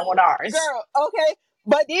we not on ours. Girl, okay.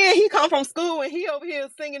 But then he come from school and he over here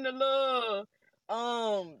singing the little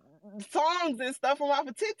um songs and stuff from off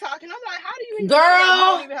of TikTok. And I'm like, how do you even know that? You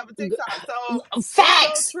don't Girl, even have a TikTok. So it's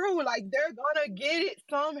so facts. true. Like they're gonna get it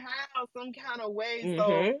somehow, some kind of way.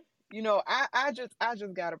 So, Mm-hmm. I just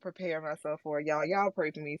gotta prepare myself for it. Y'all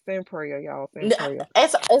pray for me. Send prayer, y'all. Send prayer.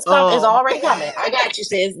 It's Um already coming. I got you,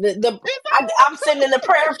 sis. it's I'm sending a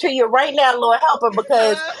prayer to you right now, Lord, help her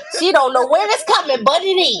because she don't know when it's coming, but it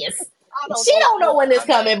is. I don't She know. don't know Look, when it's I'm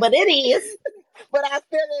not, coming, but it is. but I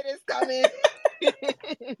feel it is coming.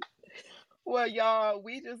 Well, y'all,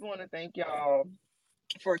 we just want to thank y'all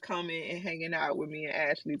for coming and hanging out with me and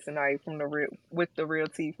Ashley tonight from the real with the real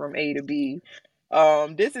tea from A to B.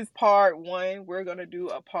 This is part one. We're gonna do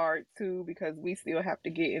a part two because we still have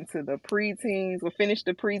to get into the preteens. We'll finish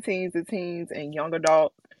the preteens, the teens, and young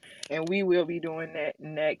adults, and we will be doing that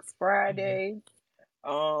next Friday.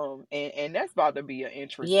 And that's about to be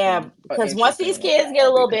Yeah, an because once these interesting kids get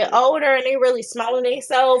a little bit because older and they really smelling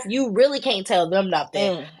themselves, you really can't tell them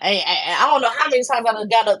nothing. mm, I don't know how many times I done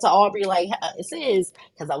got up to Aubrey like, sis,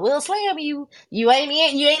 because I will slam you. You ain't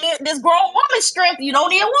in this grown woman strength. You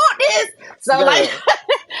don't even want this. So like, girl,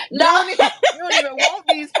 no, you don't even want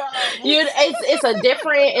these you problems.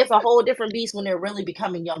 it's a whole different beast when they're really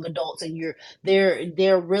becoming young adults and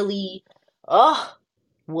they're really, oh,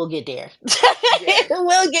 we'll get there. Yes.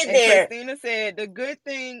 We'll get And there. Christina said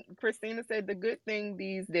the good thing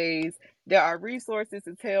these days, there are resources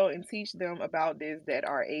to tell and teach them about this that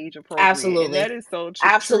are age appropriate. And that Absolutely. is so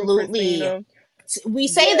true, Absolutely. Christina. We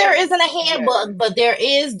say there Yes. isn't a Yes. handbook, but there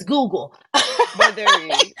is Google. But there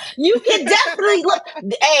is. You can definitely look.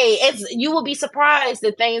 Hey, it's you will be surprised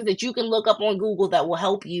the things that you can look up on Google that will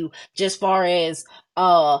help you. Just far as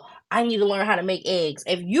uh, I need to learn how to make eggs.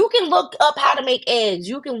 If you can look up how to make eggs,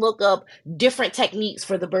 you can look up different techniques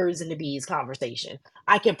for the birds and the bees conversation.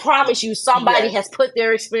 I can promise you, somebody Yes. has put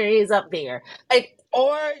their experience up there. Like,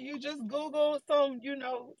 Or you just Google some,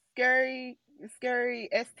 scary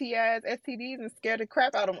STIs, STDs and scare the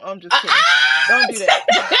crap out of them. I'm just kidding. Don't do that.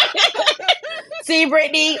 see,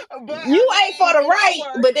 Brittany, But I you ain't for mean, the it right,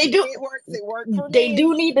 works. but they do. It works. It worked for They me.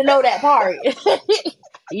 do need to know that part.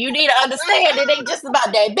 You need to understand it ain't just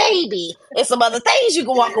about that baby. It's some other things you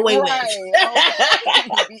can walk away with. Right. Okay.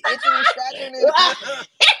 Be itching and scratching and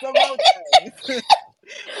some more things.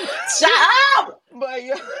 Shut up. But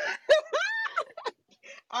yeah.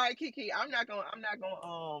 All right, Kiki. I'm not gonna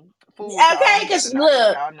fool with y'all Okay, on here because tonight.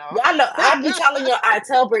 look, Y'all know. y'all know I be telling you, I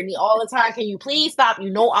tell Brittany all the time, can you please stop?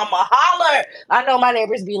 You know I'm a holler. I know my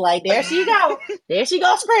neighbors be like, there she go. There she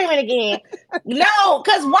go screaming again. No,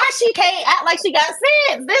 because why she can't act like she got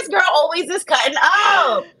sense? This girl always is cutting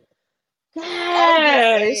up. I'm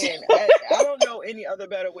just Gosh. saying, I don't know any other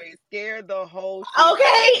better way. Scare the whole shit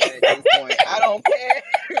out of them Okay. at this point. I don't care.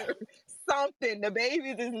 Something. The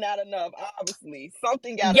babies is not enough, obviously.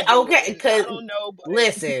 Something got to Yeah, do it. okay, And I because don't know, but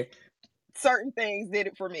listen, certain things did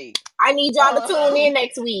it for me. I need y'all to tune Um, in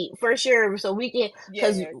next week for sure, so we can,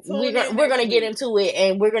 because yeah, tune in we're next gonna get week. into it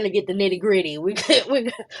and we're gonna get the nitty gritty. We're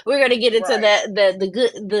gonna get into Right. that the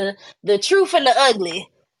good the truth and the ugly.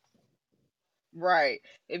 Right.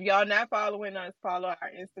 If y'all not following us, follow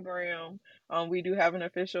our Instagram. We do have an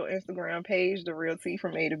official Instagram page, The Real Tea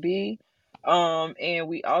from A to B. And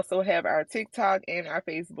we also have our TikTok and our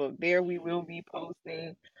Facebook. There we will be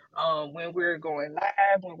posting when we're going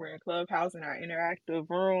live, when we're in Clubhouse in our interactive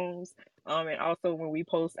rooms, and also when we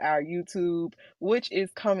post our YouTube, which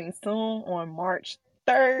is coming soon on March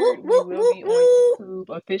Whoop 3rd. We whoop will whoop be on whoop. YouTube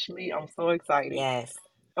officially. I'm so excited. Yes.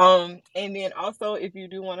 And then also, if you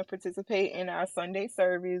do want to participate in our Sunday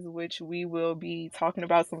service, which we will be talking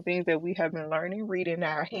about some things that we have been learning, reading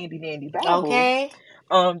our handy dandy Bibles, Okay.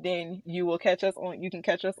 then you can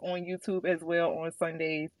catch us on YouTube as well on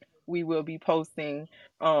Sundays. We will be posting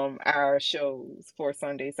our shows for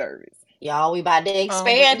Sunday service. Y'all, we about to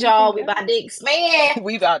But expand, y'all. anything We about else? to expand.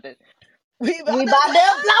 we about to we about We to about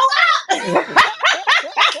to blow up.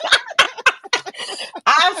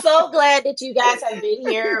 I'm so glad that you guys have been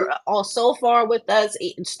here all so far with us,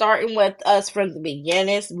 starting with us from the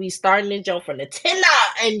beginning. We starting the jump from the 10 out,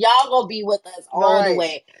 and y'all gonna be with us all the right.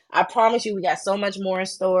 way. I promise you, we got so much more in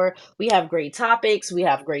store. We have great topics, we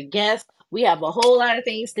have great guests, we have a whole lot of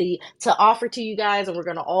things to offer to you guys, and we're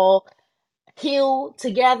gonna all heal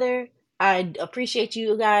together. I appreciate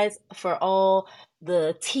you guys for all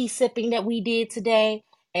the tea sipping that we did today.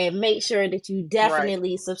 And make sure that you Right.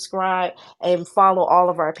 definitely subscribe and follow all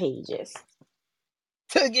of our pages.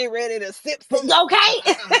 To get ready to sip some more.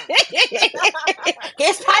 Okay?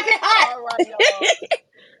 It's popping hot. All right, y'all.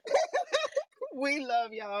 We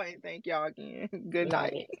love y'all and thank y'all again. Good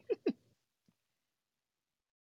night. Night.